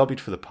actually lobbied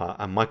for the part,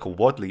 and Michael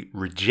Wadley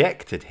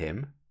rejected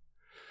him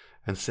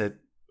and said,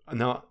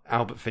 no,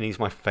 Albert Finney's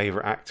my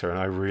favourite actor and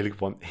I really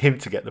want him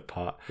to get the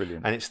part.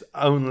 Brilliant. And it's the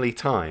only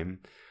time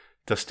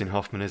Dustin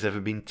Hoffman has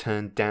ever been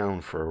turned down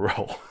for a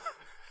role.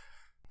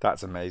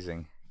 That's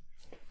amazing.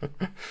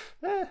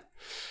 Yeah.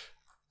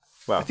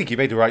 Well, I think he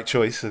made the right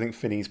choice. I think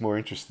Finney's more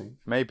interesting.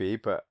 Maybe,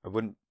 but I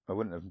wouldn't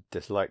have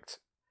disliked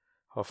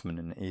Hoffman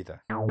in it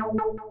either.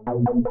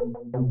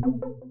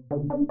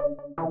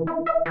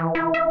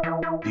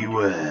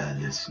 Beware,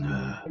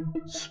 listener.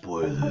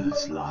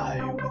 Spoilers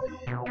lie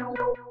within.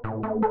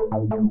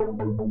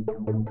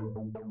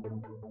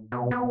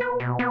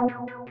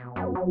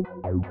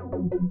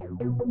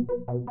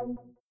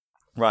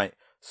 Right,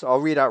 so I'll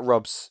read out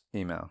Rob's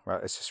email.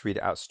 Right, let's just read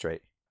it out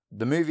straight.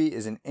 The movie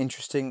is an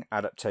interesting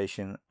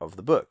adaptation of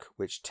the book,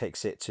 which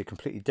takes it to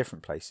completely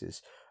different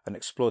places and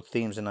explored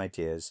themes and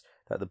ideas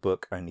that the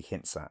book only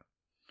hints at.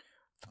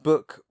 The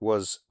book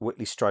was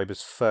Whitley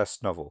Streiber's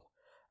first novel,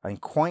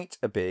 and quite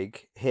a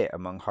big hit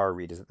among horror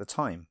readers at the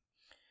time.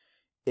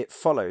 It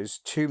follows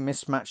 2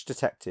 mismatched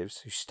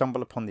detectives who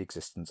stumble upon the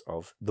existence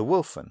of the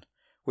Wolfen,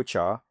 which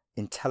are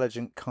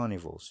intelligent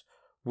carnivores,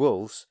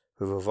 wolves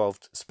who have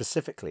evolved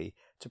specifically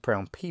to prey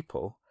on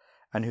people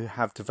and who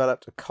have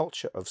developed a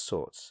culture of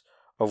sorts,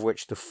 of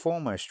which the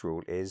foremost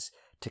rule is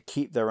to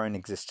keep their own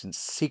existence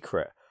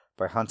secret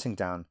by hunting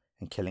down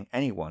and killing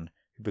anyone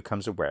who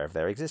becomes aware of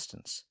their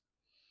existence.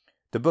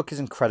 The book is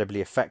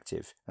incredibly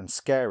effective and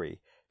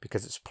scary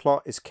because its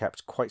plot is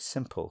kept quite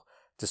simple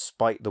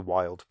despite the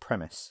wild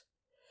premise.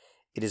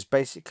 It is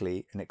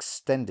basically an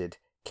extended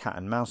cat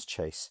and mouse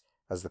chase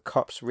as the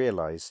cops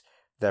realise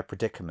their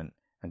predicament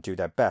and do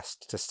their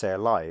best to stay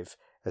alive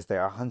as they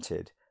are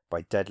hunted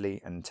by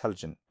deadly and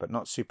intelligent but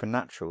not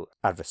supernatural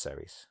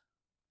adversaries.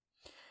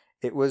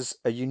 It was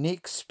a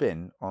unique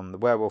spin on the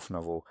werewolf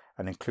novel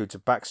and includes a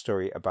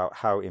backstory about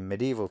how in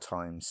medieval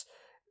times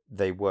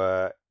they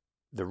were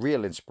the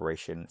real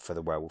inspiration for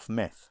the werewolf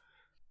myth.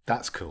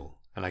 That's cool,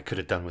 and I could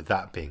have done with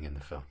that being in the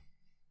film.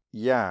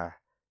 Yeah,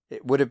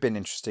 it would have been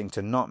interesting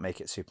to not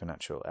make it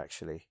supernatural,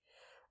 actually.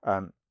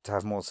 To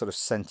have more sort of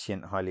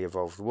sentient, highly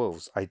evolved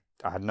wolves. I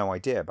had no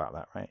idea about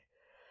that, right?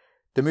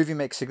 The movie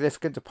makes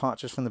significant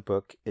departures from the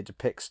book. It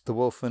depicts the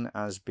Wolfen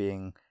as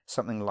being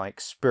something like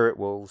spirit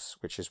wolves,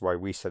 which is why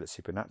we said it's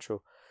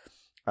supernatural,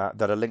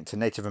 that are linked to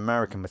Native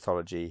American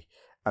mythology.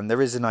 And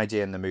there is an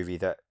idea in the movie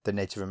that the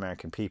Native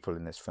American people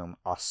in this film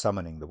are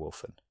summoning the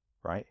Wolfen,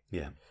 right?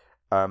 Yeah.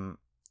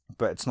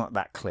 But it's not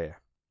that clear.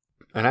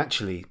 And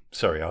actually,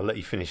 sorry, I'll let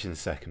you finish in a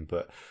second,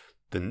 but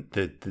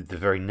the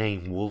very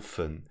name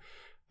Wolfen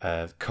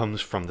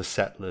comes from the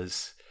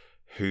settlers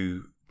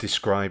who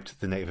described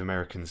the Native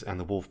Americans and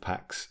the wolf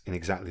packs in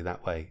exactly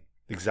that way,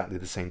 exactly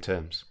the same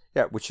terms.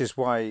 Yeah, which is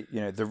why,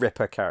 the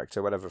Ripper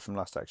character, whatever, from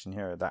Last Action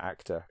Hero, that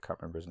actor, I can't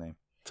remember his name.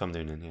 Tom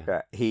Noonan, yeah.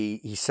 Yeah,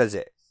 he says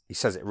it. He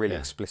says it really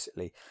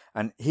explicitly.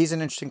 And he's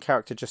an interesting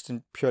character just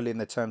purely in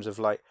the terms of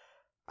like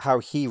how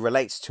he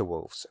relates to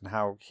wolves and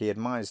how he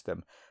admires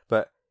them.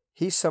 But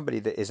he's somebody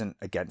that isn't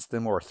against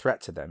them or a threat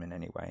to them in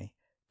any way.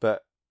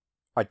 But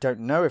I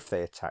don't know if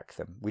they attack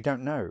them. We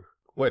don't know.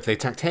 What, if they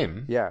attacked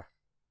him? Yeah.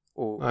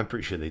 Or I'm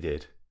pretty sure they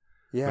did.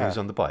 Yeah. When he was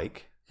on the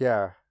bike.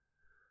 Yeah.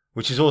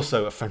 Which is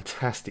also a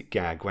fantastic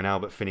gag when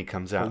Albert Finney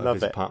comes out of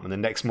his apartment the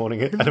next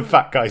morning and a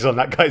fat guy's on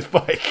that guy's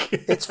bike.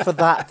 It's for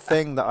that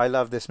thing that I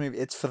love this movie.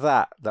 It's for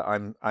that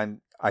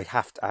I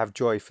have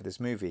joy for this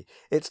movie.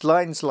 It's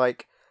lines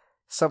like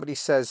somebody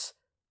says,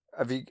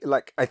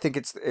 I think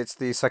it's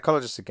the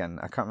psychologist again.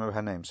 I can't remember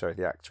her name. Sorry,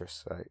 the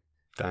actress.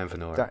 Diane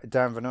Venora.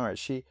 Diane Venora.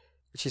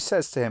 She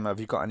says to him, "Have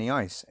you got any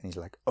ice?" And he's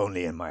like,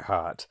 "Only in my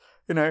heart."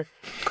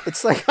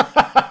 It's like.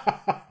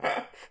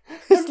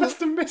 I must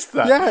have missed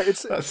that. Yeah,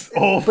 that's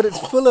awful. But it's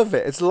full of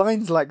it. It's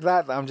lines like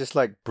that I'm just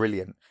like,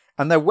 brilliant.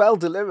 And they're well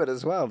delivered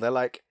as well. They're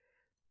like,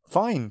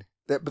 fine.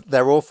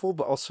 They're awful,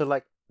 but also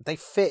like, they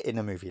fit in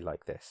a movie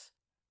like this.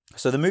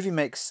 So the movie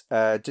makes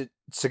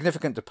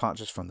significant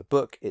departures from the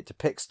book. It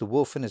depicts the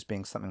Wolfen as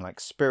being something like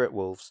spirit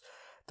wolves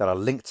that are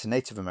linked to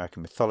Native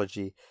American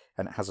mythology,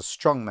 and it has a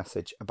strong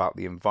message about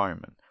the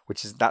environment,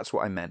 that's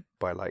what I meant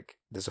by like,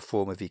 there's a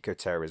form of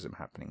eco-terrorism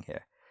happening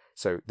here.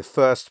 So the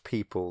first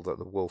people that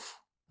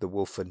the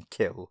Wolfen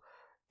kill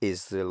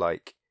is a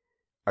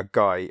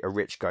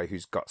rich guy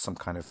who's got some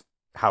kind of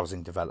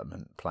housing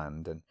development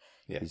planned, and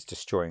he's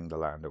destroying the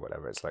land or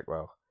whatever. It's like,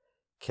 well,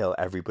 kill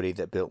everybody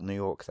that built New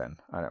York then.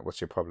 What's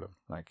your problem?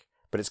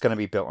 But it's going to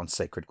be built on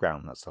sacred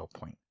ground. That's the whole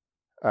point.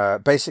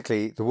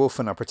 Basically, the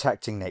Wolfen are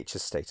protecting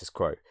nature's status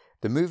quo.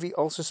 The movie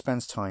also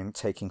spends time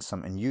taking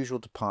some unusual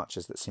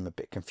departures that seem a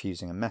bit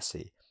confusing and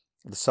messy.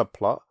 The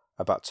subplot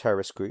about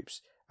terrorist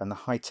groups and the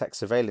high-tech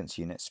surveillance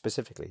unit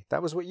specifically.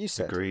 That was what you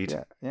said. Agreed.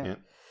 Yeah.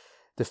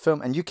 The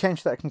film, and you came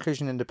to that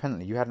conclusion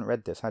independently. You hadn't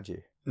read this, had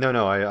you?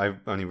 No, I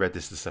only read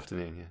this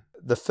afternoon, yeah.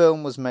 The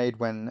film was made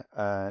when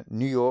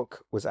New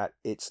York was at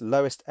its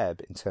lowest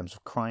ebb in terms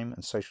of crime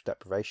and social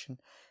deprivation,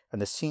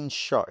 and the scenes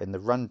shot in the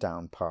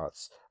rundown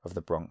parts of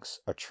the Bronx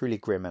are truly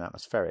grim and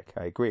atmospheric.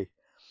 I agree.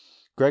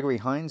 Gregory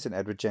Hines and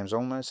Edward James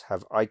Olmos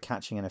have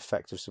eye-catching and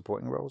effective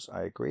supporting roles.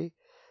 I agree.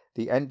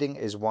 The ending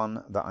is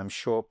one that I'm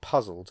sure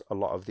puzzled a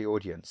lot of the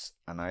audience,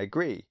 and I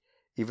agree.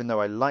 Even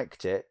though I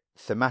liked it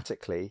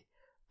thematically,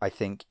 I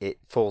think it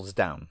falls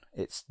down.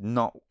 It's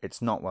not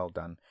well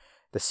done.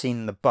 The scene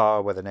in the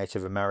bar where the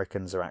Native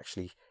Americans are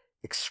actually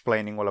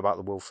explaining all about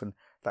the Wolfen,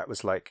 that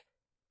was like,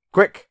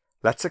 quick,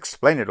 let's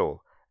explain it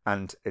all.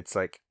 And it's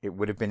like, it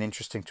would have been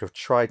interesting to have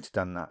tried to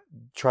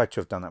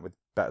have done that with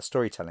better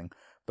storytelling,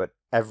 but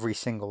every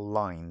single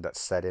line that's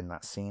said in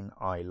that scene,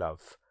 I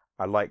love.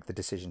 I like the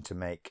decision to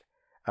make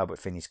Albert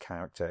Finney's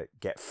character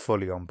get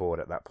fully on board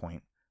at that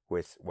point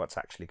with what's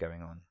actually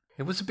going on.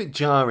 It was a bit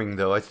jarring,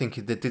 though. I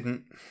think that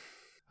didn't...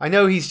 I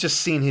know he's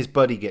just seen his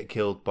buddy get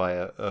killed by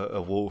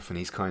a wolf, and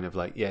he's kind of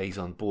like, yeah, he's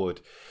on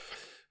board.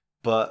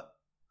 But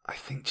I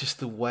think just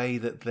the way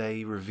that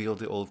they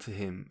revealed it all to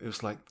him, it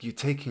was like, you're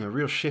taking a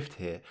real shift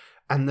here.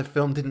 And the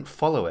film didn't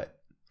follow it.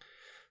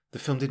 The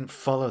film didn't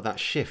follow that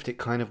shift. It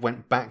kind of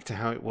went back to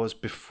how it was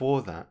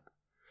before that.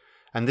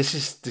 And this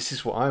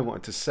is what I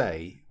wanted to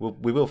say.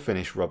 We will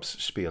finish Rob's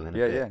spiel in a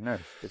bit. Yeah, no,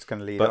 it's going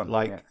to lead on.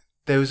 But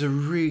there was a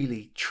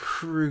really,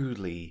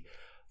 truly,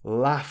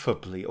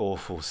 laughably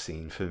awful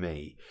scene for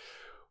me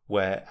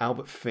where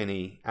Albert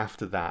Finney,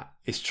 after that,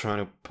 is trying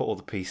to put all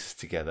the pieces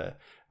together,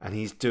 and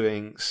he's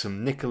doing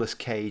some Nicolas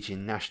Cage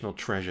in National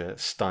Treasure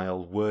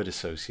style word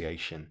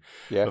association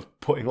of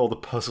putting all the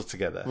puzzle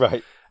together.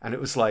 Right. And it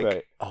was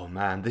like, oh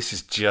man, this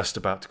is just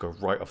about to go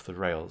right off the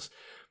rails.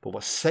 But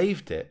what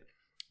saved it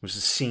was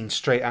the scene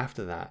straight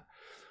after that,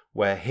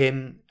 where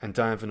him and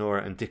Diane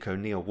Venora and Dick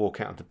O'Neill walk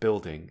out of the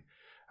building,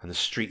 and the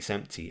street's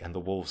empty, and the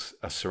wolves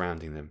are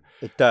surrounding them.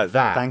 It does.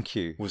 That Thank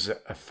you. Was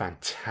a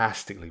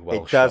fantastically well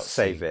shot. It does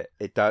scene. save it.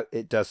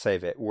 It does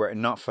save it. Were it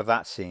not for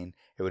that scene,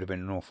 it would have been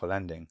an awful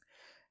ending.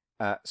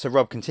 So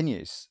Rob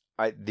continues.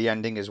 The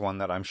ending is one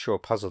that I'm sure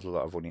puzzled a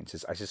lot of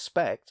audiences. I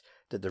suspect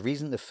that the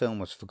reason the film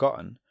was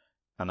forgotten,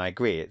 and I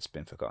agree it's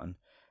been forgotten,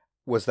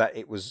 was that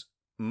it was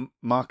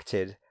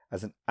marketed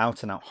as an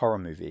out-and-out horror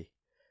movie,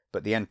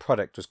 but the end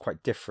product was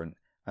quite different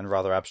and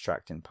rather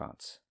abstract in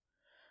parts.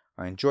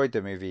 I enjoyed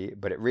the movie,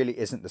 but it really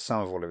isn't the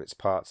sum of all of its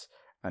parts,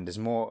 and is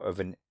more of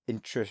an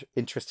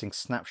interesting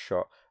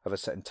snapshot of a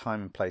certain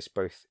time and place,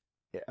 both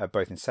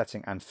in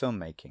setting and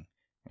filmmaking.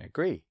 I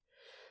agree.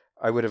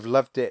 I would have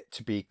loved it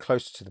to be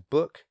closer to the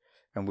book,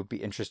 and would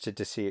be interested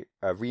to see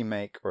a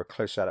remake or a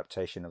closer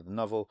adaptation of the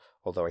novel,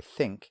 although I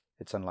think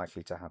it's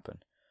unlikely to happen.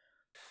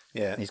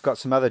 Yeah. And he's got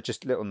some other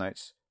just little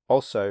notes.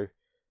 Also,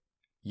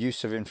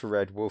 use of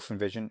infrared Wolfen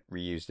vision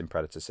reused in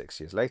Predator 6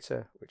 years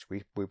later, which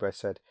we both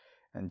said.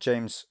 And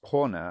James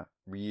Horner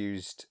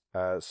reused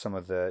some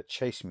of the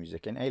chase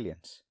music in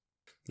Aliens.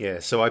 Yeah,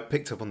 so I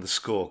picked up on the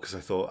score because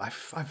I thought,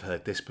 I've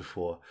heard this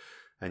before.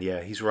 And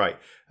yeah, he's right.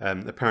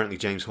 Apparently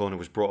James Horner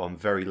was brought on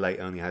very late,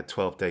 only had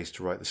 12 days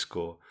to write the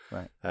score.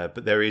 Right.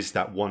 But there is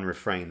that one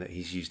refrain that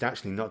he's used,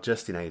 actually not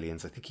just in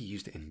Aliens, I think he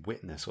used it in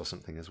Witness or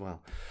something as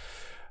well.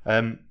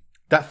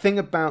 That thing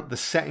about the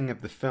setting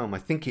of the film, I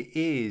think it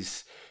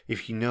is,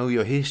 if you know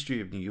your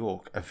history of New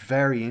York, a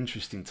very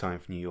interesting time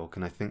for New York.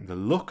 And I think the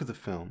look of the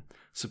film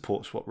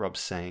supports what Rob's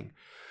saying.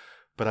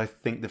 But I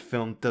think the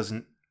film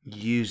doesn't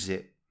use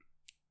it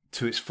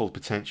to its full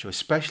potential,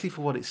 especially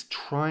for what it's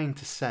trying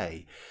to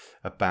say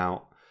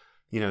about,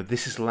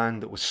 this is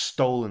land that was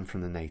stolen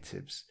from the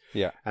natives.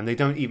 Yeah. And they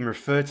don't even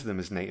refer to them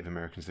as Native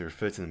Americans. They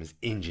refer to them as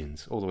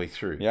Indians all the way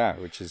through. Yeah,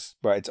 which is,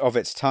 it's of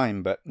its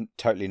time, but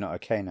totally not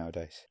okay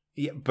nowadays.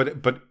 Yeah,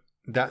 but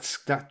that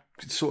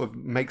sort of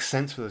makes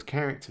sense for those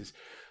characters.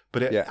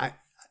 But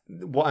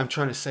what I'm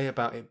trying to say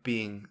about it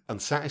being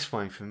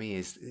unsatisfying for me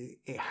is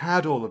it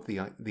had all of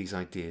these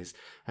ideas,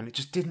 and it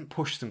just didn't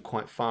push them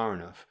quite far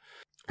enough.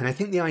 And I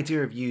think the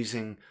idea of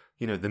using,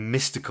 the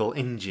mystical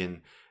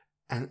Indian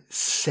and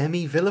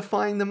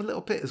semi-vilifying them a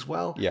little bit as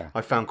well,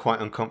 I found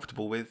quite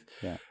uncomfortable with.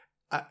 Yeah.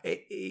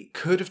 It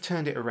could have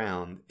turned it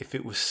around if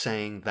it was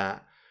saying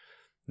that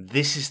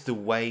this is the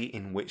way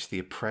in which the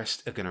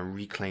oppressed are going to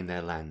reclaim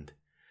their land.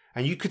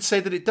 And you could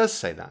say that it does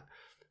say that,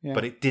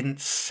 but it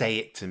didn't say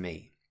it to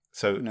me.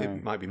 So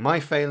it might be my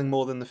failing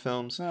more than the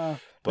film's. No,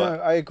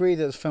 I agree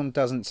that the film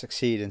doesn't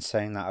succeed in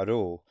saying that at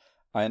all.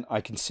 And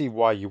I can see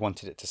why you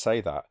wanted it to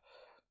say that.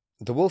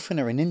 The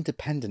Wolfen are an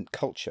independent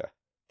culture.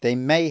 They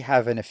may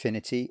have an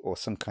affinity or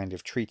some kind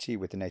of treaty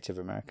with the Native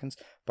Americans,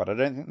 but I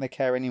don't think they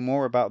care any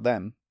more about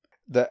them.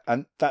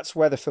 And that's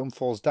where the film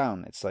falls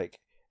down. It's like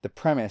the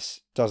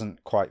premise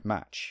doesn't quite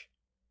match.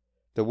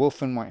 The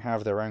Wolfen might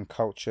have their own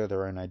culture,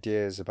 their own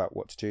ideas about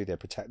what to do. They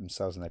protect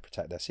themselves and they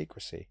protect their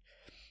secrecy.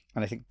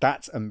 And I think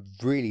that's a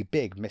really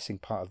big missing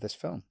part of this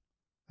film.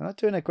 They're not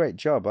doing a great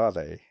job, are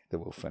they, the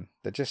Wolfen?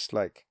 They're just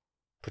like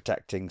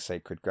protecting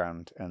sacred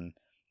ground. And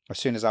as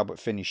soon as Albert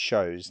Finney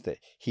shows that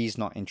he's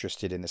not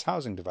interested in this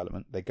housing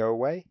development, they go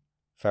away.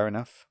 Fair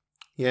enough.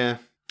 Yeah.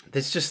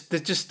 There's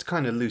just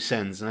kind of loose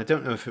ends, and I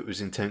don't know if it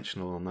was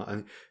intentional or not.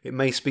 And it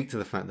may speak to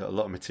the fact that a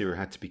lot of material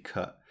had to be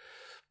cut.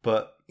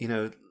 But,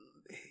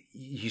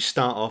 you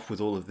start off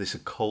with all of this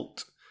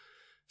occult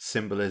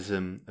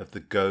symbolism of the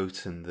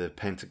goat and the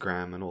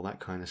pentagram and all that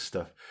kind of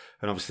stuff.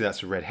 And obviously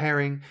that's a red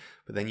herring.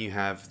 But then you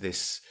have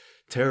this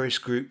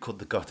terrorist group called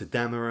the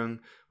Gotterdammerung,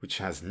 which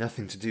has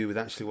nothing to do with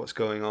actually what's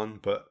going on.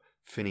 But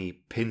Finney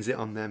pins it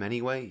on them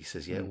anyway. He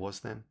says, it was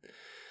them.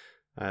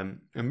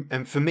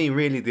 And for me,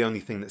 really, the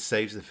only thing that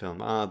saves the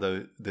film are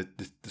the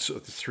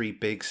sort of the three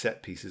big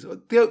set pieces.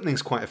 The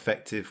opening's quite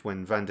effective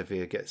when Van der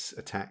Veer gets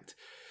attacked.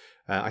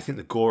 I think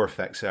the gore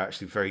effects are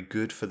actually very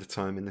good for the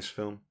time in this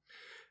film.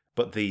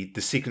 But the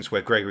sequence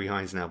where Gregory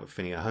Hines and Albert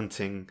Finney are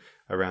hunting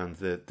around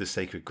the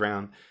sacred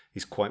ground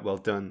is quite well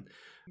done.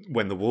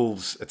 When the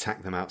wolves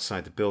attack them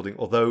outside the building,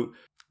 although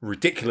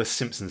ridiculous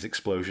Simpsons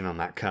explosion on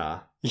that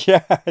car.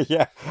 Yeah.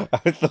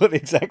 I thought the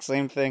exact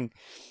same thing.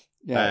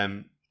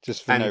 Yeah.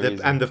 Just for no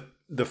reason. And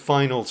the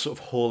final sort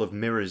of Hall of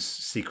Mirrors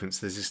sequence,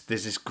 there's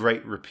this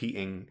great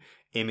repeating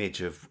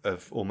image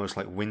of almost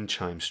like wind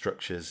chime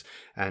structures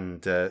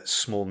and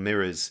small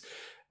mirrors.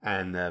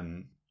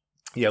 And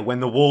when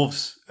the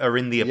wolves are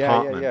in the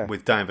apartment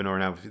with Diane Venora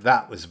and Albert,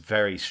 that was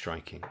very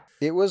striking.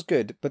 It was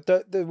good, but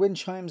the wind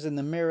chimes and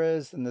the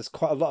mirrors, and there's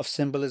quite a lot of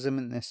symbolism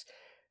in this.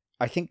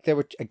 I think they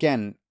were,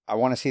 again, I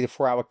want to see the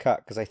 4-hour cut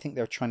because I think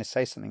they were trying to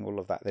say something, all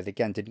of that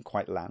again didn't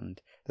quite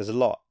land. There's a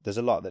lot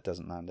that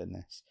doesn't land in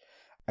this.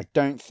 I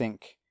don't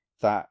think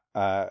that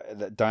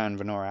that Diane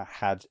Venora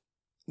had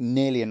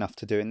nearly enough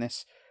to do in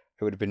this.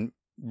 It would have been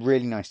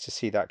really nice to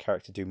see that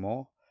character do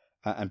more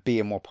and be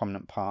a more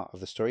prominent part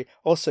of the story.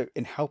 Also,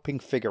 in helping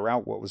figure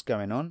out what was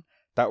going on,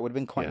 that would have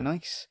been quite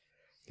nice.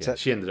 Yeah, so,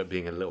 she ended up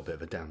being a little bit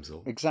of a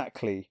damsel.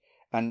 Exactly.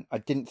 And I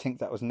didn't think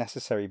that was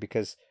necessary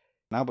because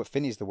Albert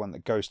Finney's the one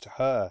that goes to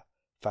her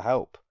for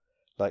help.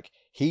 Like,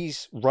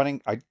 he's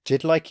running. I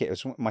did like it. It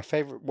was one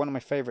of my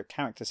favorite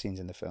character scenes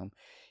in the film.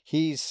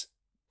 He's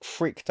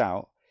freaked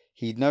out.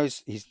 He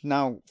knows he's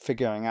now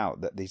figuring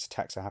out that these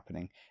attacks are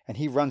happening, and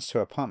he runs to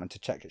her apartment to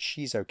check that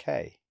she's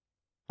okay,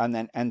 and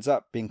then ends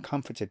up being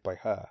comforted by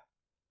her.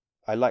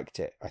 I liked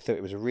it. I thought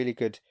it was a really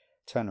good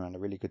turnaround, a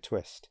really good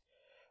twist.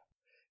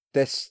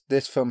 This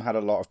film had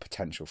a lot of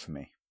potential for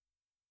me.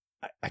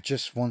 I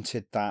just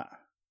wanted that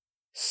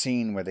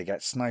scene where they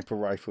get sniper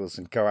rifles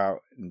and go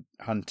out and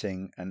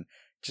hunting and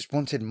just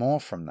wanted more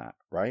from that,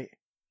 right?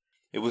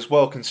 It was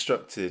well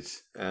constructed,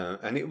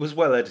 and it was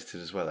well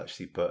edited as well,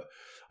 actually. But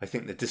I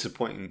think the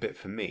disappointing bit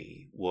for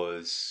me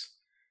was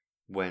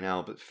when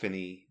Albert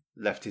Finney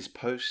left his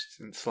post.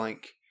 And it's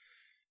like,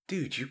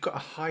 dude, you've got a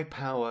high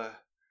power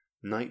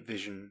night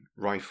vision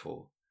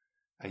rifle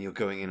and you're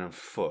going in on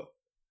foot.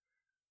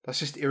 That's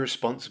just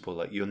irresponsible.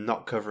 Like, you're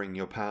not covering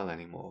your pal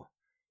anymore.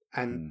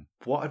 And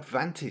what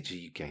advantage are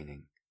you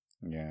gaining?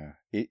 Yeah.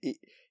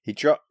 He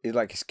dropped,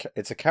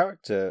 it's a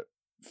character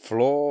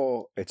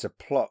flaw, it's a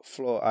plot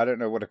flaw. I don't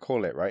know what to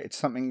call it, right? It's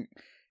something,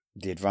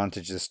 the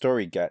advantage the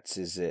story gets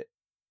is it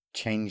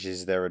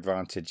changes their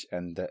advantage,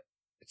 and that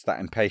it's that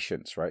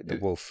impatience, right? The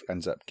wolf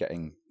ends up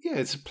getting... Yeah,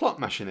 it's a plot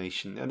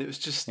machination. And it was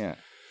just... Yeah.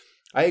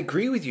 I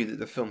agree with you that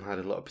the film had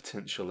a lot of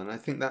potential. And I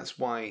think that's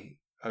why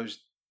I was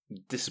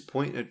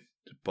disappointed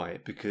by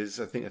it, because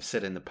I think I've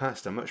said in the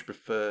past, I much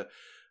prefer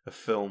a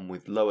film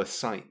with lower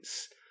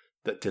sights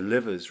that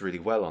delivers really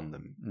well on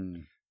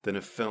them than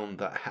a film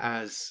that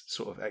has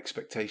sort of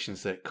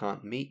expectations that it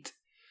can't meet.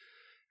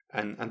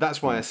 And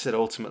that's why I said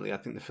ultimately I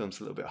think the film's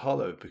a little bit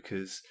hollow,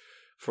 because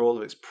for all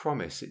of its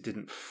promise, it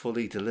didn't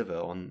fully deliver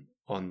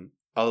on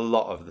a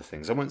lot of the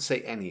things. I won't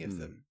say any of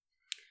them,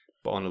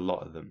 but on a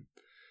lot of them.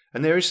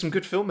 And there is some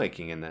good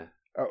filmmaking in there.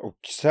 Oh,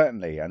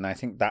 certainly. And I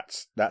think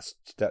that's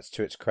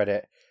to its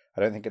credit.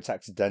 I don't think it's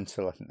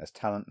accidental. I think there's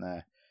talent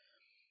there.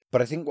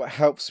 But I think what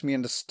helps me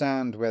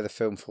understand where the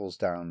film falls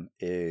down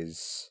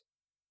is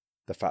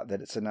the fact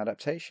that it's an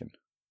adaptation.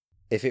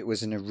 If it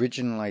was an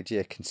original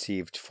idea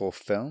conceived for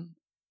film,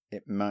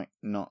 it might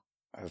not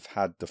have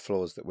had the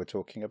flaws that we're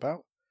talking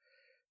about.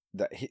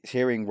 That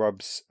hearing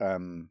Rob's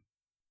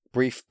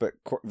brief but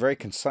very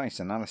concise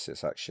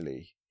analysis,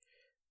 actually,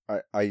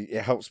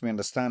 it helps me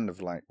understand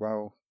of like,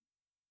 well,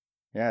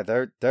 yeah,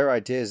 there are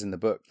ideas in the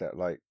book that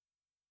like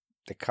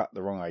they cut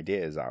the wrong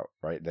ideas out,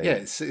 right?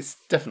 It's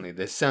definitely,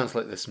 there sounds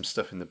like there's some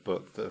stuff in the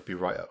book that would be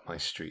right up my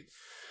street.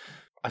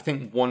 I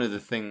think one of the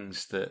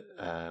things that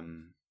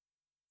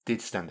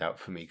did stand out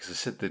for me, because I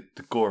said the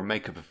gore and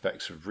makeup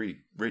effects were really,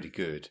 really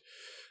good.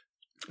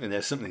 And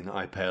there's something that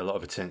I pay a lot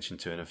of attention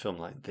to in a film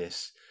like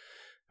this.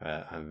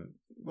 I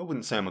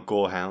wouldn't say I'm a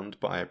gore hound,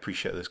 but I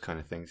appreciate those kind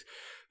of things.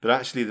 But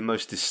actually the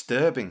most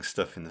disturbing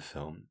stuff in the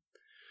film,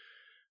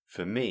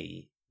 for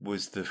me,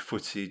 was the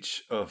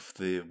footage of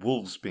the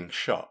wolves being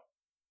shot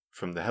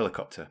from the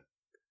helicopter.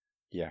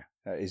 Yeah,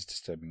 that is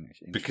disturbing.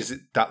 Because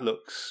that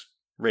looks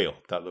real.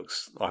 That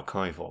looks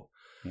archival.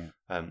 Yeah.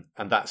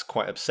 And that's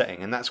quite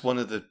upsetting. And that's one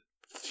of the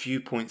few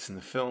points in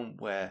the film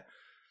where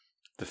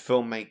the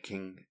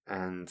filmmaking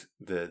and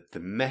the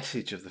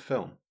message of the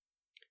film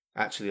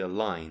actually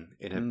align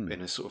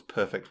in a sort of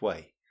perfect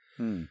way.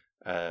 And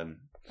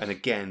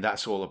again,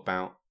 that's all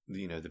about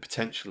the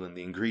potential and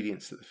the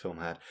ingredients that the film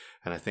had.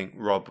 And I think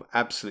Rob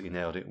absolutely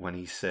nailed it when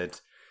he said,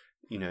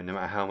 no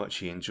matter how much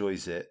he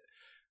enjoys it,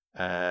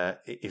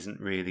 it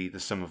isn't really the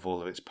sum of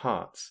all of its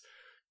parts,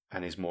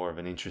 and is more of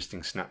an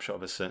interesting snapshot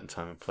of a certain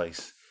time and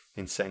place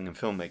in setting and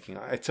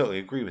filmmaking. I totally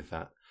agree with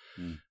that.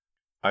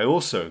 I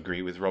also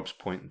agree with Rob's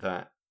point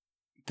that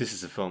this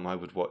is a film I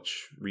would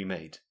watch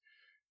remade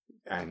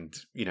and,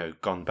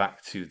 gone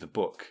back to the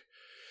book.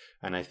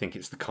 And I think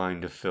it's the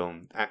kind of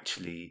film,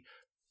 actually,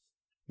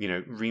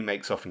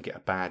 remakes often get a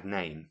bad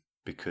name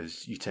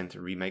because you tend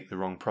to remake the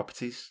wrong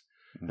properties.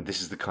 And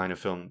this is the kind of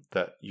film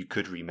that you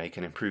could remake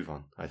and improve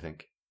on, I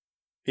think.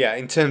 Yeah,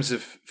 in terms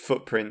of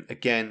footprint,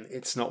 again,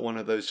 it's not one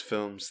of those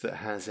films that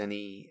has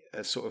any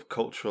sort of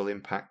cultural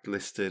impact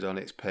listed on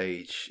its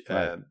page.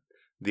 Right.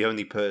 The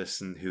only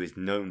person who is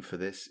known for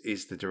this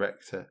is the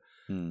director,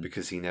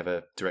 because he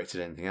never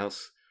directed anything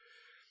else.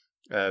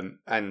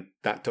 And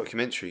that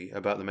documentary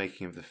about the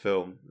making of the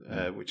film,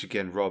 which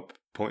again Rob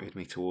pointed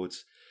me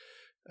towards,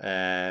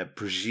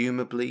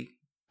 presumably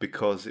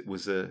because it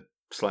was a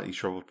slightly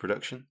troubled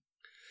production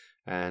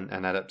and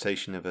an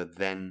adaptation of a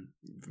then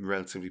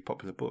relatively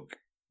popular book.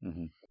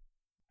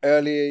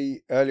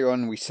 Earlier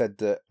on, we said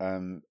that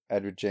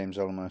Edward James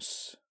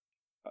Olmos,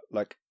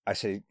 like I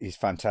said, he's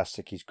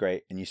fantastic, he's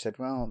great, and you said,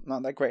 well,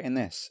 not that great in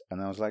this,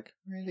 and I was like,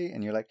 really?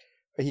 And you're like,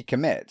 he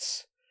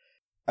commits.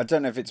 I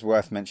don't know if it's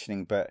worth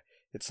mentioning, but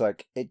it's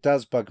like, it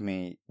does bug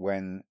me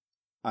when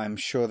I'm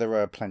sure there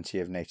are plenty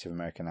of Native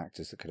American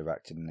actors that could have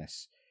acted in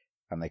this,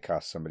 and they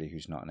cast somebody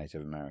who's not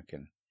Native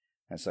American.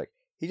 And it's like,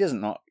 he does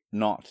not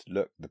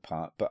look the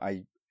part, but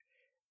I'd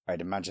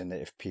imagine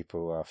that if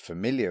people are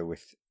familiar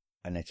with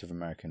a Native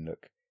American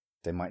look,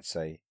 they might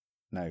say,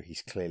 no,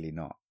 he's clearly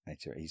not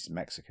Native, he's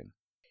Mexican.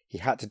 He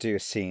had to do a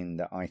scene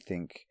that I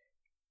think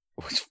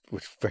was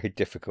very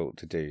difficult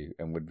to do,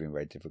 and would have been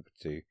very difficult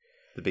to do.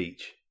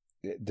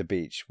 The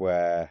beach,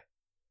 where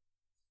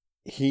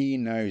he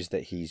knows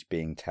that he's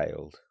being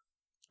tailed,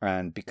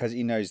 and because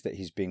he knows that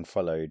he's being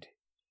followed,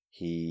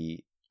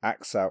 he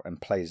acts out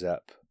and plays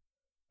up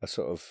a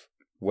sort of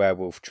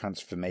werewolf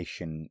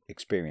transformation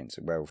experience,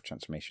 a werewolf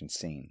transformation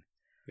scene.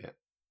 Yeah.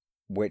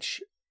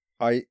 Which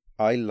I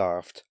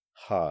laughed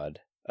hard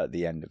at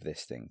the end of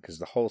this thing, because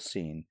the whole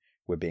scene,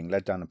 we're being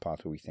led down a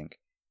path where we think,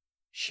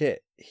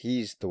 shit,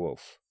 he's the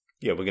wolf.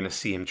 Yeah, we're going to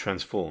see him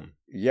transform.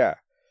 Yeah.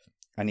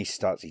 And he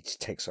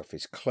takes off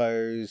his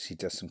clothes, he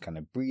does some kind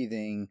of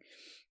breathing,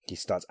 he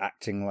starts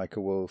acting like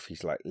a wolf,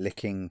 he's like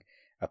licking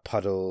a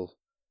puddle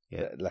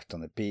left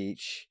on the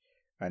beach,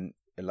 and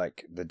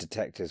like the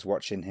detective's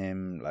watching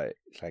him,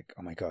 like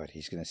oh my God,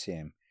 he's going to see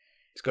him.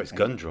 He's got his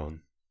gun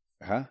drawn.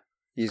 Huh?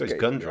 He's got his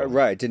gun drawn.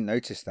 Right, I didn't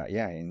notice that,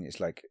 yeah. And it's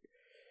like,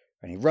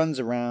 and he runs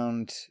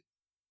around,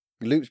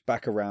 loops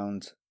back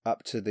around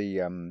up to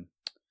the,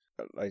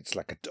 it's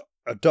like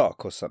a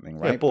dock or something,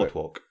 right? Yeah,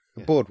 boardwalk. A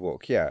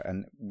boardwalk, yeah.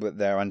 And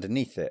they're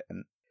underneath it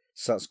and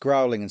starts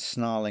growling and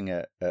snarling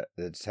at the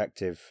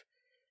detective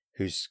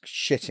who's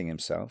shitting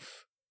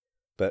himself,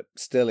 but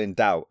still in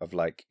doubt of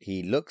like,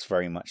 he looks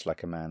very much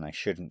like a man, I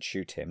shouldn't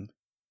shoot him.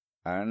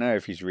 I don't know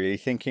if he's really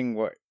thinking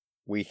what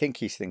we think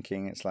he's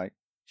thinking. It's like,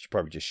 should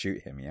probably just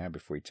shoot him, yeah,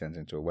 before he turns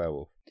into a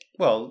werewolf.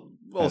 Well,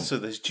 also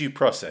there's due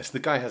process. The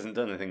guy hasn't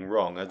done anything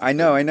wrong. I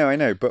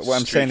know. But what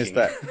I'm saying is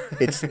that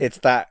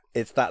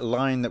it's that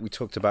line that we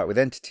talked about with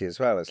Entity as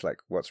well. It's like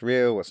what's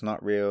real, what's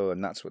not real,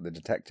 and that's what the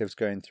detective's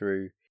going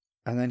through.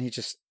 And then he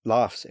just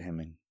laughs at him,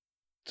 and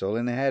it's all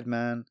in the head,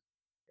 man.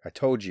 I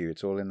told you,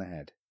 it's all in the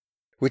head.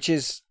 Which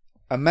is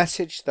a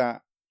message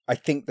that I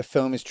think the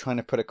film is trying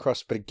to put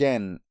across. But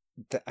again,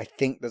 I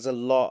think there's a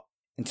lot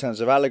in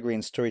terms of allegory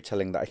and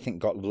storytelling that I think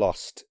got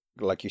lost,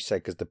 like you said,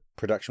 because the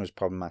production was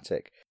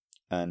problematic,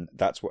 and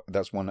that's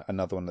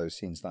another one of those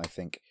scenes that I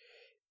think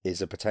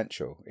is a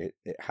potential. It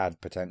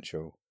had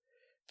potential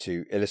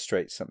to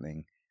illustrate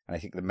something, and I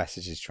think the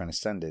message it's trying to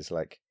send is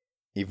like,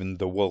 even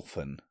the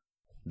Wolfen,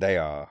 they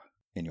are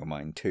in your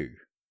mind too.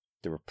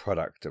 They're a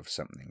product of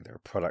something. They're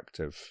a product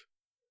of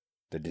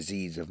the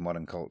disease of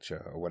modern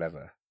culture or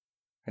whatever.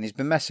 And he's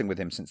been messing with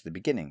him since the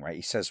beginning, right?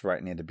 He says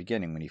right near the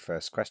beginning when he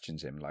first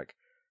questions him, like,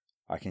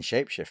 I can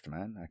shapeshift,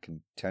 man. I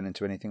can turn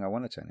into anything I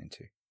want to turn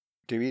into.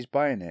 He's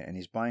buying it, and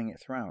he's buying it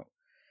throughout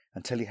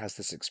until he has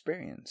this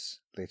experience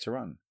later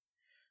on.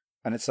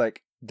 And it's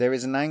like, there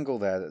is an angle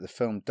there that the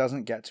film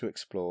doesn't get to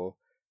explore,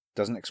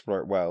 doesn't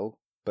explore it well,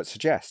 but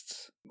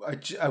suggests.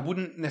 I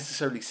wouldn't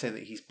necessarily say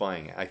that he's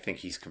buying it. I think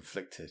he's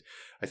conflicted.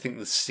 I think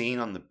the scene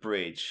on the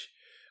bridge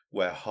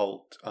where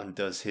Holt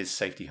undoes his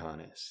safety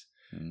harness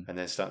and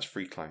then starts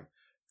free climb,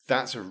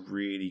 that's a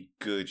really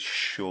good,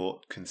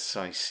 short,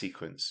 concise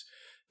sequence,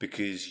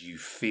 because you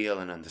feel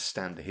and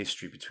understand the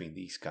history between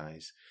these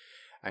guys.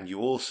 And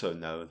you also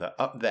know that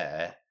up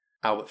there,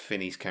 Albert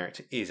Finney's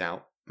character is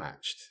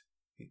outmatched.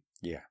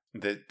 Yeah.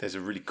 There's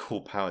a really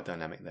cool power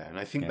dynamic there. And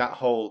I think that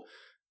whole,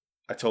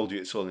 I told you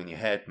it's all in your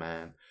head,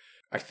 man,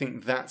 I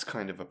think that's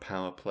kind of a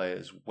power play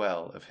as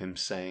well, of him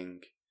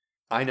saying,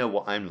 I know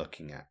what I'm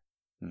looking at.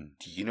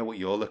 Do you know what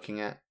you're looking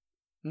at?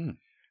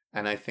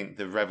 And I think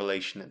the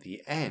revelation at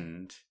the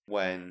end,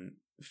 when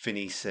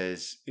Finney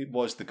says it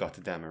was the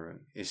Gotterdammerung,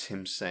 is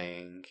him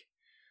saying,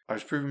 I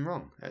was proven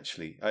wrong,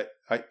 actually.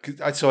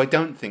 So I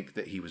don't think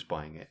that he was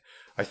buying it.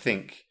 I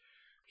think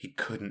he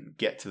couldn't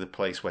get to the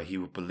place where he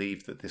would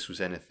believe that this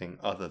was anything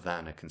other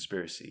than a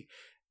conspiracy.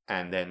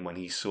 And then when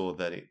he saw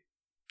that it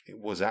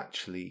was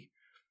actually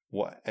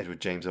what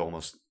Edward James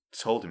almost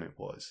told him it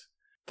was,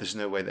 there's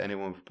no way that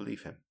anyone would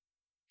believe him.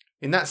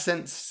 In that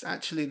sense,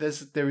 actually,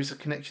 there is a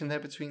connection there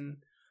between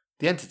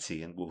the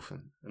Entity and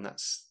Wolfen, and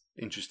that's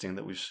interesting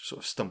that we've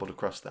sort of stumbled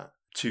across that.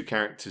 Two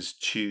characters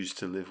choose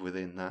to live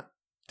within that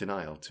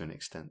denial to an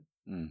extent.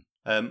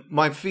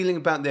 My feeling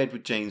about the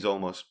Edward James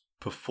Olmos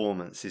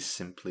performance is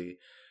simply,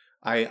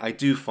 I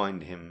do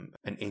find him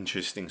an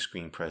interesting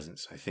screen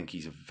presence. I think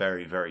he's a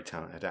very, very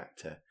talented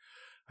actor.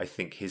 I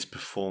think his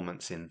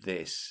performance in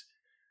this,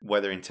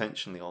 whether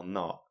intentionally or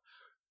not,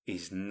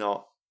 is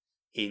not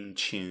in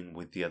tune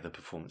with the other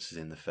performances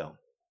in the film.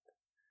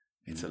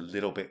 It's a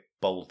little bit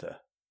bolder.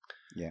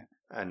 Yeah.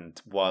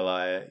 And while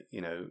I,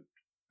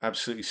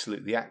 absolutely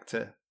salute the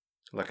actor,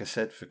 like I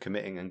said, for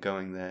committing and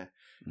going there,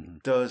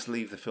 it does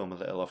leave the film a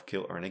little off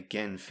kilter, and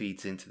again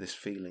feeds into this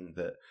feeling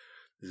that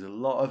there's a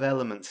lot of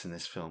elements in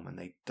this film and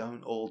they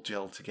don't all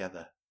gel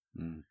together.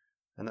 And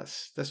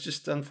that's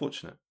just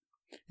unfortunate.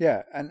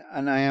 Yeah,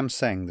 and I am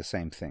saying the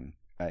same thing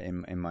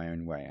in my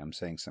own way. I'm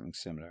saying something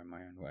similar in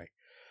my own way.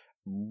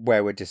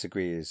 Where we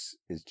disagree is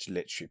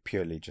literally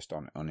purely just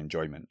on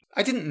enjoyment.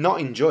 I didn't not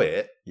enjoy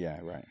it.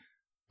 Yeah, right.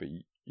 But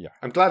yeah.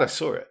 I'm glad I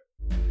saw it.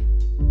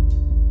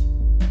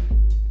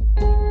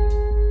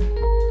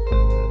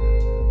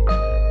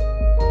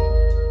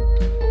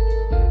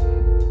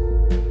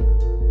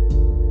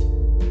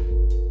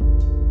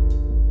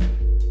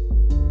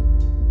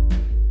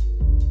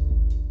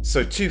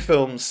 So 2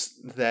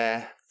 films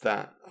there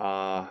that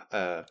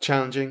are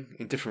challenging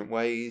in different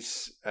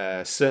ways.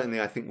 Certainly,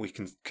 I think we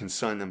can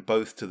consign them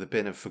both to the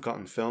bin of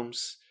forgotten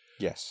films.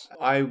 Yes.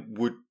 I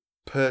would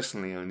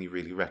personally only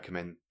really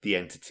recommend The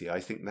Entity. I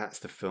think that's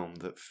the film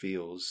that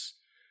feels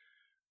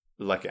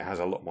like it has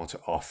a lot more to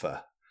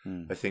offer.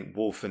 I think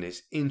Wolfen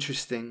is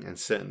interesting, and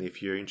certainly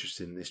if you're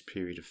interested in this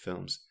period of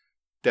films,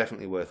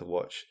 definitely worth a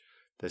watch.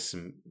 There's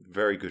some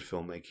very good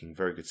filmmaking,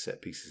 very good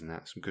set pieces in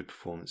that, some good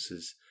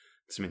performances,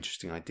 some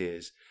interesting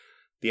ideas.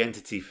 The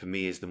Entity for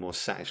me is the more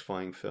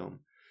satisfying film.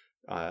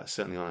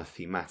 certainly on a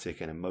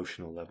thematic and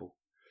emotional level.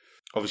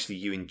 Obviously,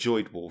 you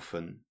enjoyed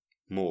Wolfen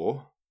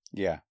more.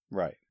 Yeah,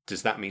 right.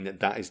 Does that mean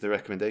that is the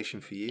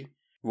recommendation for you?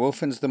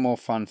 Wolfen's the more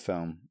fun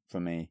film for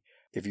me.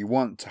 If you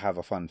want to have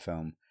a fun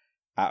film,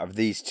 out of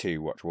these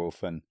two, watch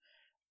Wolfen.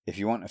 If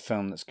you want a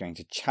film that's going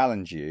to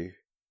challenge you,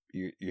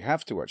 you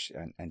have to watch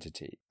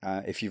Entity.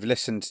 If you've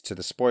listened to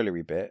the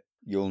spoilery bit,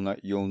 you'll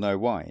know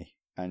why.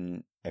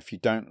 And if you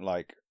don't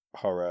like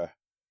horror,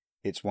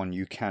 it's one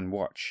you can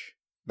watch.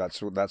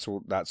 That's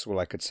all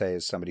I could say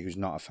as somebody who's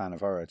not a fan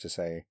of horror, to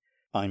say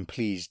I'm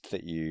pleased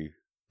that you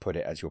put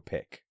it as your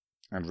pick,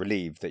 and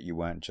relieved that you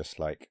weren't just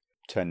like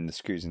turning the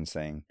screws and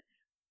saying,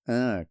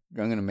 I'm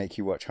going to make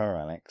you watch horror,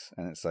 Alex.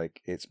 And it's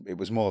like it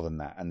was more than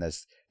that, and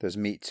there's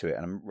meat to it,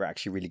 and I'm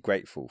actually really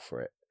grateful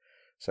for it.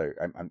 So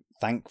I'm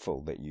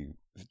thankful that you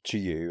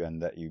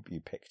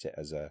picked it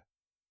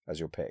as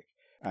your pick.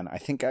 And I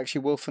think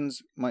actually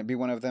Wolfen's might be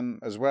one of them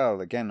as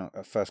well. Again,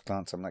 at first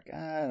glance, I'm like,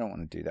 I don't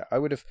want to do that. I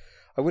would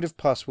have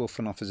passed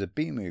Wolfen off as a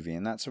B movie,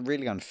 and that's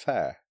really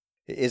unfair.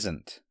 It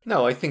isn't.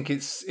 No, I think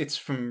it's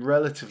from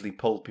relatively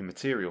pulpy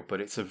material,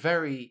 but it's a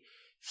very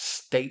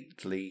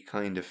stately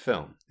kind of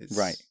film. It's,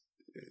 right.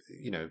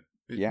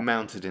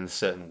 Mounted in a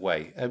certain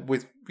way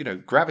with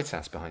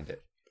gravitas behind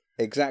it.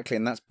 Exactly,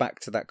 and that's back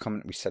to that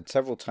comment we said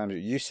several times.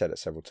 You said it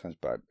several times,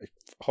 but I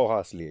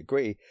wholeheartedly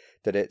agree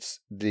that it's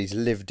these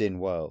lived-in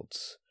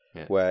worlds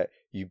where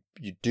you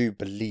do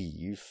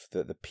believe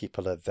that the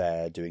people are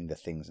there doing the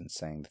things and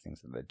saying the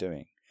things that they're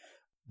doing.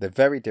 They're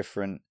very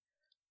different.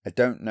 I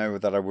don't know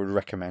that I would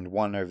recommend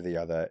one over the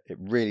other. It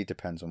really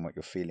depends on what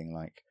you're feeling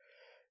like.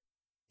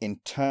 In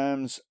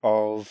terms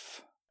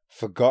of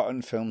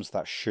forgotten films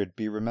that should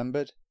be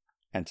remembered,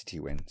 Entity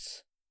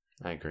wins.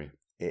 I agree.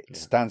 It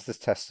stands the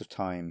test of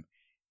time.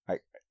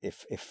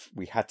 If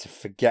we had to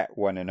forget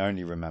one and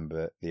only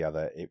remember the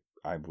other,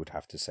 I would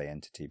have to say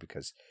Entity,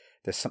 because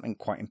there's something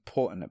quite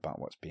important about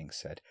what's being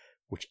said.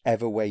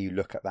 Whichever way you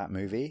look at that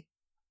movie,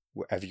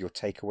 whatever your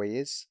takeaway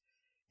is,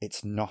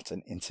 it's not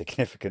an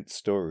insignificant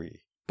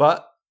story.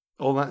 But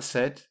all that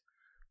said,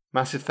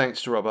 massive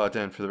thanks to Rob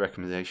Ardern for the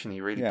recommendation.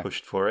 He really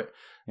pushed for it.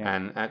 Yeah.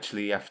 And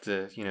actually,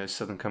 after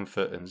Southern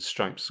Comfort and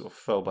Stripes sort of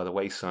fell by the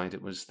wayside,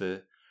 it was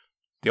the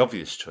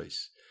obvious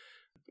choice.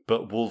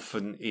 But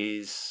Wolfen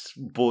is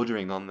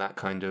bordering on that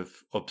kind of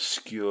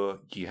obscure,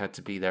 you had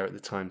to be there at the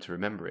time to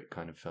remember it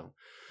kind of film.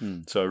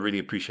 So I really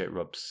appreciate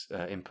Rob's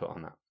input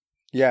on that.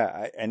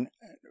 Yeah, and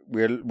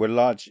we're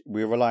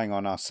relying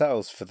on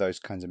ourselves for those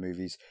kinds of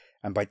movies,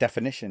 and by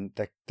definition,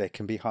 they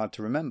can be hard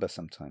to remember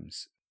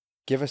sometimes.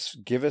 Give us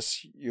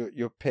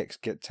your picks.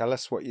 Tell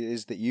us what it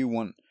is that you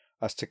want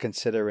us to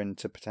consider and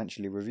to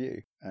potentially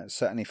review.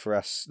 Certainly for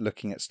us,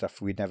 looking at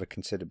stuff we'd never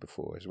considered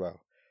before as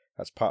well.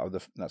 That's part of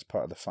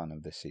the fun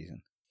of this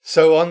season.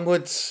 So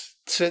onwards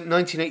to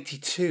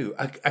 1982,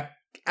 a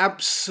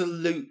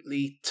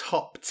absolutely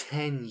top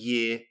 10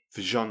 year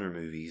for genre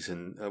movies,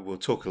 and we'll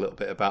talk a little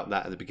bit about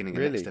that at the beginning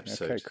of next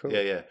episode. Okay, cool.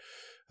 Yeah.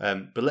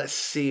 But let's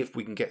see if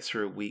we can get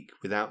through a week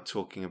without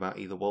talking about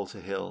either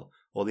Walter Hill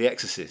or The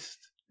Exorcist.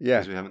 Yeah,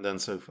 because we haven't done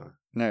so far.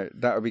 No,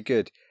 that would be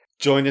good.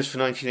 Join us for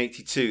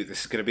 1982.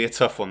 This is going to be a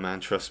tough one, man.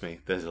 Trust me.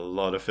 There's a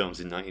lot of films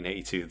in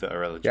 1982 that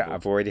are eligible. Yeah,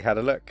 I've already had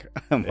a look.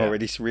 I'm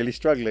already really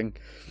struggling.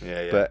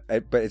 Yeah.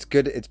 But it's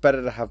good. It's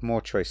better to have more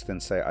choice than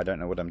say I don't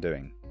know what I'm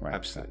doing. Right.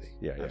 Absolutely.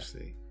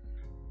 Absolutely.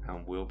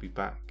 And we'll be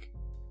back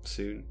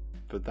soon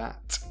for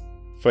that.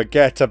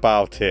 Forget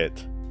about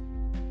it.